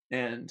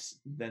 And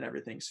then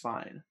everything's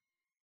fine.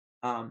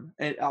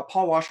 And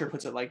Paul Washer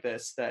puts it like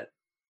this, that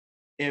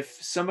if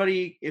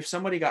somebody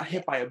got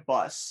hit by a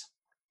bus,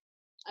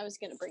 I was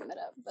going to bring that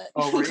up, but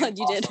I'm glad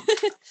you did.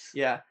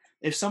 Yeah.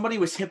 If somebody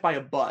was hit by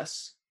a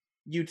bus,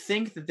 you'd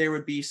think that there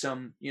would be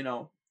some,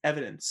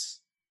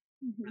 evidence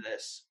Mhm. for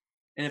this.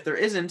 And if there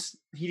isn't,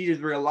 he'd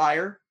either be a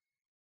liar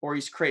or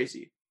he's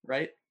crazy,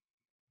 right?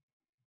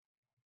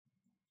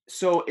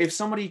 So if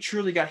somebody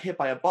truly got hit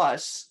by a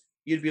bus,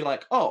 you'd be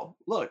like, oh,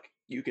 look,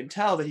 you can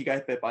tell that he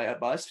got hit by a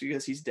bus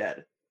because he's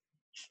dead.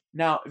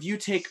 Now, if you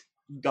take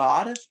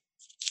God,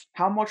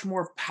 how much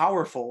more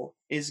powerful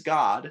is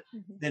God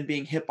Mhm. than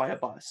being hit by a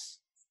bus?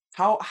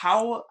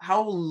 How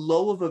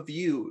low of a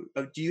view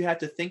do you have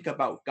to think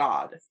about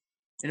God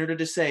in order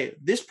to say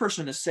this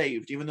person is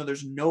saved, even though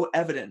there's no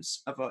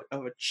evidence of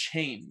a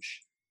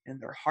change in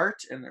their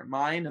heart and their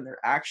mind and their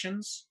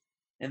actions?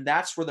 And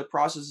that's where the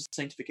process of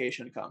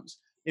sanctification comes.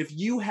 If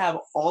you have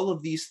all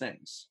of these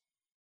things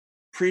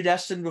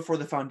predestined before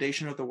the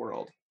foundation of the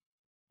world,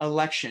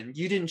 election,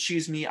 you didn't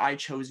choose me, I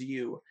chose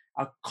you,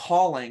 a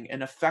calling,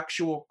 an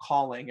effectual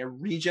calling, a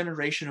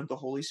regeneration of the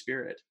Holy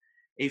Spirit,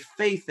 a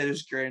faith that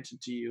is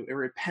granted to you, a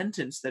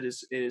repentance that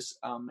is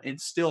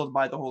instilled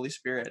by the Holy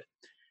Spirit.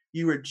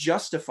 You are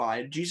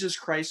justified. Jesus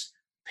Christ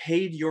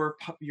paid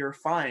your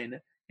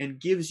fine and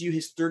gives you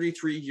his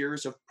 33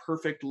 years of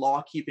perfect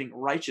law-keeping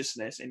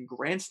righteousness and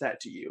grants that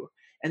to you,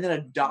 and then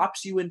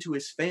adopts you into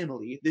his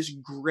family, this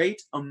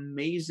great,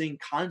 amazing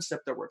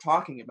concept that we're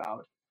talking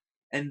about.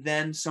 And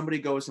then somebody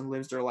goes and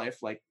lives their life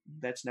like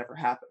that's never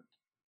happened.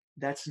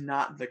 That's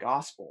not the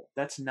gospel.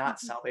 That's not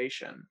Mhm.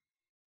 salvation.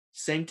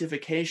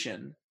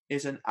 Sanctification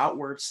is an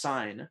outward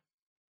sign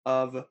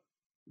of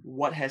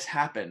what has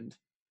happened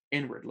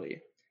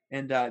inwardly.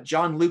 And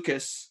John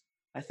Lucas,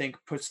 I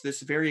think, puts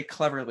this very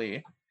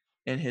cleverly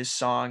in his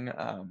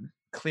song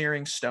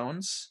 "Clearing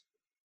Stones,"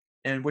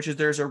 and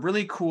there's a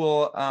really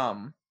cool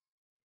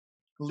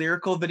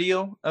lyrical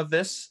video of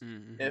this.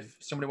 Mm-hmm. If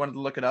somebody wanted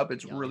to look it up,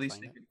 it's Yeah, let me really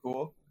find it. stinking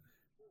cool.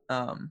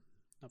 Um,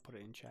 I'll put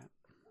it in chat.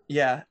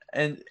 yeah,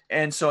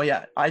 and so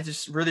yeah, I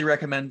just really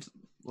recommend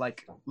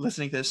like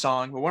listening to this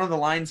song. But one of the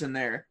lines in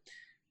there,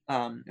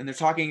 and they're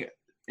talking,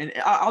 and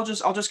I'll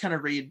just kind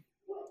of read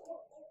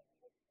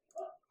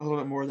a little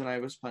bit more than I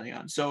was planning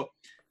on. So,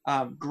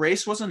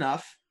 grace was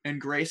enough, and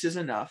grace is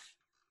enough,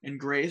 and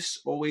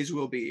grace always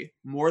will be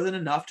more than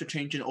enough to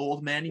change an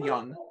old man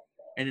young,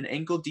 and an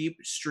ankle-deep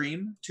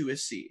stream to a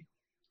sea.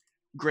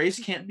 Grace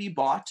can't be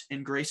bought,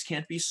 and grace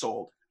can't be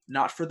sold,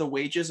 not for the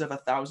wages of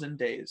 1,000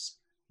 days.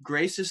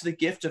 Grace is the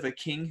gift of a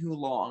king who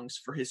longs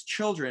for his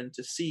children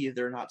to see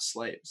they're not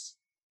slaves.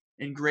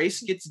 And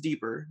grace gets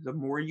deeper the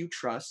more you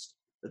trust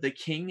that the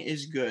king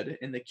is good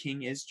and the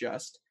king is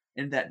just,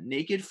 and that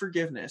naked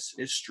forgiveness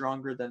is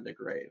stronger than the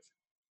grave.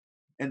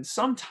 And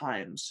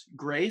sometimes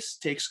grace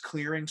takes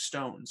clearing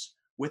stones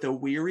with a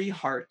weary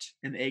heart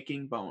and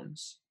aching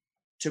bones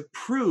to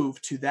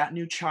prove to that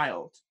new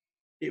child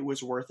it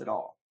was worth it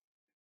all.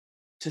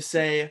 To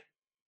say,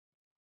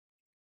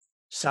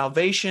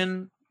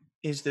 salvation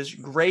is this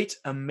great,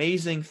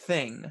 amazing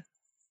thing.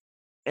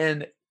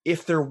 And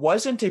if there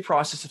wasn't a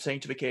process of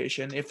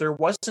sanctification, if there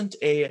wasn't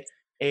and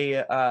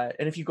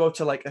if you go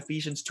to like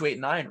Ephesians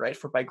 2:8-9, right?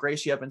 For by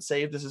grace you have been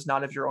saved. This is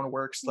not of your own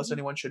works, lest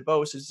anyone should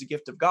boast. This is a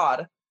gift of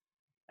God.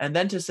 And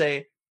then to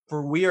say,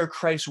 for we are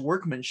Christ's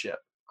workmanship,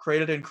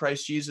 created in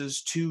Christ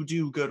Jesus to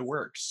do good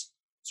works.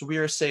 So we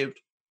are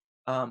saved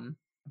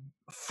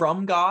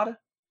from God,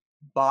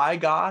 by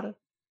God,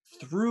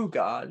 through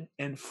God,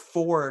 and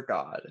for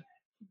God.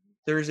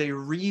 There is a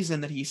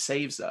reason that he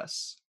saves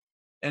us.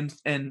 And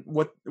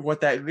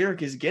what that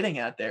lyric is getting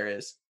at there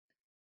is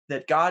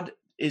that God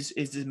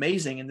is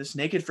amazing, and this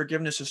naked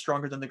forgiveness is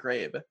stronger than the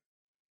grave.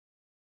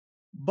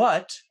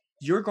 But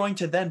you're going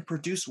to then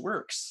produce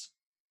works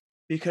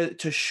because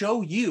to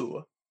show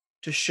you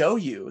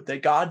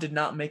that God did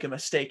not make a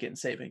mistake in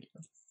saving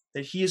you,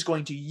 that he is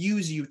going to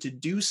use you to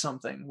do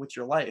something with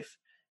your life.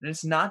 And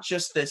it's not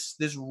just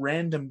this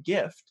random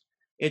gift.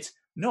 It's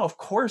no, of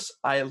course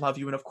I love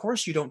you, and of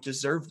course you don't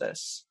deserve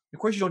this. Of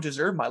course you don't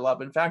deserve my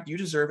love. In fact, you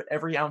deserve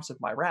every ounce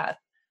of my wrath.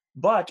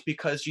 But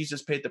because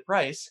Jesus paid the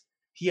price,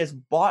 he has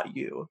bought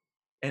you.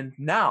 And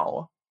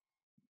now,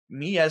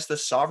 me as the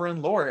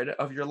sovereign Lord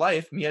of your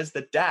life, me as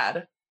the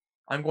dad,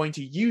 I'm going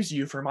to use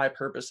you for my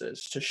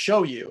purposes to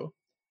show you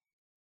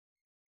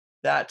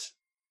that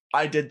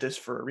I did this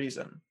for a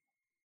reason.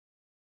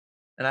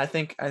 And I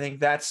think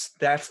that's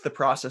the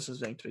process of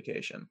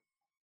sanctification.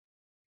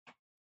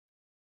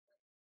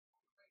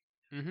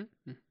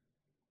 Mm-hmm.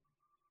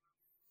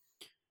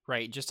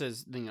 Right, just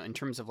as in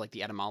terms of like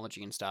the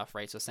etymology and stuff,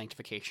 right? So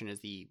sanctification is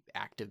the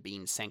act of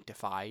being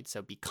sanctified,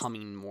 so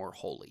becoming more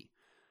holy,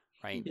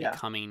 right? Yeah.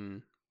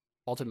 Becoming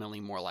ultimately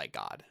more like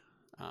God.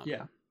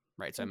 Yeah.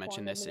 Right. So I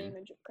mentioned this in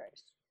image of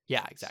Christ.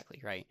 Yeah, exactly.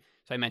 Right.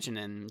 So I mentioned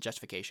in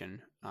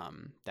justification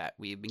that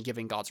we've been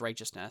given God's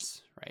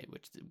righteousness, right?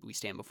 Which we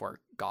stand before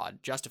God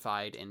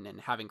justified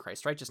and having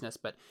Christ's righteousness,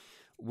 but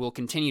we'll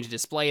continue to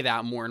display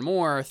that more and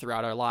more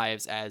throughout our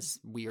lives as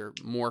we are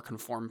more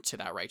conformed to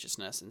that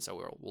righteousness. And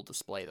so we'll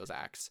display those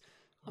acts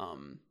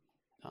and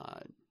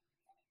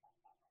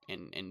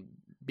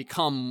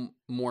become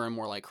more and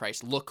more like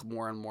Christ, look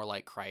more and more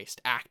like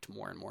Christ, act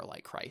more and more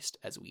like Christ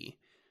as we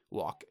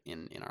walk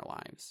in our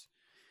lives.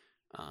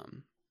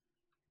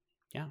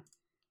 Yeah.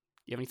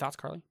 You have any thoughts,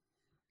 Carly?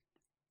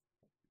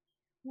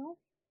 No,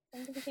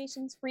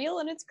 sanctification's real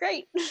and it's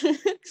great.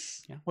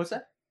 What's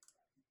that?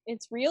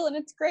 It's real and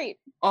it's great.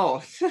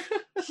 Oh,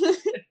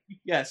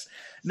 yes.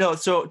 No.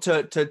 So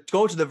to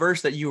go to the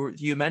verse that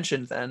you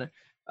mentioned, then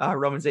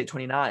Romans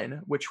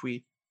 8:29, which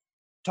we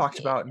talked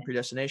about in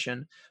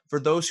predestination. For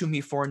those whom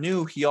he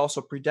foreknew, he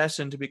also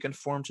predestined to be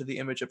conformed to the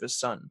image of his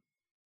son.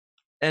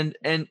 And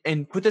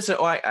put this.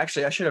 I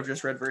should have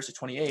just read verse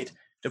 28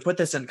 to put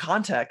this in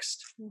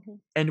context. Mm-hmm.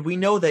 And we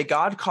know that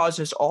God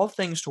causes all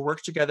things to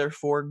work together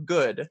for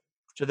good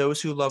to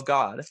those who love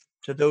God,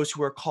 to those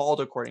who are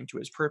called according to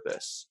his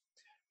purpose.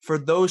 For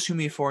those whom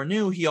he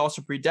foreknew, he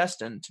also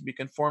predestined to be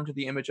conformed to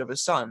the image of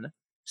his son,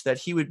 so that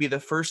he would be the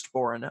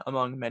firstborn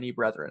among many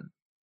brethren.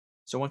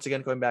 So once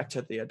again, going back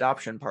to the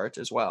adoption part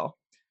as well.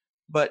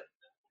 But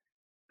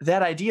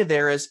that idea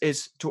there is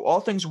to all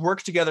things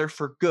work together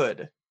for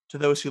good to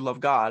those who love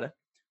God.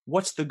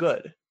 What's the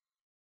good?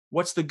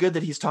 What's the good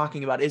that he's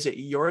talking about? Is it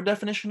your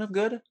definition of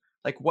good?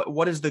 Like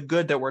what is the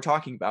good that we're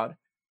talking about?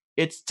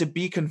 It's to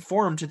be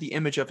conformed to the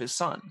image of his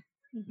son.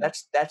 Mm-hmm.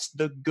 That's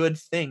the good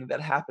thing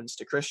that happens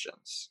to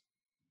Christians.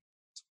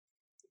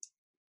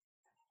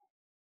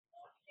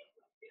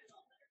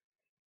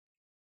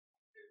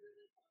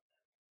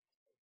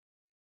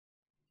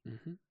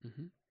 Mm-hmm,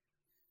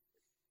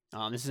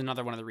 mm-hmm. This is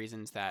another one of the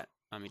reasons that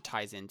it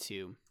ties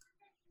into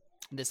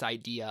this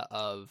idea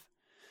of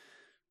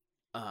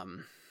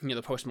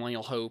the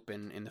post-millennial hope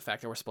and the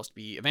fact that we're supposed to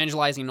be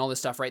evangelizing and all this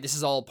stuff, right? This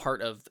is all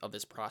part of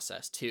this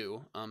process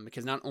too,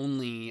 because not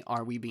only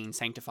are we being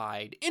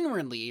sanctified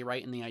inwardly,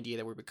 right, in the idea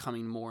that we're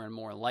becoming more and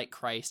more like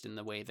Christ in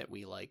the way that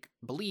we like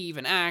believe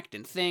and act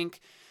and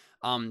think,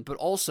 but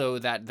also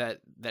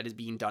that is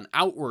being done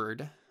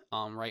outward.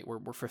 Right,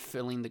 we're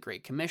fulfilling the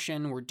Great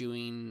Commission. We're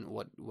doing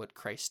what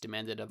Christ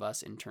demanded of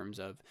us in terms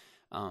of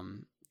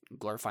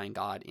glorifying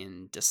God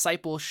in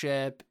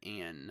discipleship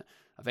and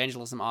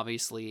evangelism,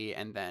 obviously,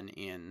 and then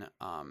in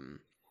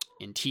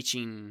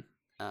teaching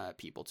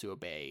people to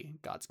obey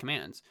God's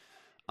commands.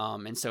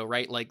 And so,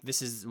 right, like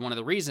this is one of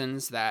the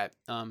reasons that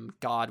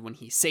God, when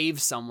he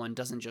saves someone,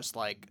 doesn't just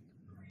like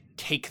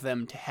take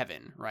them to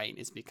heaven, right?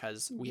 It's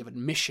because we have a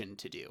mission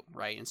to do,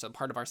 right? And so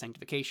part of our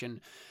sanctification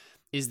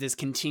is this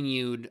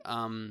continued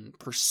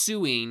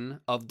pursuing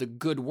of the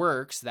good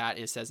works that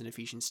it says in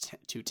Ephesians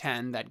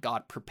 2:10 that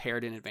God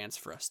prepared in advance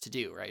for us to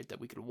do, right? That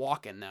we could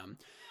walk in them,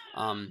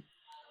 and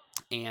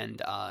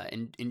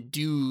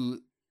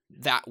do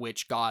that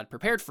which God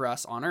prepared for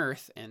us on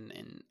earth,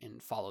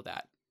 and follow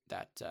that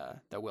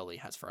will he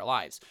has for our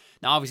lives.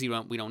 Now, obviously,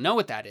 we don't know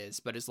what that is,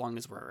 but as long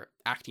as we're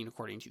acting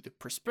according to the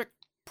prescriptive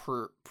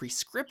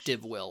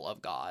will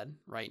of God,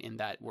 right, in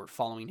that we're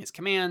following his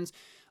commands,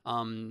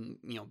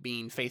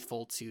 being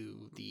faithful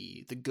to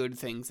the good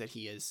things that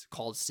he has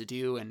called us to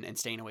do, and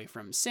staying away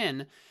from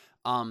sin,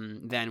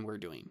 then we're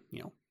doing,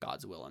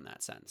 God's will in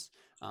that sense.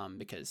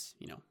 Because,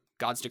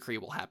 God's decree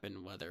will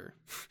happen whether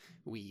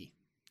we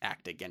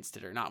act against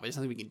it or not. But there's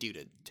nothing we can do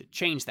to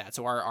change that.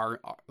 So our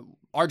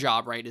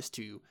job, right, is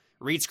to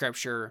read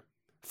scripture,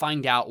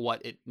 find out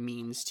what it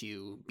means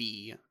to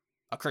be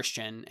a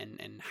Christian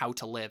and how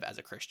to live as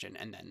a Christian,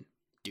 and then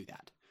do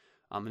that.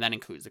 And that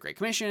includes the Great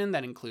Commission.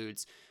 That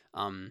includes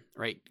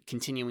right,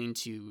 continuing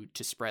to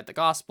spread the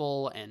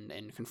gospel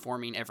and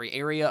conforming every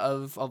area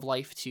of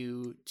life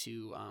to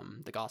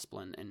the gospel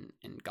and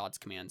God's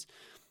commands,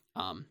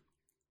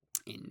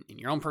 in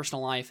your own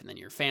personal life, and then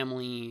your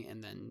family,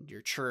 and then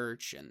your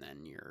church, and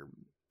then your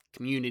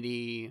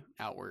community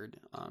outward,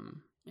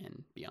 and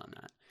beyond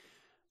that.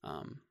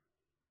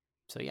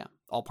 So yeah,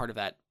 all part of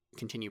that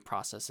continued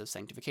process of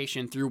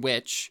sanctification through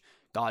which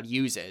God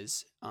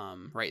uses,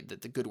 right,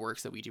 the good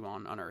works that we do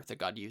on earth, that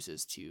God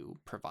uses to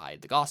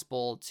provide the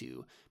gospel,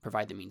 to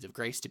provide the means of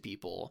grace to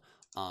people,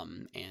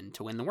 and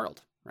to win the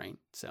world, right?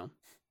 So,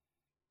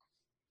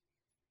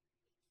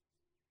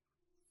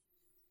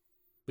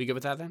 we good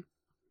with that then?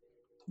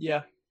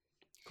 Yeah.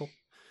 Cool.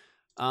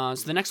 So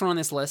the next one on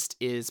this list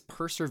is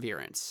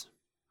perseverance,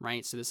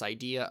 right? So this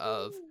idea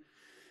of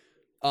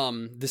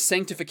the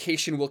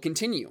sanctification will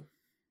continue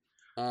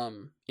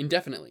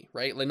indefinitely,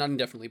 right? Like not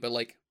indefinitely, but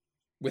like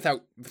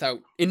without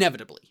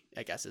inevitably,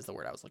 I guess is the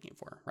word I was looking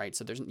for, right?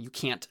 So you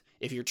can't,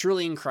 if you're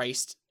truly in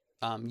Christ,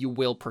 you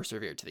will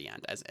persevere to the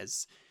end,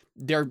 as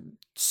there are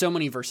so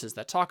many verses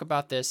that talk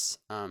about this,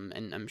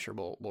 and I'm sure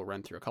we'll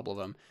run through a couple of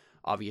them.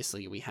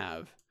 Obviously, we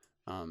have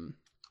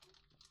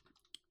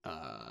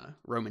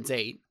Romans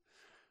 8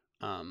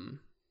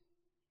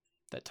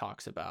 that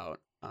talks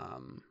about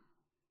oh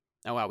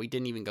wow, we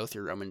didn't even go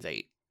through Romans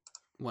 8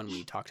 when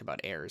we talked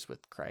about heirs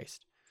with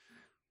Christ.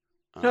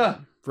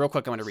 Real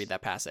quick, I'm going to read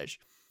that passage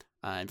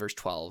in verse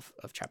 12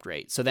 of chapter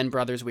 8. So then,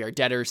 brothers, we are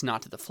debtors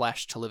not to the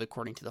flesh, to live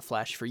according to the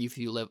flesh. For if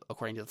you live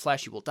according to the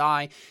flesh, you will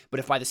die. But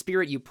if by the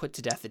Spirit you put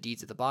to death the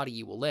deeds of the body,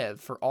 you will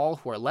live. For all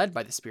who are led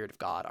by the Spirit of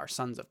God are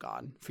sons of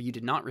God. For you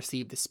did not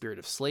receive the spirit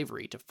of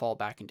slavery to fall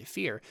back into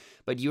fear,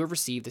 but you have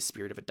received the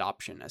spirit of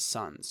adoption as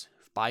sons,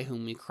 by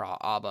whom we cry,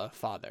 Abba,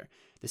 Father.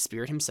 The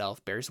Spirit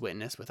himself bears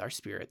witness with our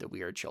spirit that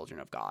we are children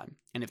of God.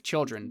 And if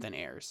children, then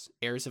heirs,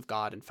 heirs of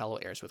God and fellow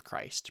heirs with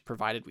Christ,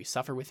 provided we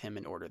suffer with him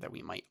in order that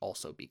we might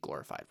also be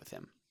glorified with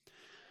him.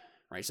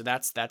 Right, so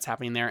that's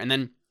happening there. And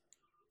then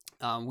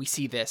we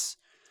see this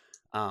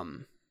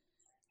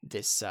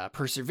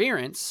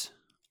perseverance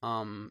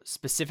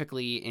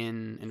specifically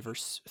in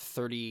verse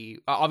 30.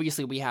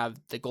 Obviously, we have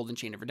the golden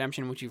chain of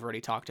redemption, which we've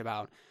already talked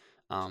about.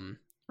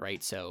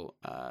 Right, so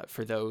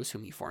for those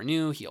whom he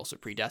foreknew, he also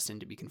predestined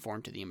to be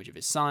conformed to the image of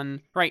his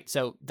son. Right,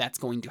 so that's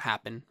going to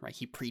happen. Right,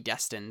 he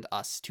predestined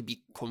us to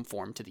be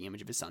conformed to the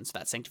image of his son. So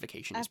that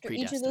sanctification is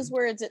predestined. After each of those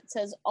words, it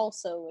says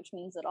also, which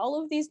means that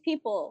all of these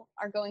people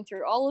are going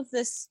through all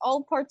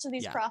parts of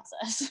these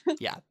process.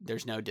 Yeah,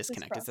 there's no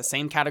disconnect. It's the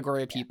same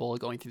category of people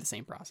going through the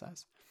same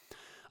process.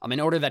 In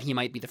order that he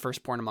might be the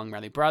firstborn among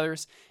many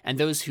brothers, and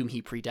those whom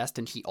he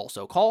predestined he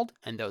also called,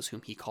 and those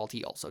whom he called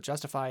he also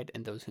justified,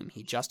 and those whom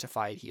he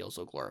justified he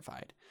also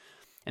glorified.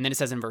 And then it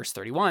says in verse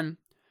 31,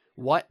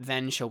 what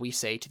then shall we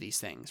say to these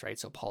things, right?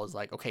 So Paul is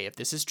like, okay, if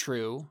this is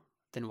true,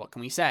 then what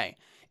can we say?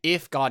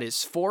 If God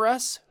is for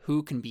us,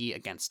 who can be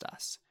against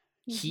us?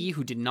 He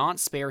who did not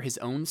spare his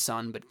own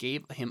son, but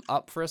gave him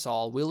up for us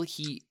all,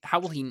 how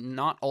will he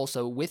not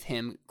also with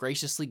him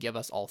graciously give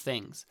us all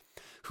things?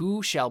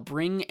 Who shall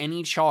bring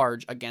any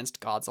charge against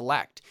God's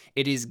elect?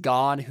 It is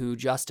God who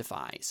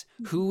justifies.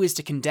 Who is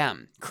to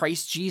condemn?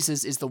 Christ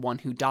Jesus is the one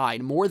who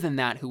died, more than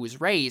that, who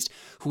was raised,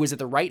 who is at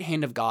the right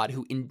hand of God,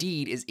 who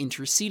indeed is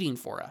interceding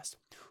for us.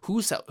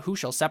 Who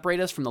shall separate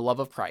us from the love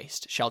of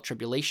Christ? Shall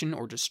tribulation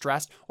or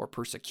distress or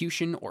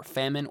persecution or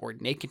famine or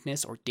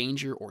nakedness or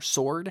danger or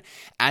sword?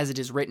 As it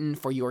is written,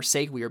 for your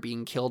sake we are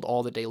being killed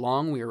all the day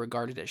long. We are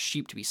regarded as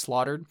sheep to be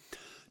slaughtered.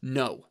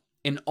 No.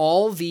 In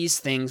all these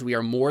things we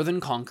are more than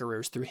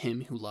conquerors through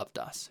him who loved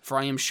us. For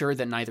I am sure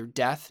that neither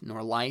death,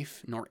 nor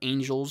life, nor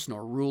angels,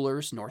 nor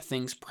rulers, nor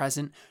things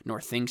present, nor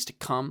things to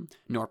come,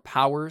 nor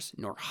powers,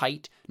 nor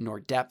height, nor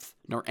depth,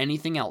 nor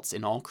anything else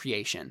in all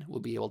creation will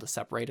be able to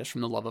separate us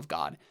from the love of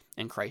God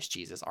and Christ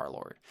Jesus our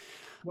Lord.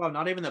 Wow,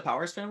 not even the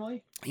Powers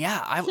family?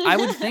 Yeah, I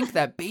would think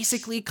that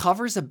basically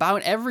covers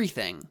about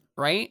everything,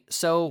 right?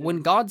 So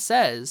when God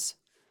says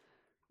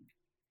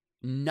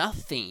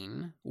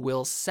nothing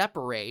will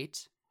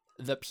separate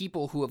the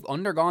people who have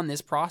undergone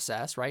this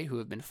process, right, who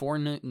have been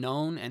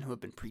foreknown and who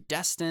have been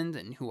predestined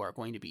and who are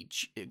going to be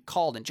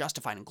called and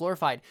justified and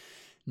glorified,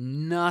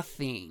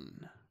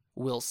 nothing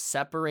will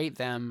separate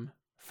them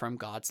from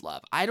God's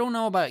love. I don't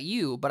know about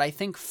you, but I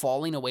think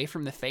falling away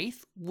from the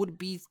faith would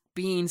be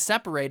being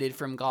separated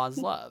from God's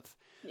love.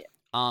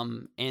 Yeah.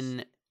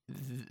 And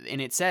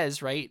it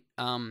says, right,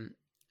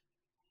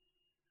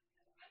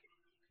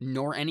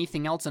 nor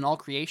anything else in all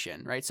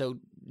creation, right? So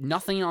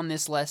nothing on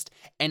this list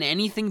and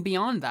anything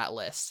beyond that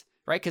list,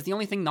 right? Because the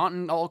only thing not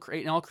in all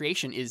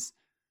creation is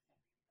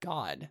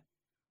God,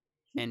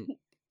 and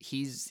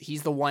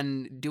he's the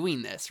one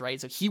doing this,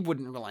 right? So he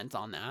wouldn't relent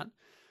on that.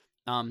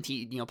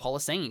 Paul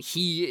is saying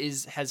he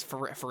has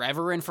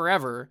forever and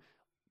forever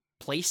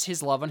placed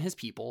his love on his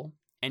people,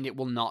 and it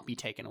will not be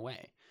taken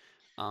away.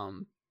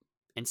 And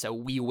so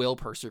we will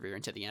persevere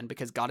into the end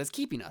because God is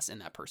keeping us in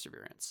that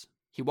perseverance.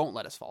 He won't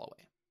let us fall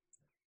away.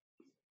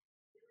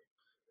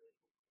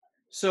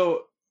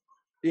 So,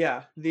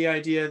 yeah, the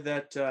idea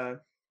that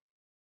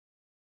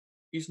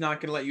he's not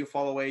going to let you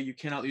fall away, you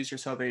cannot lose your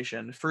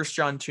salvation. 1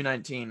 John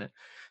 2:19,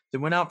 they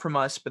went out from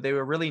us, but they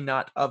were really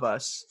not of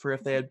us. For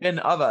if they had been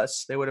of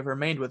us, they would have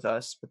remained with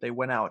us, but they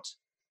went out,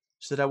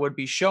 so that it would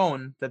be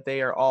shown that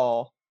they are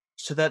all,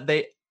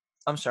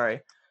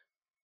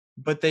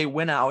 but they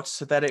went out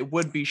so that it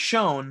would be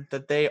shown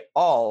that they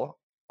all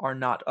are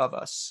not of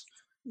us.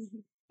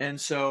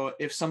 And so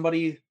if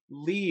somebody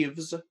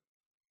leaves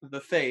the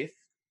faith,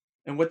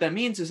 and what that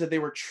means is that they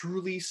were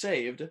truly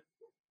saved.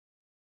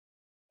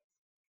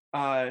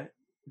 Okay,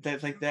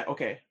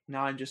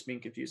 now I'm just being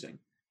confusing.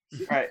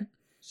 All right.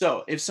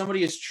 So if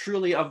somebody is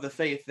truly of the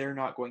faith, they're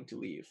not going to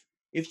leave.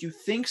 If you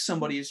think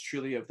somebody is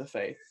truly of the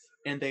faith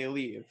and they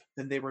leave,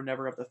 then they were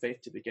never of the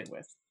faith to begin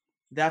with.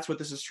 That's what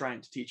this is trying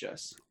to teach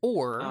us.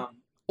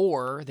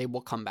 Or they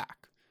will come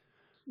back.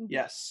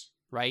 Yes.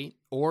 Right?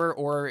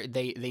 Or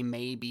they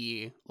may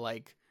be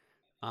like,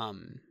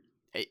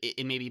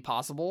 it may be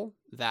possible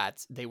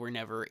that they were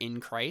never in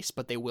Christ,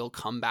 but they will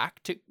come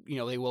back to,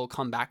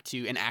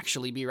 and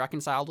actually be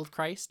reconciled with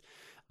Christ,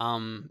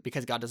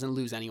 because God doesn't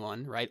lose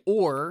anyone, right?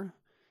 Or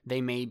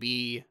they may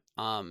be,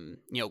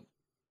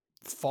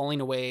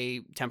 falling away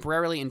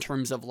temporarily in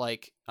terms of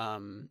like,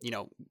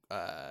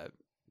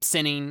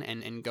 sinning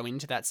and going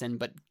into that sin.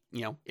 But,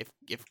 if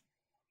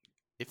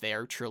they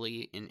are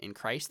truly in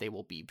Christ, they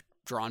will be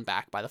drawn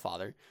back by the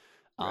Father.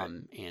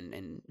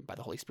 And by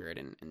the Holy Spirit,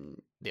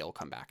 and they'll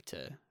come back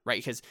to,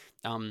 right? Because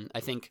I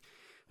think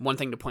one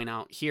thing to point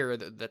out here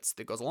that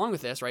goes along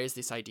with this, right, is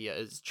this idea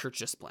is church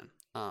discipline.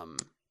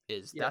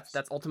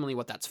 That's ultimately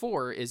what that's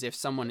for, is if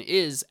someone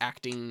is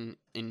acting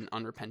in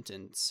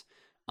unrepentance,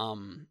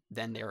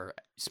 then they're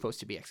supposed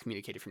to be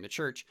excommunicated from the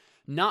church,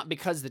 not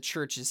because the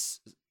church is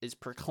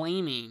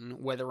proclaiming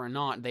whether or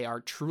not they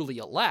are truly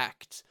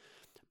elect,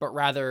 but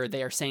rather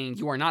they are saying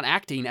you are not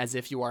acting as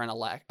if you are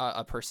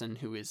a person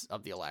who is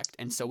of the elect,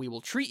 and so we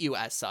will treat you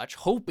as such,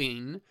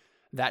 hoping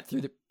that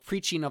through the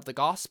preaching of the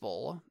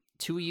gospel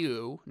to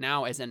you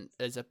now as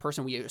a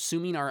person we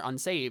assuming are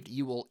unsaved,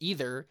 you will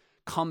either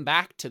come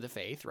back to the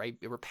faith, right?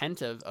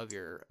 Repent of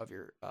your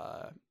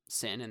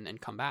sin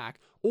and come back,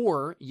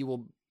 or you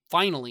will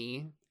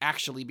finally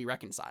actually be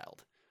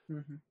reconciled.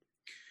 Mm-hmm.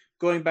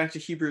 Going back to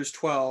Hebrews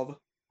 12,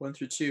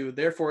 1-2,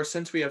 therefore,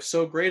 since we have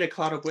so great a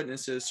cloud of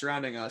witnesses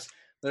surrounding us,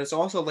 let us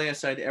also lay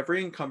aside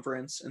every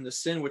encumbrance and the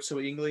sin which so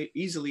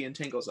easily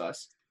entangles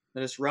us.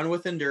 Let us run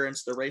with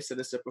endurance the race that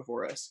is set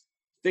before us,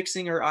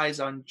 fixing our eyes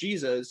on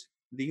Jesus,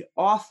 the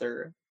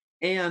author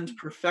and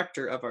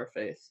perfecter of our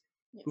faith,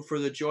 who for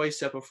the joy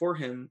set before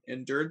him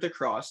endured the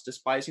cross,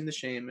 despising the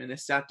shame, and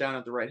is sat down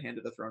at the right hand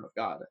of the throne of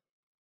God.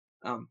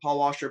 Paul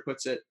Washer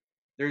puts it,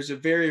 there's a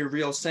very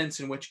real sense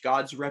in which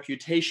God's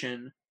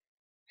reputation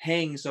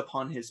hangs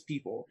upon his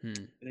people.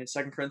 And in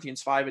 2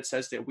 Corinthians 5, it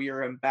says that we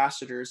are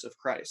ambassadors of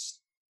Christ.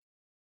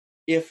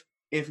 If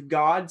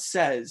God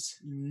says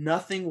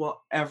nothing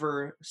will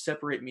ever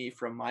separate me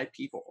from my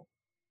people,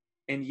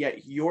 and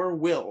yet your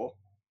will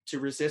to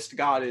resist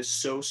God is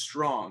so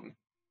strong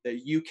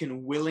that you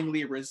can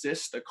willingly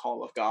resist the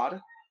call of God,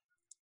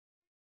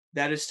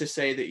 that is to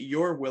say that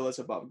your will is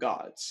above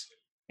God's,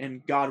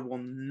 and God will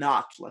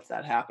not let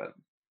that happen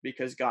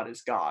because God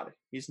is God.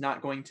 He's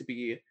not going to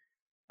be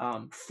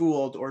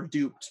fooled or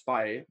duped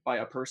by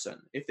a person.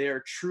 If they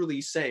are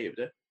truly saved,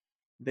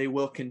 they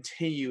will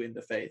continue in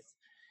the faith.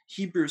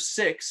 Hebrews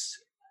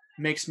 6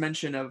 makes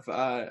mention of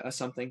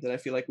something that I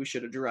feel like we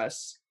should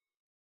address.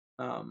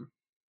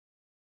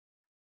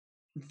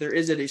 There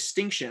is a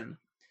distinction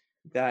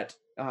that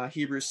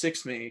Hebrews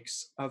 6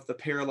 makes of the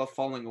peril of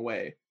falling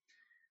away.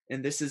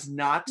 And this is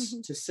not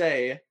to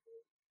say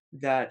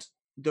that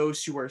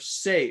those who are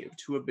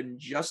saved, who have been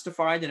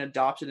justified and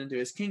adopted into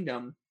his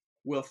kingdom,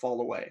 will fall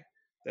away.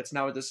 That's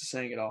not what this is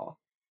saying at all.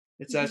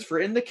 It says, for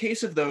in the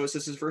case of those,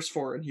 this is verse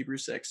 4 in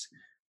Hebrews 6,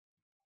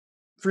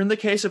 for in the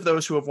case of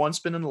those who have once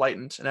been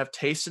enlightened and have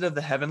tasted of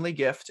the heavenly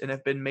gift and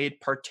have been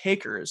made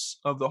partakers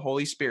of the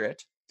Holy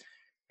Spirit,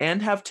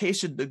 and have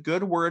tasted the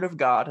good word of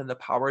God and the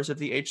powers of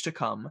the age to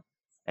come,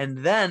 and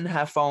then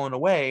have fallen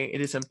away,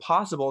 it is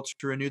impossible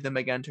to renew them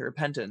again to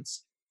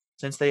repentance,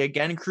 since they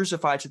again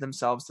crucify to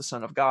themselves the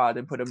Son of God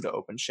and put him to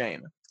open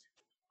shame.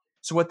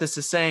 So what this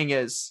is saying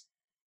is,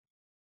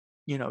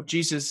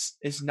 Jesus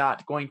is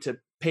not going to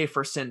pay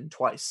for sin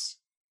twice.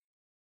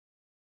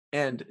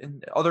 And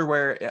in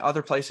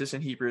other places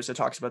in Hebrews, it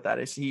talks about that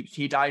is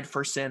he died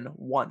for sin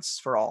once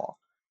for all,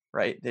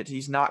 right? That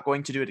he's not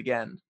going to do it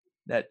again.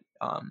 That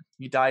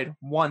he died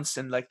once,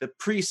 and like the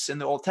priests in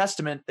the Old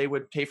Testament, they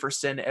would pay for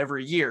sin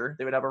every year.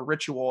 They would have a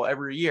ritual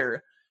every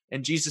year,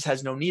 and Jesus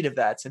has no need of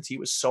that since he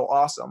was so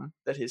awesome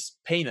that his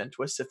payment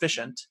was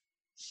sufficient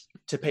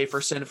to pay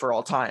for sin for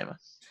all time.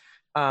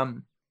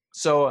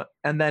 So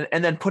and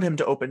then put him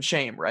to open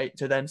shame, right?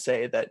 To then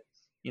say that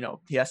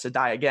he has to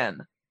die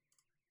again.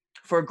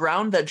 For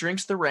ground that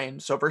drinks the rain,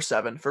 so verse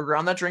 7, for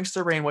ground that drinks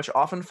the rain which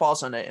often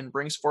falls on it and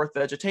brings forth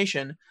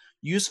vegetation,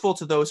 useful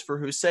to those for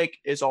whose sake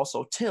is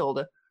also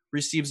tilled,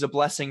 receives a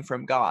blessing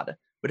from God.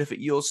 But if it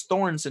yields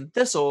thorns and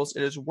thistles,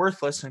 it is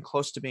worthless and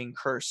close to being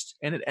cursed,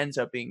 and it ends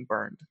up being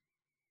burned.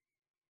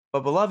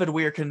 But beloved,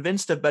 we are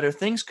convinced of better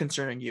things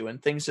concerning you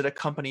and things that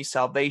accompany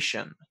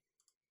salvation,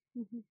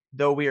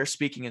 though we are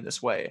speaking in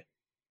this way.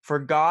 For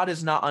God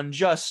is not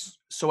unjust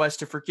so as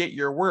to forget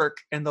your work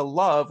and the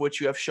love which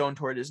you have shown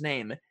toward his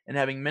name, and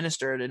having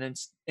ministered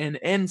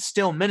and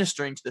still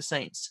ministering to the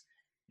saints.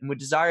 And we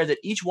desire that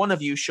each one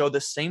of you show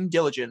the same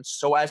diligence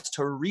so as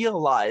to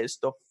realize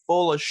the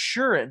full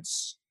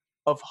assurance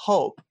of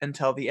hope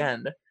until the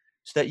end,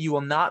 so that you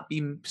will not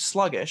be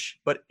sluggish,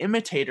 but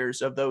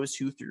imitators of those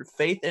who through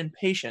faith and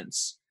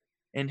patience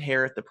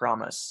inherit the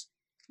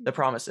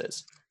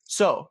promises.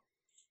 So,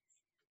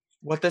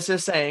 what this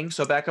is saying,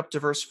 so back up to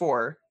verse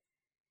 4,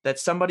 that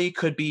somebody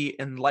could be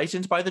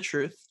enlightened by the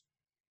truth,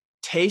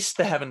 taste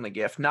the heavenly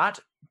gift,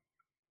 not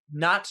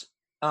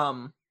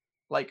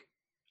like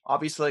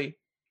obviously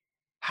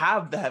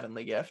have the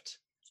heavenly gift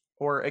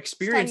or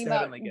experience the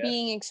heavenly gift.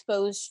 Being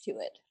exposed to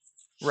it.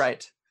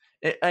 Right.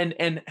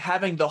 And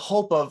having the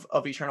hope of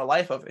eternal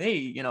life of,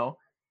 hey,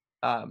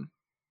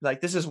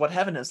 like this is what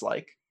heaven is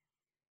like.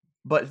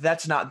 But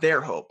that's not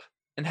their hope.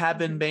 And have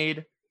been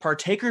made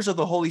partakers of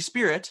the Holy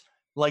Spirit,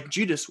 like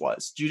Judas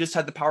was. Judas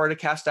had the power to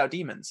cast out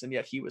demons, and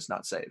yet he was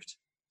not saved.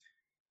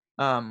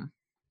 And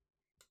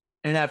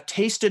have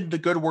tasted the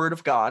good word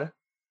of God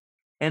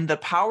and the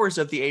powers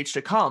of the age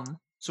to come.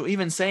 So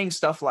even saying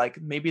stuff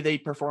like maybe they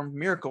performed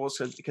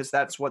miracles because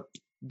that's what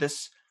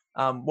this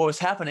what was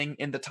happening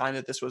in the time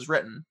that this was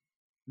written.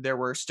 There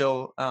were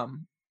still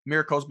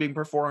miracles being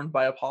performed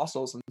by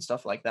apostles and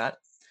stuff like that.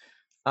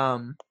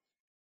 And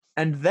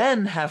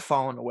then have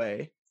fallen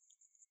away.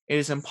 It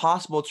is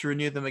impossible to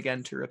renew them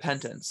again to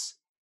repentance.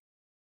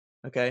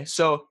 Okay,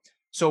 so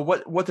So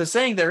what they're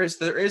saying there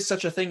is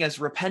such a thing as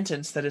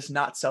repentance that is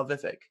not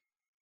salvific.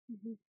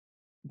 Mhm.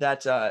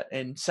 That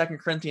in 2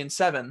 Corinthians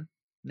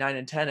 7:9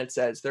 and 10 it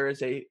says there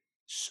is a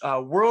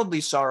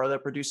worldly sorrow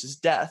that produces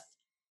death,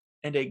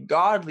 and a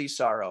godly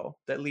sorrow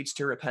that leads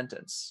to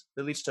repentance,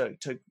 that leads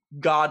to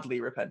godly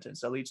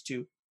repentance, that leads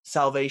to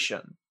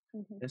salvation.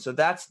 Mhm. And so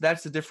that's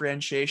the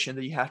differentiation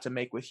that you have to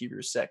make with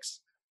Hebrews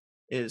 6,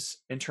 is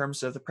in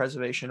terms of the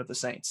preservation of the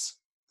saints.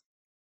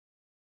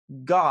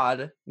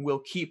 God will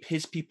keep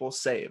his people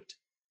saved.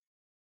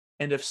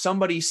 And if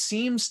somebody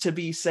seems to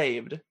be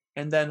saved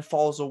and then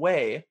falls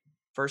away,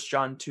 1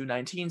 John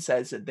 2:19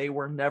 says that they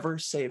were never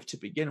saved to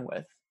begin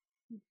with.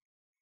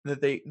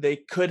 That they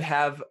could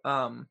have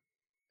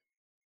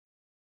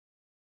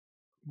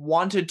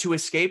wanted to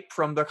escape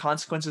from the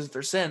consequences of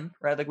their sin,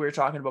 right? Like we were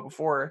talking about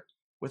before,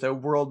 with a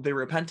worldly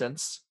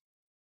repentance,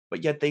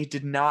 but yet they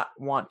did not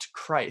want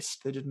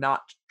Christ. They did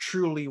not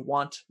truly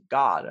want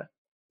God.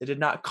 They did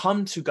not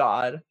come to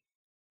God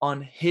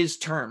on his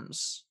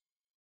terms.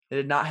 They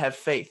did not have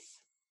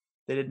faith.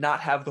 They did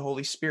not have the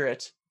Holy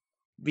Spirit,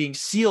 being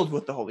sealed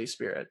with the Holy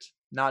Spirit,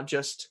 not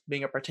just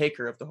being a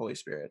partaker of the Holy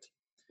Spirit.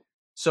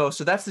 So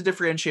that's the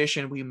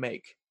differentiation we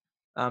make,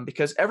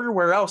 because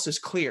everywhere else is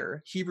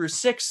clear. Hebrews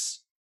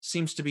 6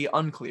 seems to be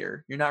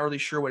unclear. You're not really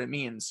sure what it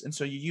means. And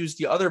so you use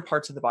the other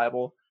parts of the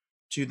Bible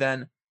to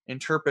then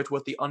interpret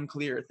what the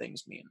unclear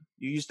things mean.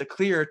 You use the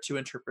clear to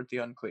interpret the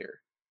unclear.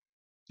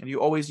 And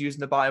you always use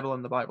the Bible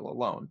and the Bible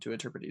alone to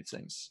interpret these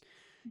things.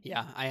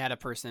 Yeah, I had a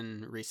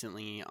person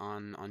recently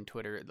on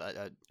Twitter.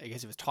 I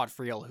guess it was Todd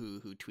Friel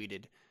who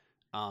tweeted,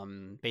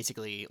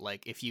 basically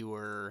like if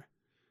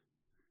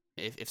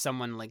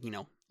someone like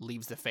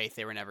leaves the faith,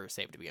 they were never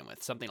saved to begin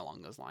with, something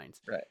along those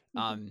lines. Right.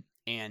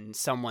 And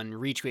someone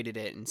retweeted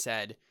it and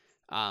said,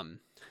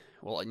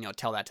 well,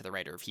 tell that to the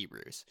writer of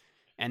Hebrews.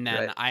 And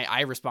then Right.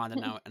 I responded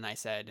now and I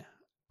said,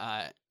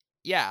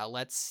 yeah,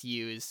 let's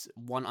use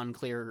one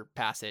unclear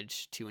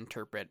passage to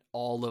interpret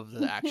all of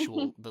the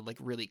actual, the like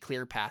really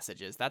clear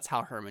passages. That's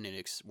how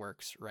hermeneutics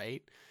works,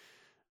 right?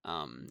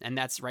 And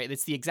that's right.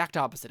 It's the exact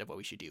opposite of what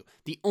we should do.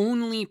 The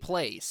only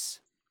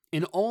place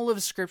in all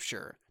of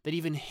Scripture that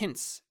even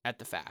hints at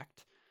the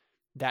fact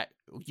that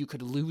you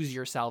could lose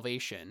your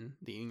salvation,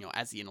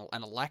 as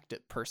an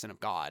elected person of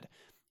God,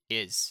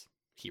 is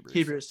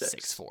Hebrews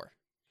 6:4,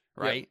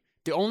 right? Yep.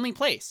 The only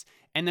place.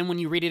 And then when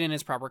you read it in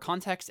its proper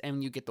context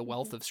and you get the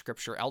wealth of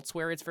Scripture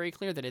elsewhere, it's very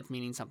clear that it's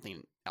meaning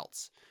something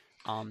else.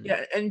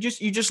 Yeah, and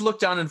you just look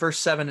down in verse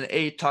 7 and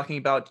 8, talking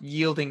about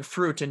yielding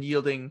fruit and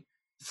yielding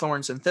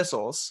thorns and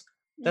thistles.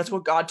 That's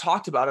what God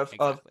talked about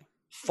of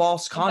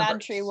false converts. A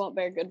bad tree won't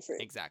bear good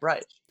fruit. Exactly.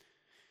 Right.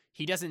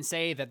 He doesn't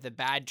say that the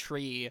bad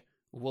tree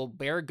will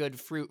bear good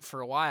fruit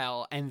for a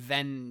while and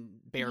then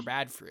bear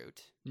bad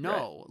fruit.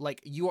 No, right.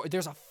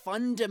 There's a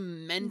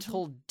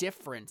fundamental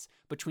difference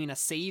between a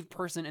saved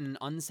person and an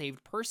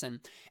unsaved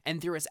person,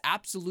 and there is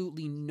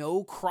absolutely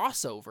no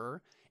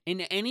crossover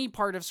in any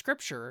part of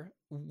Scripture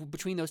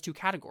between those two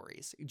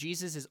categories.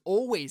 Jesus is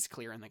always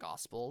clear in the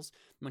Gospels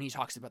when he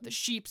talks about the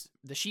sheep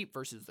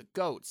versus the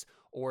goats,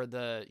 or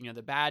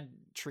the bad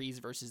trees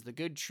versus the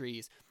good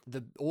trees,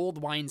 the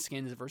old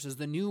wineskins versus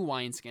the new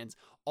wineskins.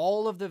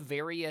 All of the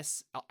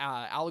various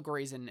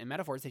allegories and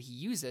metaphors that he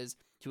uses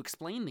to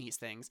explain these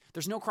things,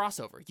 there's no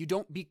crossover. You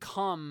don't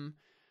become,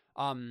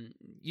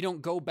 you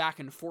don't go back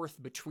and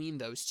forth between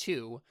those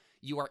two.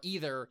 You are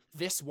either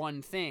this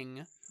one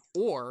thing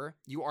or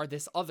you are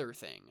this other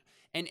thing.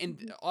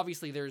 And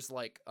obviously there's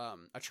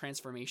a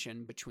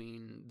transformation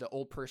between the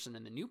old person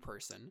and the new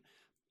person.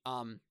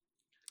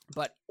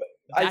 But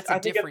that's a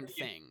different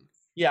thing.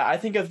 Yeah, I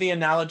think of the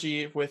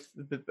analogy with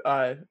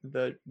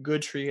the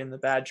good tree and the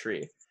bad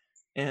tree.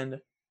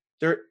 And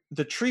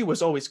the tree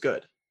was always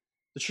good.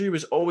 The tree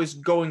was always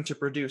going to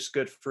produce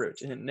good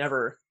fruit, and it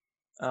never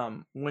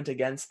went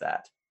against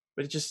that.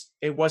 But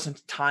it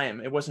wasn't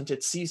time. It wasn't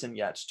its season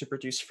yet to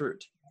produce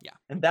fruit. Yeah.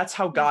 And that's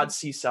how God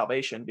sees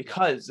salvation,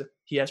 because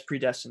he has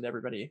predestined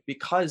everybody,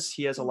 because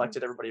he has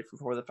elected everybody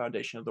before the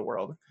foundation of the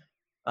world.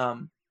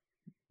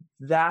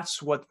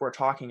 That's what we're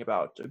talking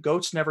about.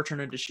 Goats never turn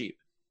into sheep.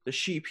 The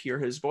sheep hear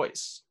his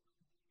voice.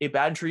 A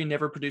bad tree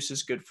never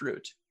produces good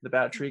fruit. The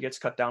bad tree gets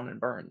cut down and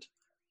burned.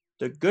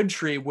 The good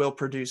tree will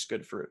produce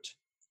good fruit.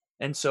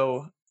 And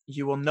so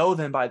you will know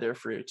them by their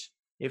fruit.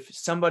 If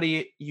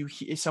somebody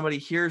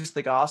hears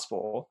the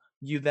gospel,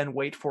 you then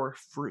wait for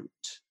fruit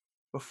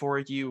before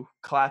you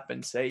clap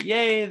and say,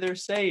 yay, they're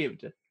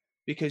saved.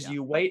 Because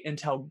you wait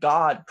until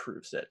God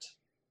proves it.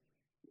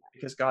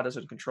 Because God is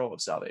in control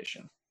of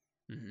salvation.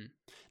 Mm-hmm.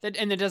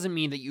 And that doesn't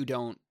mean that you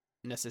don't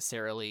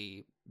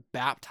necessarily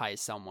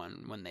baptize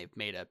someone when they've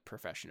made a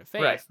profession of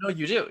faith. Right. No,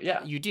 you do.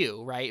 Yeah. You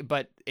do, right?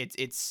 But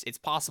it's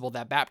possible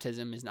that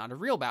baptism is not a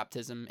real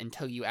baptism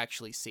until you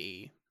actually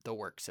see the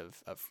works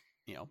of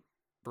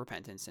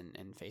repentance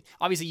and faith.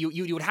 Obviously,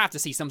 you would have to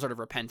see some sort of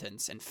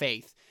repentance and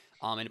faith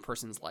in a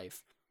person's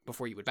life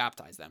before you would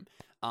baptize them.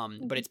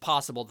 But it's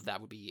possible that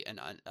would be an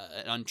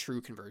untrue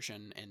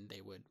conversion, and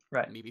they would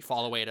maybe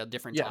fall away at a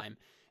different time.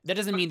 That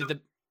doesn't mean that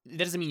that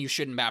doesn't mean you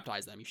shouldn't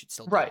baptize them. You should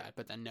still do Right. that,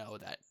 but then know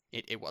that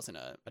it wasn't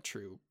a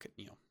true,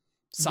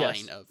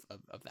 sign of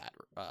that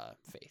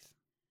faith.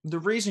 The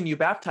reason you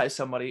baptize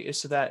somebody is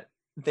so that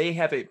they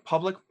have a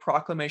public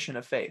proclamation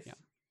of faith. Yeah.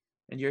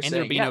 And you're And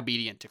saying, they're being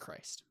obedient to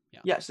Christ. Yeah.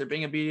 Yes, they're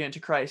being obedient to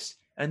Christ.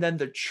 And then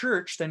the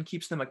church then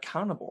keeps them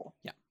accountable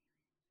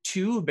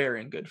to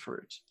bearing good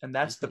fruit. And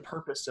that's the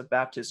purpose of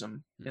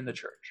baptism in the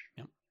church.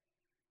 Yeah.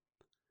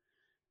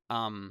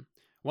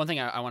 One thing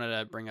I wanted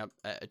to bring up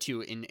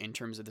too in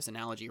terms of this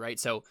analogy, right?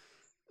 So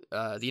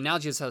the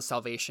analogies of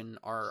salvation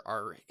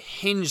are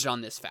hinged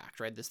on this fact,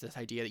 right? This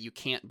idea that you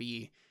can't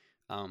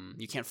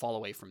fall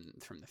away from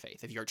the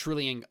faith. If you're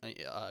truly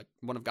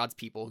one of God's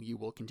people, you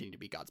will continue to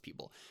be God's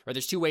people. Right?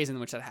 There's two ways in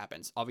which that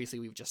happens. Obviously,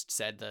 we've just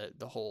said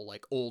the whole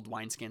like old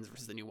wineskins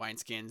versus the new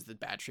wineskins, the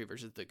bad tree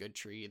versus the good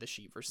tree, the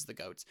sheep versus the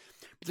goats.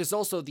 But there's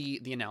also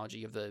the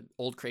analogy of the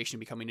old creation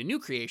becoming a new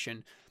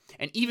creation,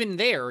 and even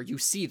there you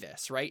see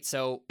this, right?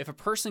 So if a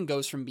person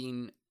goes from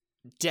being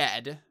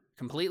dead,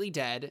 completely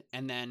dead,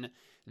 and then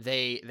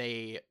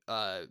they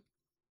are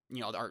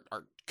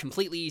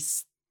completely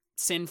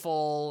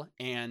sinful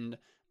and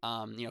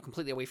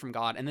completely away from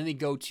God, and then they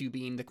go to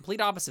being the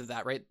complete opposite of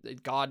that, right?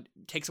 God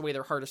takes away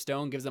their heart of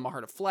stone, gives them a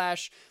heart of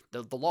flesh.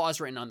 The law is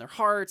written on their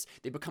hearts.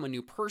 They become a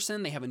new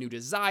person. They have a new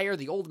desire.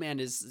 The old man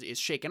is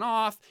shaken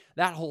off.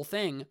 That whole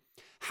thing.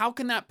 How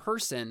can that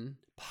person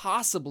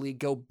possibly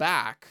go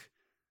back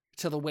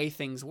to the way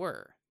things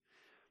were?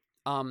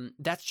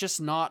 That's just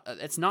not,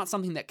 it's not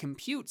something that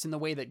computes in the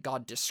way that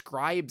God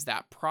describes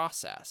that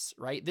process,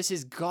 right? This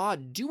is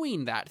God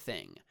doing that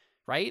thing,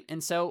 right?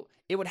 And so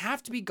it would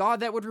have to be God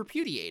that would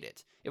repudiate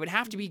it. It would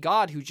have to be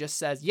God who just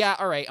says, yeah,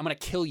 all right, I'm going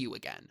to kill you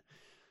again,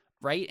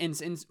 right?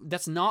 And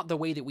that's not the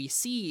way that we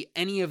see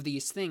any of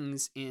these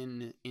things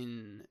in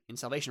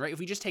salvation, right? If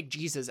we just take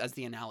Jesus as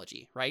the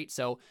analogy, right?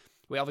 So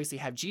we obviously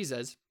have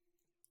Jesus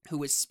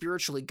who is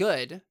spiritually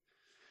good,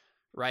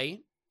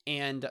 right?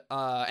 And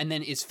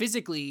then is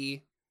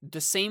physically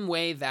the same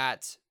way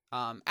that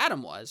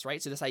Adam was,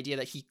 right? So this idea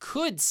that he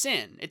could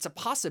sin, it's a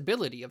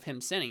possibility of him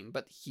sinning,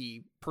 but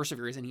he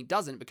perseveres and he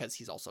doesn't because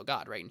he's also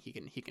God, right? And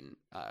he can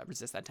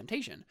resist that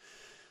temptation.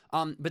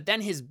 But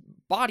then his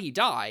body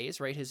dies,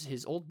 right?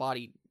 His old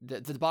body,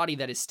 the body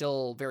that is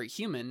still very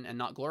human and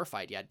not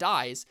glorified yet,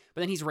 dies,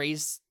 but then he's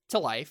raised to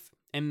life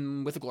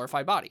and with a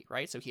glorified body,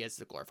 right? So he has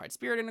a glorified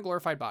spirit and a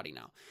glorified body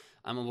now.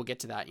 And we'll get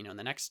to that, in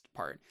the next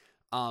part.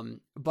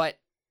 But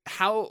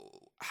how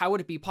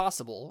would it be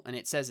possible, and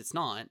it says it's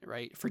not,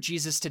 right, for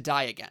Jesus to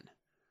die again,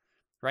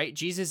 right?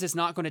 Jesus is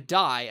not going to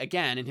die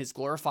again in his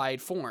glorified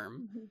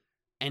form.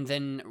 And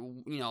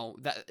then,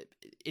 that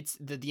it's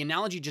the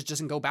analogy just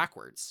doesn't go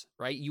backwards,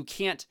 right? You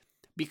can't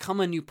become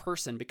a new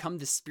person, become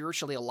this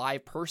spiritually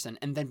alive person,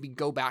 and then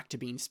go back to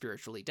being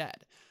spiritually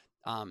dead.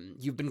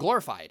 You've been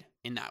glorified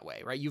in that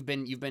way, right? You've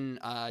been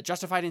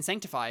justified and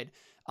sanctified,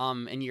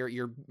 and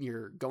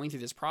you're going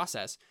through this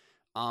process,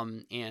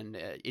 and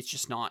it's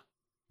just not.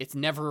 It's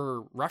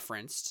never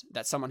referenced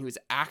that someone who is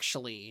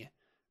actually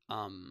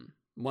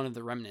one of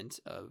the remnant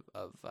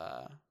of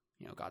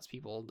God's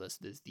people,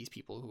 these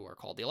people who are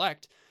called the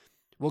elect,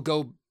 will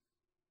go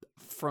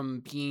from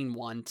being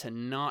one to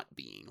not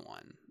being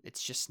one.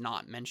 It's just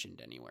not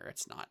mentioned anywhere.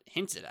 It's not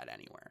hinted at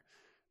anywhere.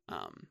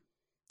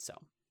 So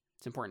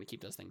it's important to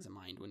keep those things in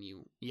mind when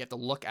you have to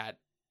look at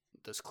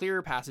those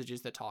clear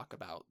passages that talk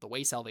about the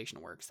way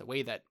salvation works, the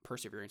way that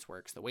perseverance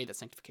works, the way that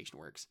sanctification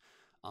works,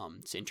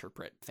 to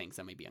interpret things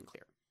that may be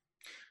unclear.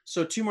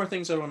 So 2 more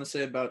things I want to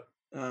say about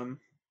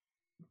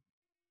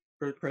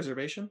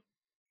perseverance.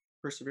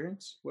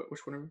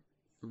 Which one are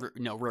we?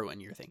 No, ruin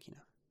you're thinking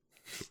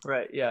of.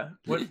 Right, yeah.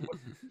 What?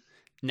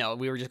 No,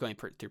 we were just going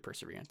through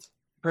perseverance.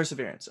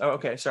 Perseverance. Oh,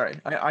 okay, sorry.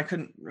 I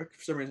couldn't, for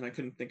some reason, I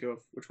couldn't think of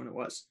which one it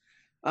was.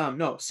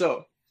 No,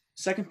 so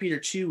 2 Peter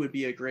 2 would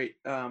be a great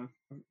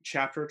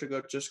chapter to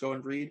go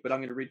and read, but I'm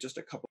going to read just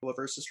a couple of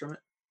verses from it.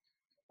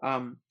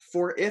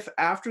 For if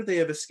after they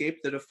have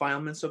escaped the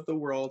defilements of the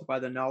world by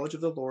the knowledge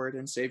of the Lord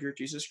and Savior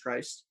Jesus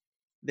Christ,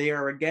 they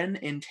are again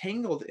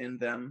entangled in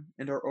them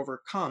and are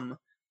overcome,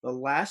 the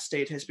last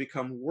state has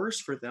become worse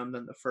for them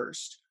than the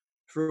first.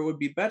 For it would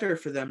be better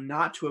for them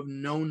not to have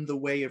known the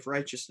way of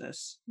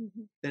righteousness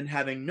than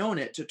having known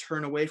it to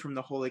turn away from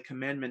the holy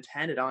commandment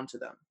handed on to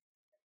them.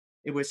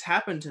 It has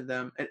happened to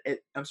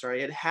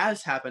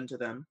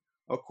them,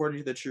 according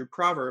to the true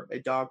proverb, a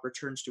dog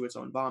returns to its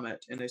own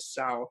vomit, and a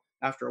sow,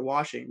 after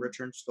washing,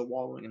 returns to the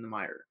wallowing in the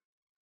mire.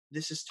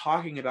 This is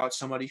talking about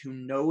somebody who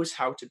knows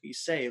how to be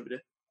saved,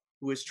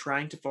 who is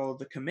trying to follow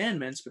the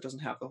commandments, but doesn't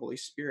have the Holy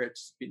Spirit,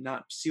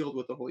 not sealed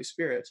with the Holy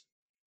Spirit.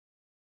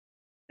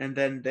 And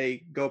then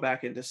they go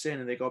back into sin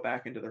and they go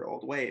back into their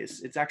old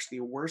ways. It's actually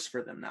worse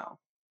for them now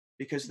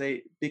because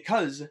they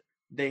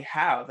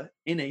have,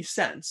 in a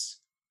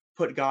sense,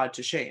 put God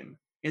to shame,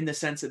 in the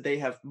sense that they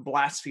have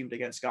blasphemed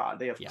against God.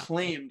 They have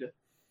claimed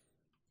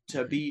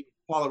to be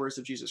followers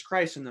of Jesus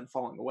Christ and then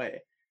falling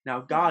away. Now,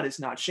 God is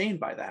not shamed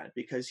by that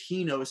because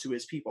he knows who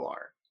his people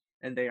are,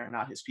 and they are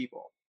not his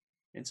people.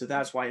 And so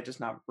that's why it does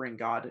not bring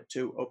God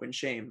to open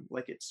shame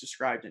like it's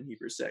described in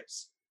Hebrews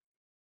 6.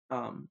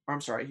 or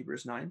I'm sorry,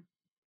 Hebrews 9.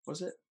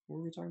 Was it? What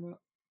were we talking about?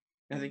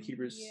 I think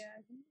Hebrews. Yeah.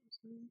 I think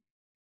so.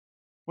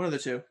 One of the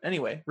two.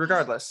 Anyway,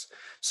 regardless.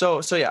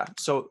 So yeah.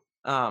 So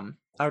I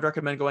would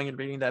recommend going and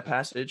reading that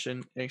passage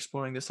and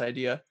exploring this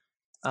idea.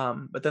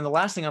 But then the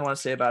last thing I want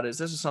to say about it is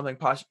this is something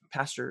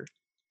Pastor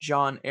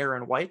John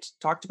Aaron White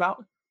talked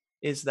about,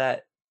 is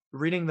that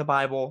reading the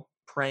Bible,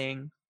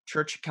 praying,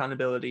 church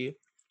accountability,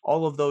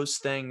 all of those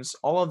things,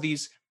 all of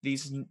these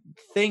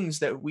things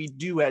that we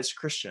do as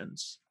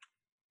Christians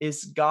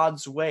is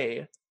God's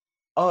way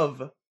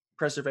of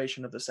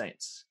preservation of the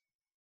saints.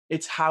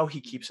 It's how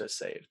he keeps us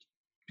saved,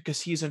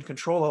 because he's in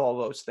control of all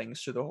those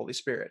things through the Holy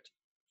Spirit.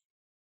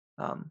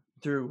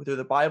 Through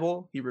the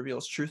Bible, he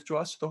reveals truth to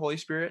us through the Holy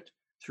Spirit.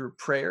 Through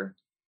prayer,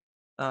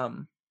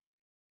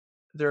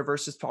 there are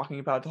verses talking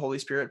about the Holy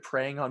Spirit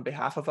praying on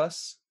behalf of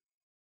us,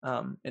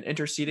 and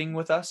interceding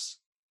with us.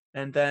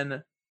 And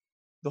then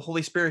the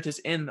Holy Spirit is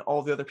in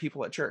all the other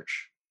people at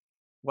church.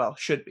 Well,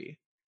 should be,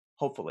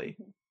 hopefully,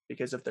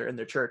 because if they're in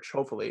their church,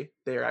 hopefully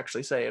they are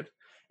actually saved.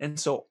 And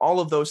so all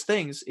of those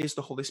things is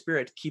the Holy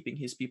Spirit keeping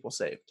his people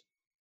saved.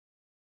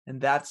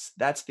 And that's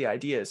the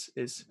idea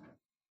is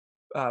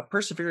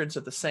perseverance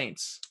of the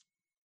saints.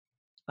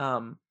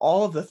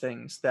 All of the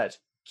things that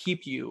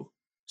keep you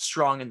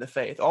strong in the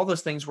faith, all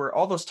those things where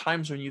all those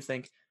times when you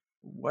think,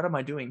 what am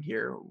I doing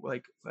here?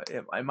 Like,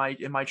 am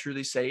I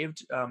truly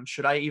saved?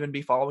 Should I even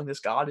be following this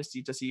God?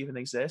 Does he even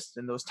exist?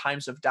 In those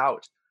times of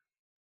doubt,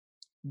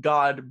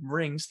 God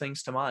brings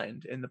things to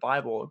mind in the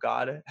Bible.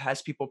 God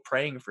has people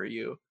praying for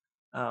you.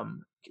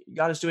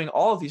 God is doing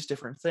all of these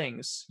different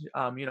things.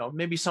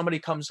 Maybe somebody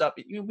comes up.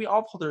 We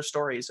all pull their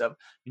stories of,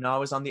 I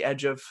was on the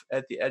edge of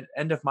at the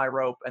end of my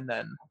rope, and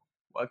then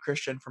a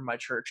Christian from my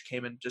church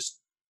came and just,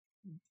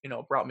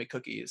 brought me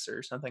cookies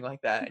or something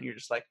like that, and you're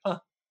just like, huh,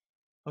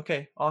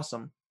 okay,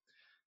 awesome.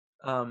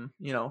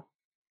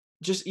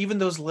 Just even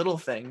those little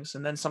things,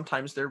 and then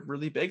sometimes they're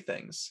really big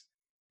things,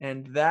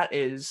 and that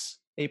is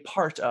a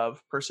part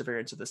of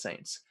perseverance of the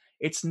saints.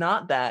 It's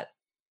not that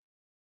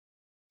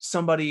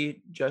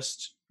somebody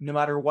just, no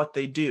matter what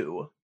they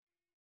do,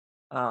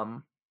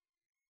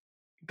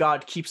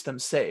 God keeps them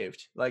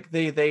saved. Like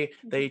they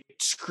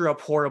screw up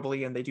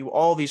horribly and they do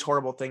all these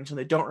horrible things and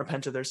they don't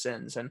repent of their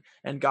sins,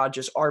 and God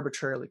just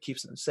arbitrarily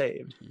keeps them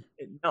saved.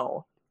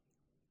 No,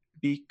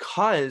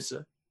 because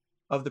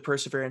of the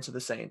perseverance of the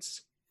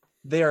saints,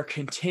 they are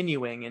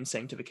continuing in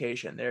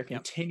sanctification. They're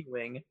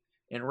continuing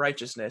in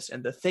righteousness,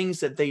 and the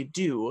things that they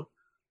do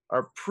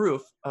are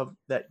proof of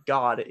that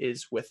God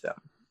is with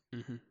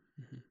them.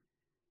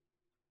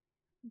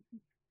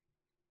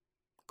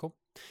 Cool.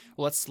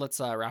 Well, let's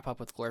wrap up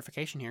with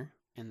glorification here,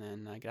 and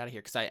then get out of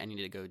here, because I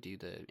need to go do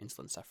the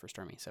insulin stuff for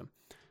Stormy. So,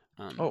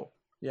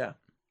 yeah.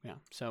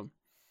 So,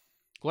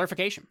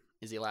 glorification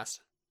is the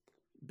last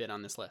bit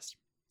on this list.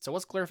 So,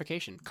 what's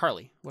glorification,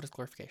 Carly? What is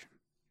glorification?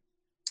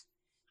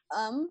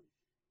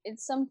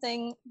 It's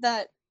something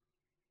that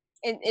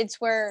it's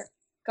where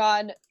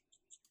God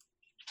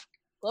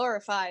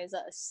glorifies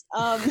us.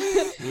 Wow.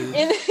 Big.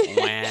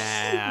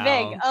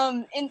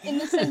 In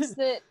the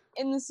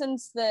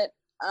sense that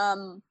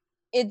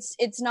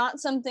it's not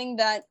something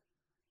that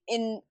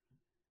in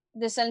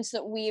the sense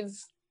that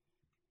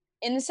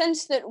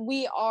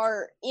we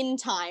are in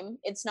time,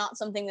 it's not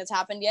something that's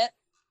happened yet,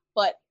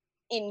 but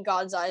in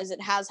God's eyes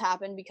it has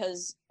happened,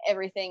 because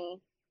everything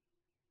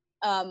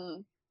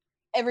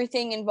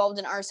involved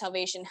in our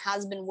salvation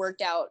has been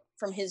worked out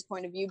from his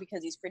point of view,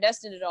 because he's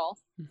predestined it all.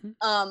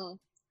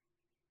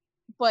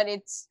 But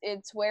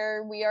it's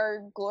where we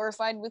are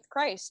glorified with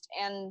Christ,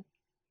 and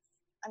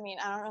I mean,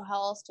 I don't know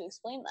how else to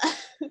explain that.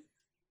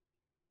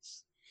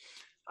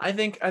 I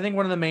think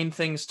one of the main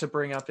things to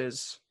bring up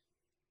is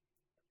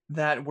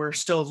that we're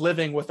still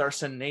living with our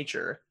sin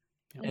nature,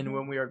 and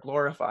when we are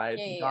glorified,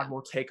 God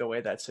will take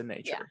away that sin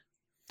nature.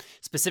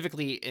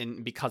 Specifically,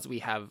 because we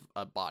have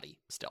a body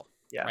still.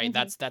 Right.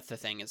 That's the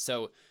thing. Is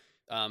so.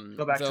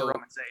 Go back to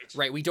Romans 8.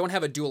 Right, we don't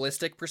have a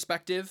dualistic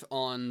perspective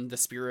on the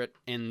spirit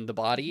and the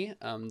body.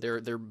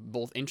 They're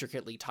both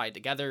intricately tied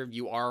together.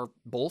 You are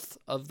both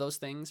of those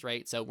things,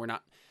 right? So we're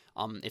not.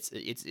 It's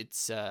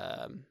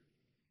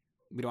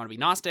we don't want to be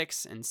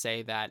Gnostics and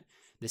say that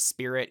the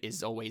spirit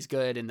is always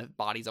good and the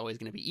body's always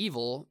going to be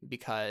evil,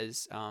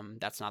 because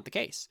that's not the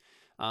case.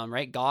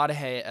 Right? God,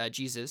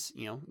 Jesus,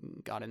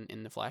 God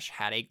in the flesh,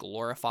 had a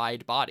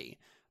glorified body.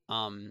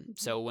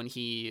 So when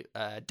he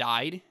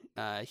died,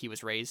 he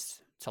was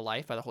raised to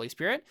life by the Holy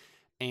Spirit,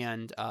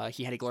 and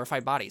he had a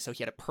glorified body. So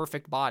he had a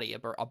perfect body,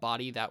 a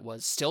body that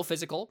was still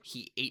physical.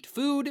 He ate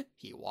food,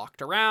 he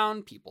walked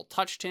around, people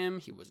touched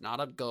him, he was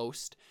not a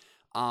ghost,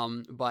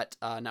 but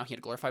now he had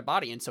a glorified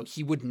body, and so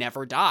he would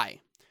never die,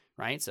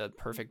 right? So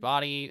perfect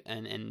body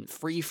and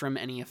free from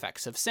any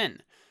effects of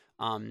sin,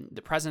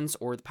 the presence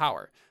or the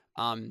power.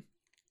 And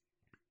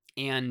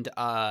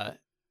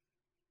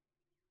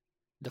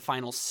the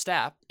final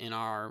step in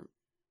our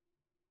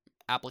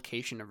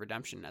application of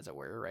redemption, as it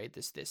were, right?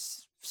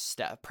 This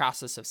step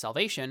process of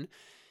salvation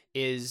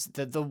is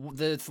the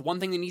one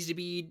thing that needs to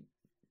be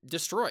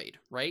destroyed,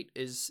 right?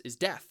 Is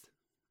death,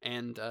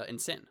 and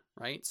sin,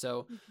 right?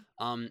 So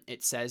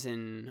it says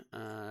in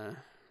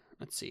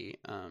let's see,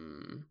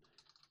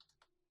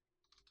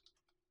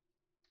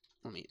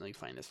 let me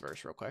find this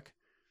verse real quick.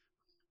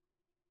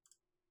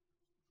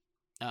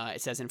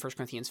 It says in 1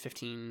 Corinthians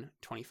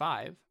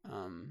 15:25,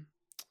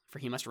 for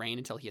he must reign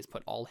until he has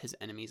put all his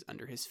enemies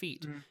under his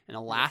feet. And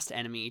the last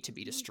enemy to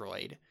be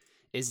destroyed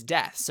is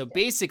death. So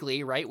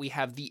basically, right, we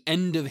have the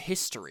end of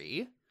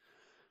history,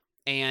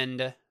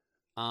 and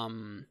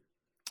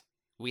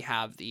we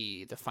have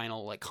the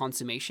final like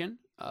consummation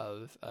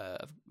of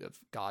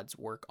God's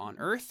work on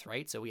earth,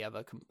 right? So we have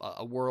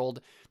a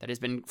world that has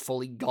been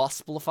fully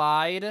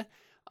gospelified,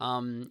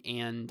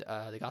 and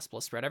the gospel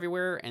is spread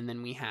everywhere. And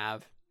then we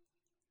have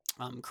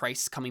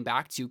Christ coming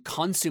back to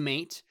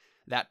consummate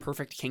that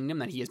perfect kingdom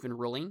that he has been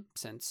ruling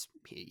since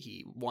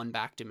he won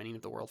back dominion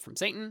of the world from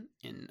Satan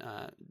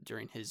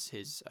during his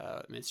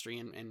ministry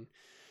and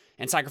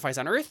sacrifice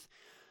on earth.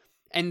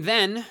 And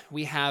then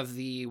we have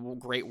the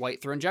great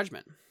white throne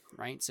judgment,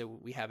 right? So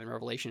we have in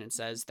Revelation, it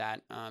says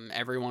that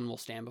everyone will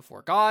stand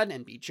before God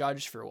and be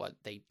judged for what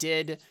they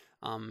did,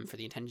 for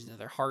the intentions of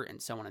their heart,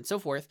 and so on and so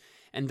forth.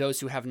 And those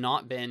who have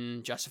not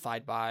been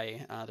justified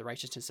by the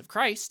righteousness of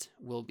Christ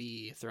will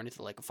be thrown into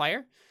the lake of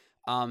fire.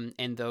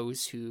 And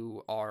those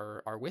who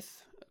are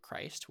with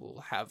Christ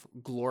will have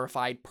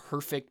glorified,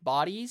 perfect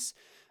bodies,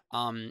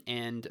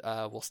 and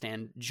will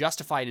stand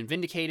justified and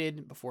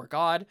vindicated before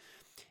God.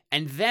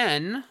 And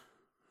then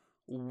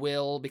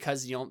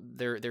because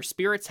our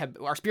spirits have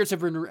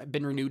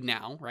been renewed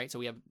now, right? So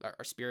we have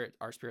our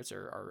spirits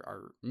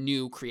are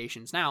new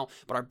creations now,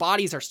 but our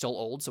bodies are still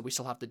old, so we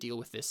still have to deal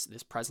with this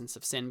presence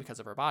of sin because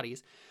of our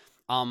bodies.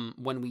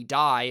 When we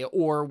die,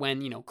 or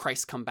when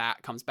Christ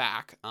comes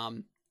back,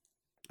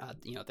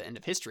 at the end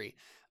of history,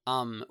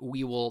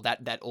 we will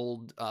that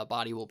old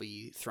body will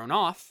be thrown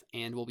off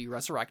and will be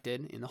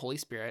resurrected in the Holy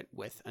Spirit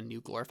with a new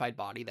glorified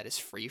body that is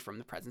free from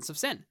the presence of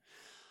sin.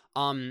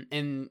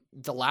 And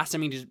the last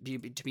enemy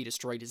to be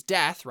destroyed is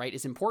death, right?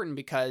 Is important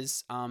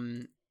because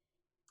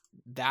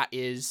that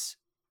is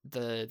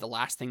the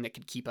last thing that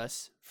could keep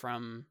us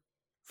from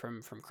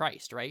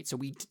Christ, right? So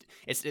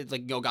it's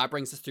like God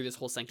brings us through this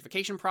whole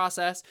sanctification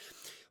process,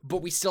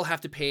 but we still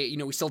have to pay.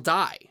 We still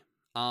die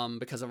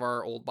because of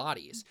our old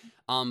bodies.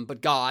 But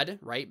God,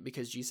 right?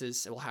 Because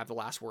Jesus will have the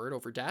last word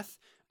over death.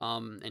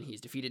 And he's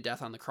defeated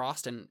death on the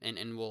cross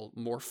and will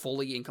more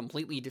fully and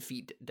completely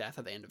defeat death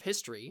at the end of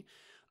history.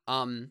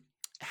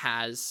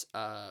 Has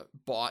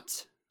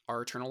bought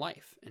our eternal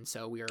life. And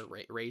so we are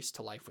raised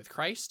to life with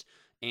Christ.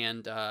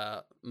 And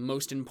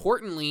most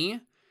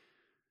importantly,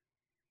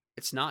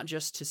 it's not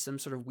just to some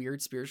sort of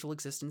weird spiritual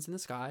existence in the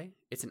sky.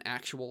 It's an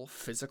actual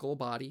physical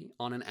body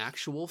on an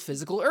actual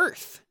physical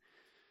earth.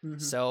 Mm-hmm.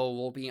 So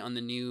we'll be on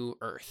the new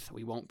earth.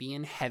 We won't be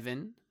in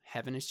heaven.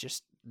 Heaven is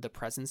just the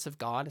presence of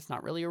God. It's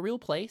not really a real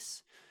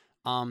place.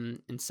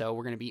 And so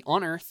we're going to be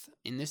on earth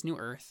in this new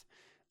earth.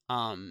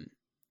 And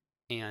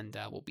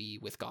we'll be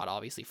with God,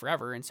 obviously,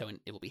 forever. And so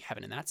it will be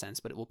heaven in that sense,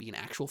 but it will be an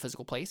actual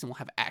physical place, and we'll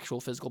have actual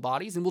physical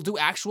bodies, and we'll do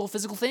actual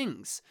physical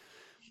things.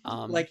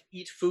 Like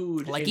eat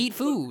food.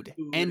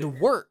 And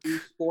work. Do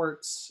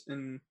sports.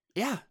 And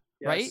yeah,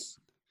 yes. Right?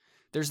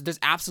 There's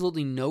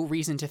absolutely no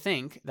reason to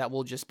think that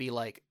we'll just be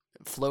like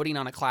floating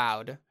on a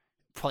cloud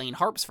playing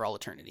harps for all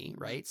eternity,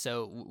 right?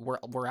 So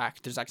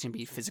there's actually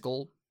going to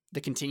be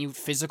the continued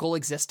physical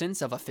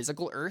existence of a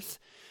physical earth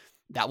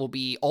that will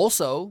be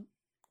also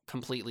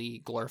completely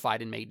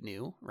glorified and made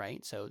new,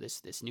 right? So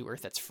this new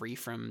earth that's free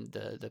from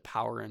the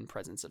power and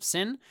presence of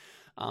sin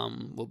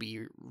will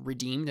be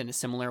redeemed in a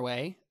similar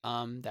way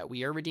that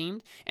we are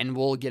redeemed, and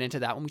we'll get into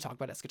that when we talk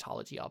about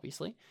eschatology,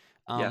 obviously.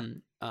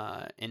 And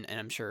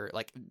I'm sure,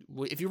 like,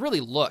 if you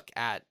really look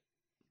at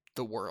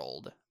the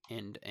world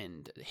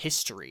and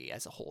history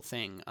as a whole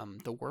thing,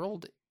 the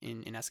world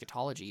in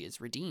eschatology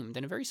is redeemed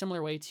in a very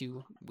similar way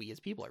to we as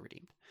people are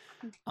redeemed,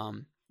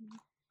 and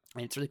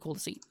it's really cool to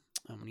see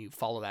when you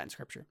follow that in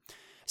scripture.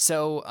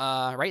 So,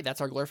 right,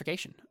 that's our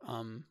glorification.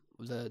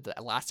 The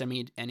last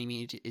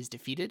enemy is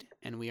defeated,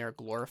 and we are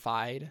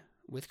glorified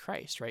with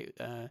Christ, right?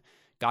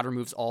 God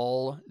removes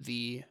all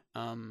the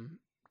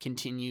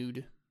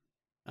continued,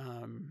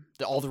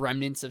 all the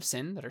remnants of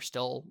sin that are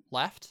still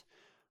left,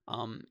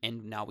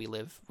 and now we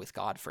live with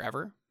God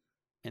forever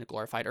in a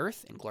glorified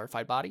earth, in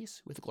glorified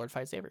bodies, with a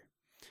glorified Savior.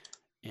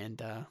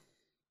 And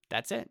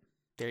that's it.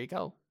 There you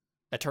go.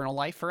 Eternal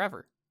life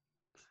forever.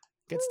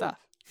 Good stuff.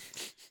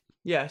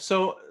 Yeah.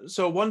 So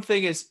one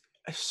thing is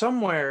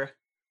somewhere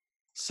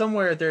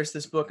there's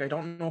this book, I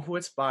don't know who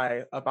it's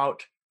by,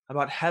 about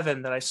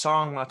heaven that I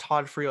saw in a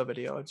Todd Frio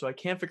video, and so I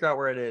can't figure out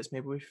where it is.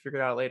 Maybe we figure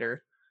it out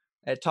later.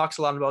 It talks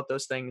a lot about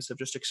those things of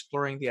just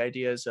exploring the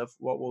ideas of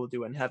what we'll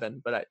do in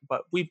heaven, but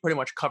we pretty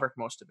much covered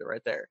most of it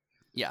right there.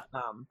 Yeah.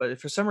 But if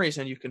for some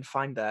reason you can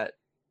find that,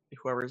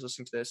 whoever is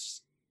listening to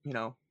this,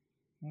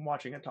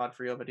 watching a Todd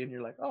Frio video, and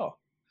you're like, oh,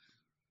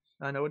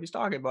 I know what he's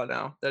talking about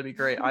now, that'd be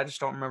great. I just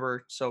don't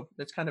remember, so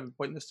it's kind of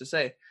pointless to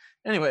say.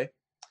 Anyway,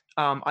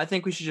 I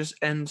think we should just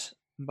end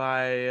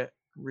by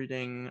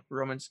reading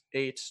Romans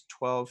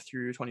 8:12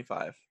 through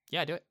 25.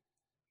 Yeah, do it.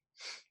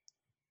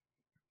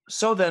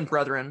 So then,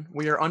 brethren,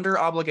 we are under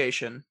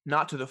obligation,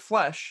 not to the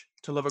flesh,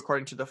 to live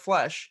according to the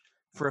flesh.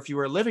 For if you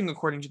are living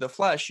according to the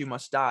flesh, you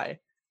must die.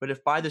 But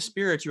if by the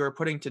Spirit you are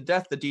putting to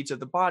death the deeds of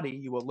the body,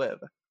 you will live.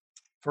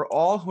 For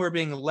all who are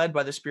being led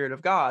by the Spirit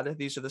of God,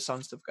 these are the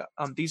sons of God.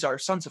 These are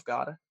sons of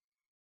God.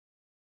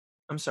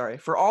 I'm sorry.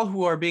 For all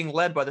who are being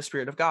led by the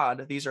Spirit of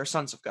God, these are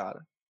sons of God.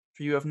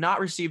 For you have not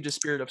received a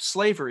spirit of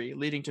slavery,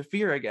 leading to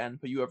fear again,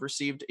 but you have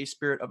received a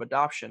spirit of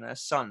adoption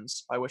as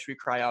sons, by which we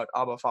cry out,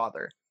 Abba,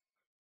 Father.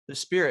 The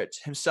Spirit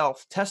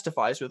himself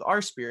testifies with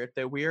our spirit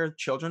that we are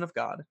children of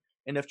God,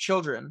 and if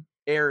children,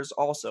 heirs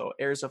also,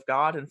 heirs of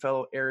God and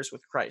fellow heirs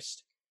with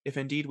Christ, if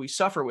indeed we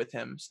suffer with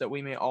him, so that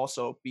we may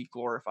also be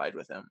glorified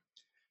with him.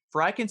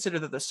 For I consider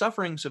that the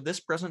sufferings of this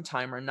present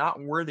time are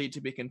not worthy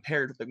to be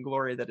compared with the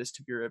glory that is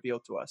to be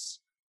revealed to us.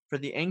 For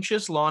the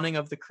anxious longing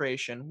of the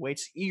creation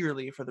waits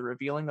eagerly for the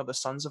revealing of the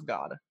sons of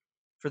God.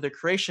 For the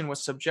creation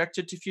was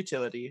subjected to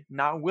futility,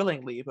 not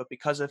willingly, but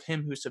because of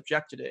him who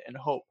subjected it in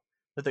hope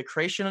that the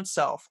creation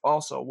itself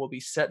also will be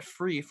set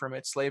free from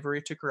its slavery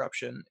to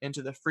corruption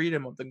into the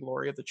freedom of the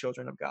glory of the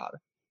children of God.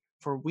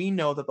 For we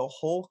know that the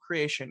whole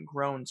creation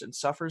groans and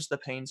suffers the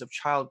pains of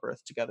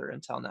childbirth together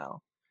until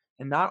now.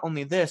 And not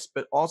only this,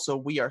 but also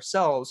we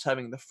ourselves,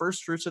 having the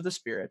first fruits of the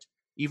Spirit,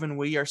 even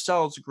we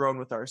ourselves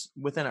groan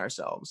within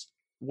ourselves,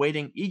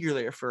 waiting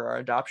eagerly for our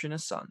adoption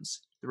as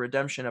sons, the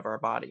redemption of our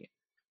body.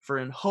 For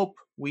in hope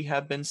we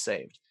have been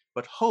saved.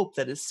 But hope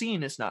that is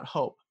seen is not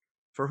hope.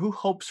 For who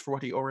hopes for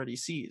what he already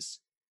sees?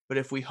 But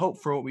if we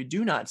hope for what we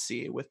do not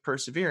see, with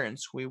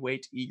perseverance we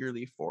wait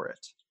eagerly for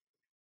it.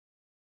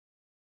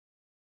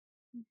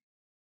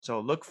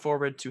 So look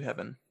forward to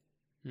heaven.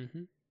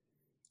 Mm-hmm.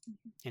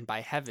 And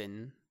by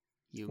heaven,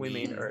 you We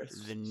mean earth.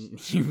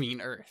 You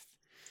mean earth.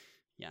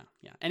 Yeah,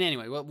 yeah. And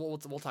anyway, we'll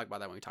talk about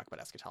that when we talk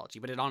about eschatology.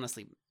 But it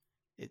honestly,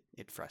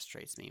 it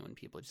frustrates me when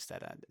people just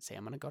say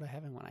I'm gonna go to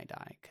heaven when I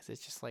die, because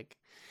it's just like,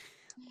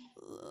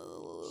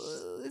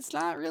 it's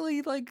not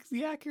really like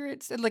the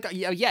accurate. Like,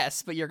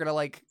 yes, but you're gonna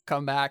like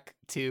come back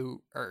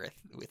to earth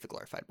with a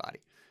glorified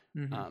body.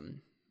 Mm-hmm.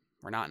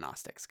 We're not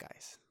Gnostics,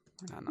 guys.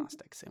 We're not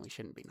Gnostics, and we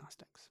shouldn't be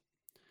Gnostics.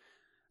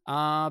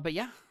 But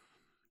yeah.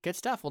 Good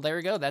stuff. Well, there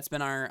we go. That's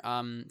been our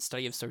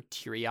study of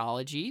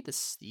soteriology, the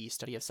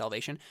study of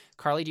salvation.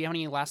 Carly, do you have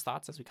any last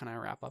thoughts as we kind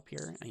of wrap up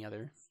here? Any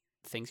other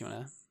things you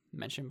want to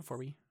mention before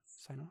we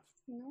sign off?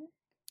 No.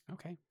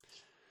 Okay.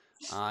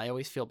 I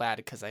always feel bad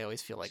because I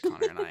always feel like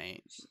Connor and I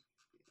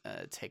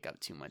take up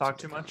too much Talk of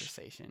the too much?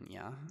 conversation.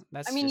 Yeah,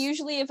 that's. I mean,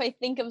 usually if I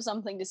think of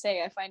something to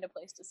say, I find a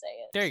place to say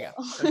it. There you go.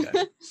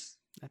 Okay.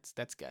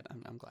 That's good.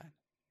 I'm glad.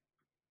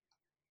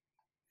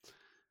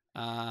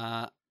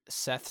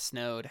 Seth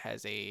Snowd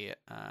has a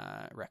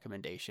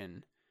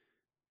recommendation.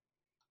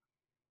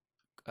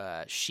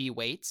 She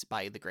Waits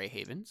by the Grey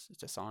Havens.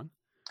 It's a song.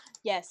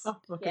 Yes. Oh,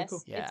 okay, yes.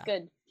 cool. Yeah. It's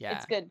good. Yeah.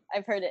 It's good.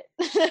 I've heard it.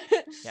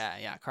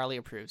 Yeah. Carly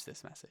approves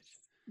this message.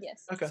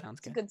 Yes. Okay. Sounds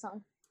It's a good. good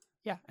song.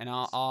 Yeah, and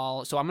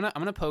so I'm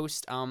gonna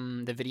post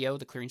the video,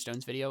 the Clearing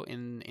Stones video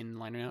in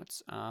liner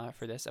notes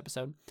for this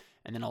episode,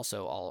 and then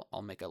also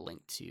I'll make a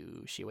link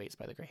to She Waits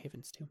by the Grey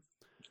Havens too.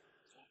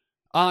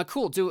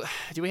 Cool. Do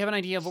we have an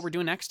idea of what we're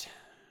doing next?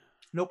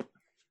 Nope.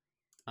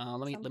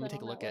 Let me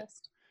take a look at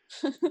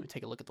let me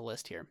take a look at the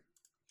list here.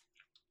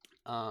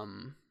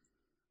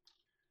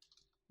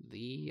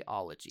 The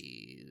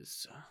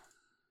ologies.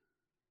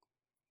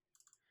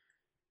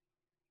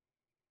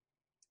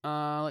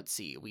 Let's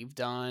see. We've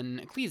done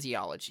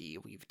ecclesiology.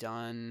 We've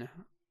done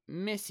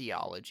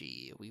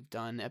missiology. We've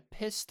done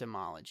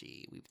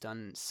epistemology. We've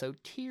done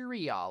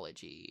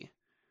soteriology.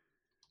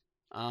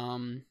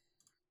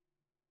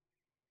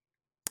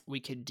 We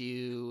could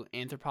do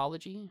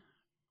anthropology,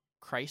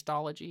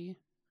 Christology,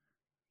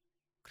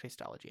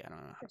 I don't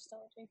know.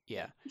 Christology.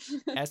 Yeah.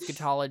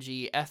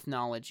 Eschatology,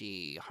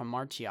 ethnology,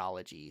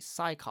 hamartiology,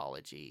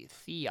 psychology,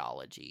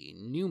 theology,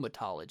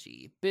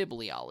 pneumatology,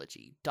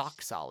 bibliology,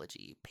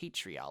 doxology,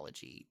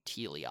 patriology,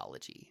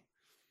 teleology.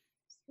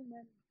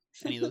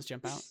 Any of those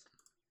jump out?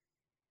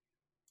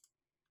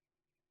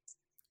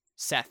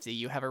 Seth, do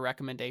you have a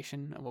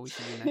recommendation of what we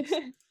should do next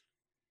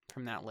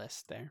from that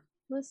list there?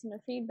 Listen to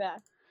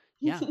feedback.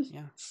 Yeah.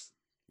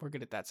 We're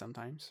good at that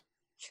sometimes.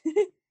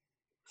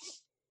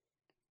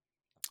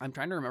 I'm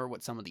trying to remember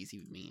what some of these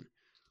even mean.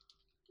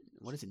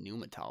 What is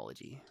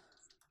pneumatology?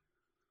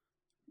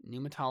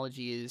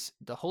 Pneumatology is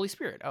the Holy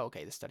Spirit. Oh,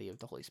 okay, the study of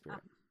the Holy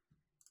Spirit.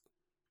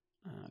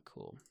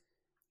 Cool.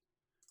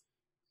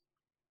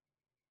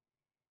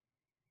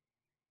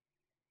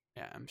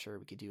 Yeah, I'm sure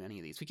we could do any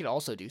of these. We could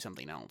also do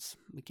something else.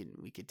 We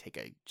could take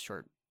a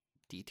short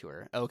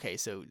detour. Okay,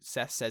 so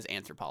Seth says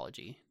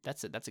anthropology.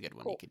 That's a good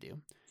one. Cool. You could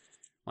do.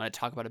 Want to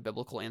talk about a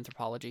biblical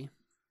anthropology?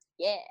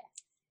 Yeah.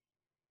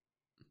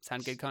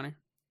 Sound good, Connor?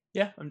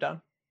 Yeah, I'm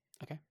down.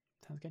 Okay,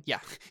 sounds good. Yeah,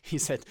 he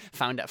said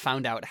found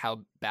out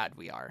how bad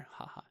we are.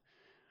 Haha.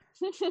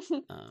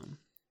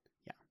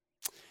 Yeah,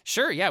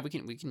 sure. Yeah, we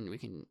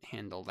can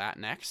handle that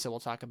next. So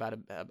we'll talk about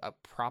a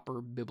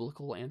proper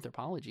biblical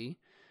anthropology,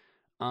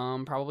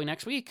 probably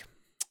next week.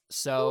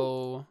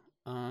 So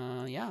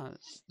yeah,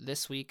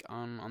 this week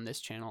on this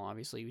channel,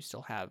 obviously, we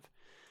still have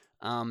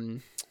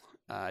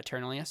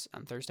Eternalius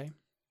on Thursday,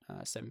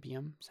 7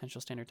 p.m.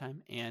 Central Standard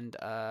Time. And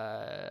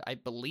I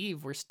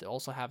believe we're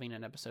also having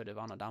an episode of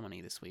Anno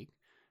Domini this week.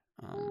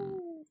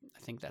 I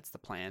think that's the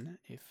plan,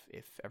 if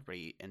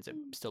everybody ends up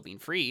still being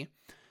free.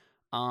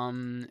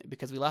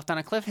 Because we left on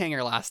a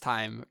cliffhanger last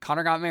time.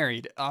 Connor got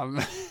married. Oh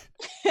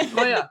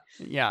yeah.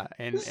 Yeah,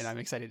 and I'm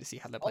excited to see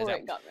how that plays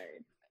Ulrich out. got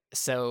married.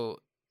 So,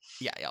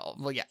 yeah,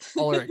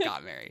 Ulrich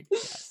got married.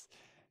 Yes.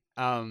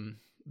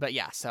 But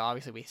yeah, so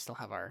obviously we still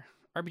have our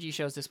RPG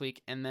shows this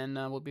week, and then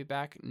we'll be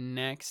back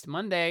next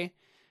Monday.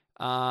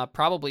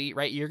 Probably,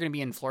 right? You're going to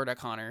be in Florida,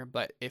 Connor,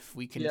 but if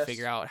we can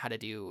figure out how to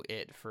do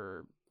it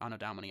for Anno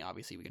Domini,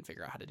 obviously we can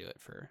figure out how to do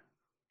it for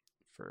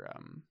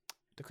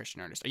the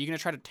Christian Artist. Are you going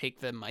to try to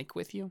take the mic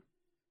with you?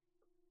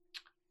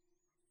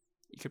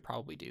 You could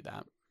probably do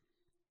that.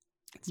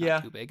 It's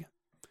not too big.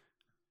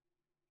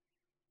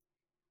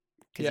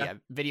 Because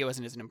video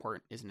isn't as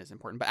important.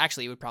 But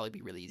actually, it would probably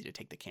be really easy to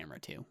take the camera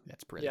too.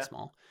 That's pretty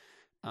small.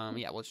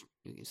 We'll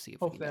see if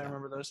hopefully we can do I that.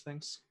 remember those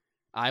things.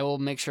 I will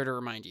make sure to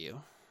remind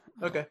you.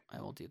 Okay.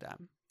 I will do that.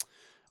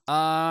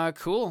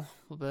 Cool.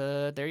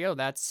 But there you go.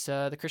 That's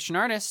the Christian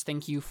Artist.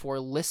 Thank you for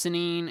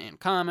listening and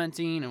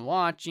commenting and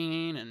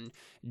watching and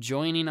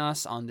joining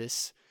us on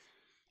this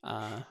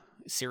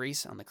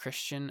series on the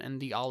Christian and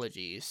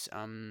theologies.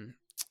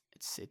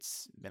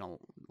 It's been a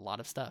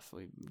lot of stuff.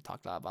 We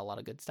talked about a lot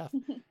of good stuff,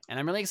 and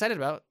I'm really excited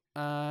about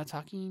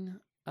talking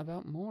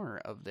about more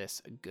of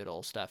this good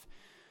old stuff.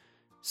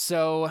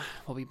 So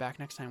we'll be back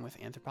next time with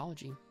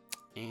anthropology.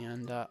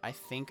 And I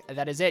think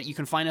that is it. You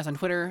can find us on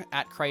Twitter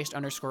at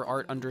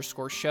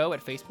Christ_art_show, at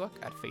Facebook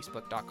at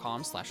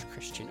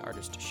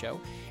facebook.com/ChristianArtistShow,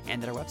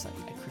 and at our website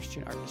at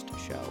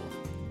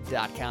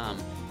ChristianArtistShow.com.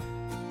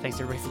 Thanks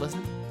everybody for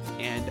listening,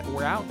 and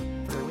we're out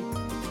for the week.